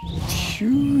well.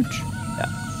 Huge. Yeah.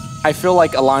 I feel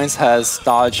like Alliance has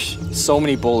dodged so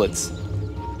many bullets.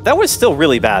 That was still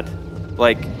really bad.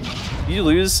 Like, you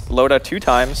lose Loda 2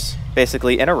 times,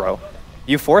 basically in a row.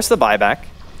 You force the buyback.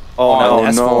 Oh,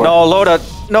 no. No, Loda.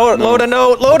 No, Loda,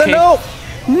 no. Loda, no.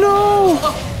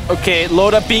 No. Okay,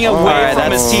 Loda being away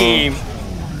from his team.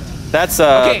 That's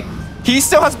okay, he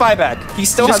still has buyback. He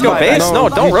still has buyback. Base. No,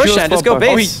 don't Roshan. Just go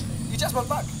base. He just went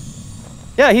back.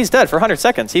 Yeah, he's dead for 100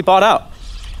 seconds. He bought out.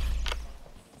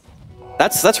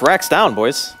 That's Rax down,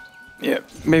 boys. Yeah,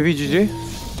 maybe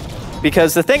GG.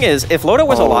 Because the thing is, if Loda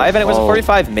was alive and it was a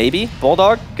 45, maybe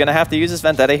Bulldog gonna have to use his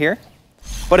Vendetta here.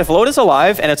 But if Loda's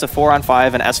alive and it's a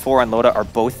 4-on-5 and S4 and Loda are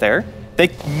both there, they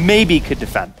maybe could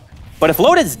defend. But if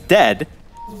Loda's dead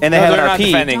and they have an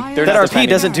RP, that RP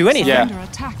doesn't do anything.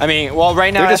 Yeah. I mean, well,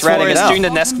 right now S4 is doing the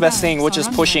next best thing, which is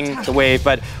pushing the wave.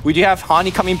 But we do have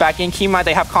Hani coming back in. Kima,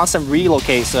 they have constant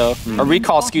relocate, so or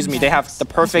recall, excuse me. They have the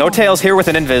perfect. No Tail's here with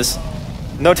an invis.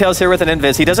 No Tail's here with an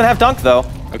invis. He doesn't have dunk though.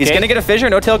 He's gonna get a fissure.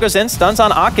 No Tail goes in, stuns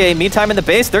on Ake. Meantime in the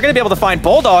base, they're gonna be able to find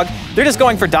Bulldog. They're just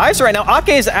going for dives right now. Ake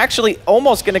is actually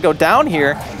almost gonna go down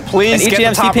here. Please and get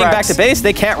the top TPing back to base.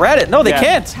 They can't rat it. No, they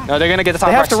can't. No, they're gonna get the top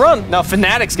They have to run. No,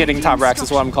 Fnatic's getting top racks is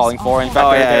what I'm calling for. In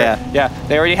fact, yeah.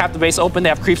 They already have the base open. They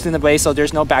have creeps in the base, so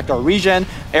there's no backdoor region.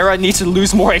 Era needs to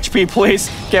lose more HP,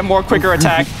 please. Get more quicker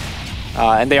attack.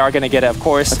 And they are gonna get it, of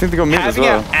course. I think they go mid as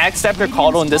well. Having an Ag Step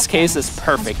Ricardo in this case is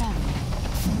perfect.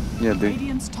 Yeah, they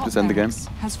just end the game.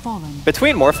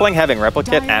 Between Morphling having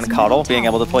Replicate and Coddle being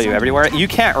able to play you everywhere, you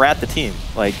can't rat the team.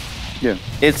 Like,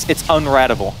 it's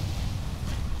unratable.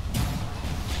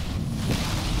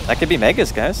 That could be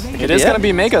Megas, guys. It is going to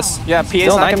be Megas. Yeah, PA's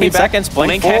still not 19 seconds.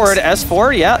 Blink forward.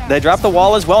 S4, yeah, they drop the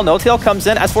wall as well. No Tail comes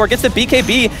in. S4 gets the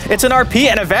BKB. It's an RP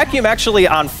and a vacuum actually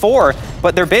on 4,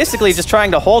 but they're basically just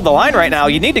trying to hold the line right now.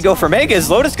 You need to go for Megas.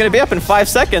 Loda's going to be up in 5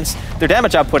 seconds. Their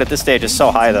damage output at this stage is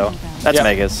so high, though. That's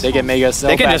Megas. They get Megas.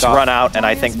 They can just run out, and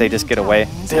I think they just get away.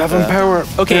 They have Empower.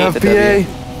 Okay. They have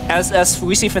PA. As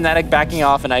we see Fnatic backing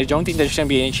off, and I don't think there's going to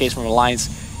be any chase from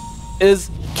Alliance,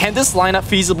 can this lineup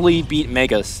feasibly beat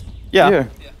Megas? Yeah.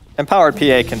 Empowered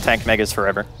PA can tank Megas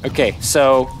forever. Okay,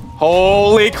 so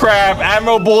holy crap,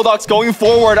 Admiral Bulldog's going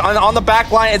forward on the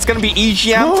back line. It's going to be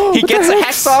EGM. He gets the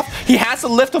Hex off. He has to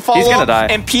lift the follow He's gonna die.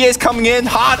 And PA's coming in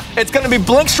hot. It's going to be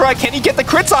Blink Strike. Can he get the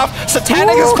crits off?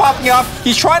 Satanic is popping off.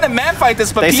 He's trying to man fight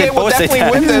this, but PA will definitely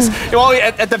win this. Well,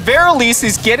 at the very least,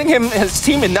 he's getting his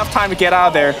team enough time to get out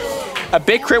of there. A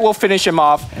big crit will finish him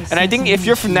off. And I think if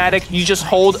you're Fnatic, you just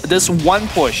hold this one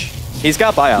push. He's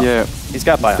got buyout. Yeah. He's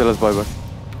got buyout. Still has buyback.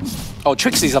 Oh,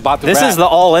 Trixie's about to This is the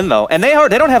all-in, though. And they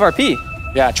don't have RP.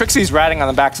 Yeah, Trixie's ratting on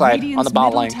the backside, on the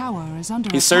bot lane.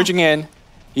 He's surging in.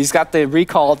 He's got the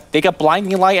recall. They got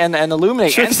Blinding Light and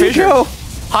Illuminate and Fissure.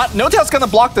 Hot. No-Tail's gonna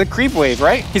block the creep wave,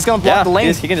 right? He's gonna block the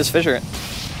lane. He can just Fissure it.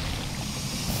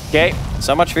 Okay.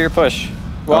 So much for your push.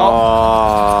 Well,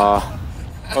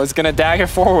 I was gonna dagger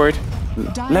forward.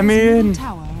 Let me in.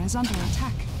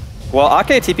 Well,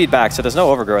 Ake TP'd back, so there's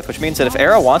no overgrowth, which means that if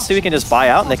Era wants to, he can just buy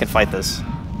out and they can fight this.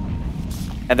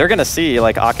 And they're gonna see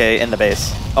like Ake in the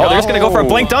base. Oh, they're just gonna go for a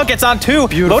blink dunk. It's on 2.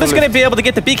 Loda's gonna be able to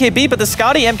get the BKB, but the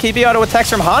Scotty MKB auto attacks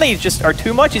from Hani just are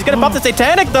too much. He's gonna bump the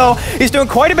Satanic though. He's doing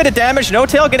quite a bit of damage.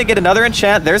 No-Tail gonna get another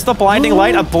enchant. There's the Blinding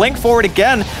Light. A blink forward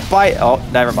again by. Oh,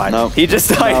 never mind. No. He just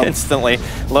died instantly.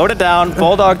 Loda down.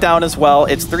 Bulldog down as well.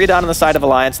 It's 3 down on the side of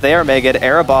Alliance. They are mega.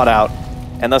 Era bought out.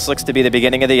 And this looks to be the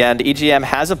beginning of the end. EGM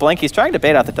has a blink. He's trying to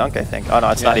bait out the dunk, I think. Oh no,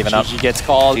 it's not even up. GG gets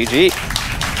called. GG.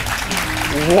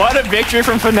 What a victory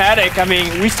from Fnatic. I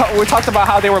mean, we talked about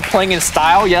how they were playing in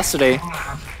style yesterday.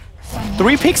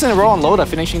 3 picks in a row on Loda,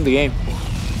 finishing the game.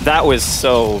 That was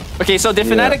so... Okay, so did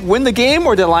Fnatic win the game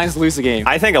or did Alliance lose the game?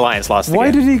 I think Alliance lost the game.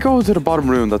 Why did he go to the bottom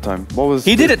rune that time? What was...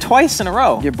 He did it twice in a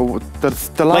row. Yeah, but that's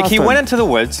the last Like, he time. went into the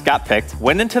woods, got picked,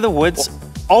 went into the woods,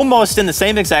 almost in the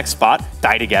same exact spot,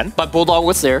 died again. But Bulldog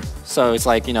was there, so it's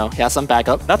like, you know, he has some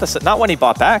backup. Not when he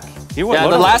bought back. The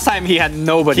last time he had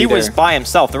nobody was by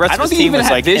himself. The rest of his team was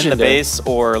like in the base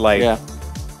or like... Yeah.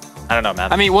 I don't know,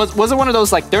 man. I mean, was it one of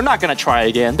those like, they're not going to try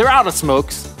again. They're out of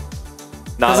smokes.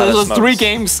 Not out of those smokes. 3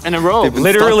 games in a row.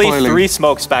 Literally 3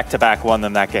 smokes back-to-back won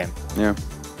them that game. Yeah.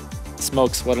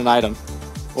 Smokes, what an item.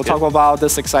 We'll talk about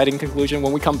this exciting conclusion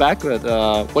when we come back.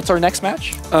 What's our next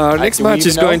match? Our next match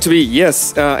is going to be,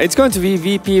 it's going to be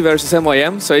VP versus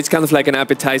MYM. So it's kind of like an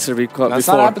appetizer we caught before. It's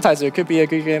not an appetizer. It could be a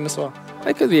good game as well.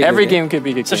 It could be Every game could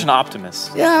be a good game. Such an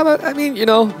optimist. Yeah, but I mean, you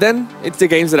know, then it's the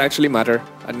games that actually matter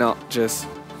and not just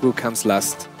who comes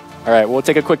last. All right, we'll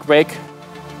take a quick break.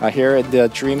 Here at the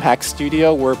DreamHack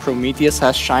studio where Prometheus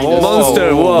has shined.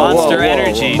 Monster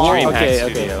Energy DreamHack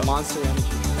studio. Monster Energy.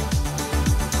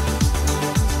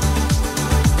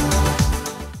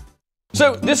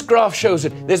 So this graph shows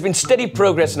that there's been steady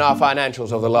progress in our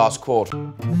financials over the last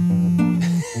quarter.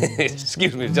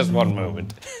 Excuse me, just one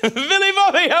moment. Billy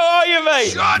Bobby, how are you,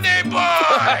 mate? Johnny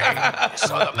boy!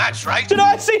 Saw the match, right? Did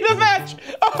I see the match?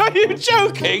 Are you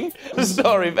joking?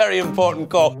 Sorry, very important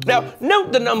call. Now,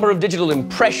 note the number of digital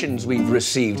impressions we've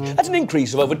received. That's an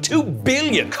increase of over 2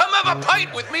 billion. Come have a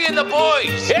pint with me and the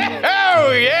boys.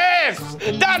 Oh, yes!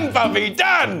 Done, puppy,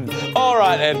 done! All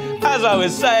right, then. As I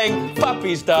was saying,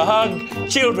 puppies to hug,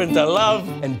 children to love,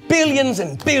 and billions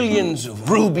of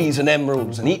rubies and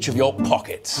emeralds in each of your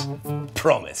pockets.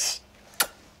 Promise.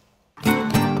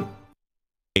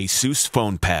 ASUS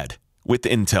phone pad with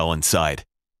Intel inside.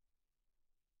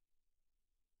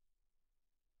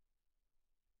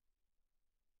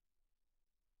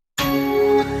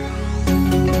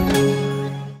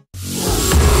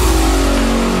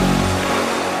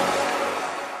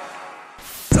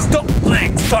 Stop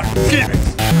playing, start giving.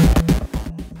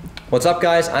 What's up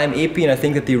guys, I'm AP and I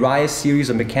think that the Rise series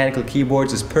of mechanical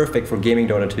keyboards is perfect for gaming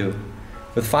Dota 2.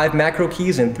 With 5 macro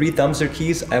keys and 3 thumbstick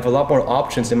keys, I have a lot more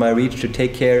options in my reach to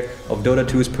take care of Dota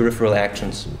 2's peripheral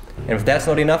actions. And if that's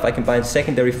not enough, I can bind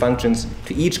secondary functions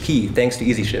to each key thanks to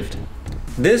Easy Shift.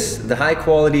 This, the high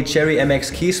quality Cherry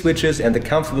MX key switches and the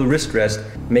comfortable wrist rest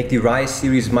make the Rise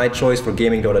series my choice for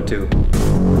gaming Dota 2.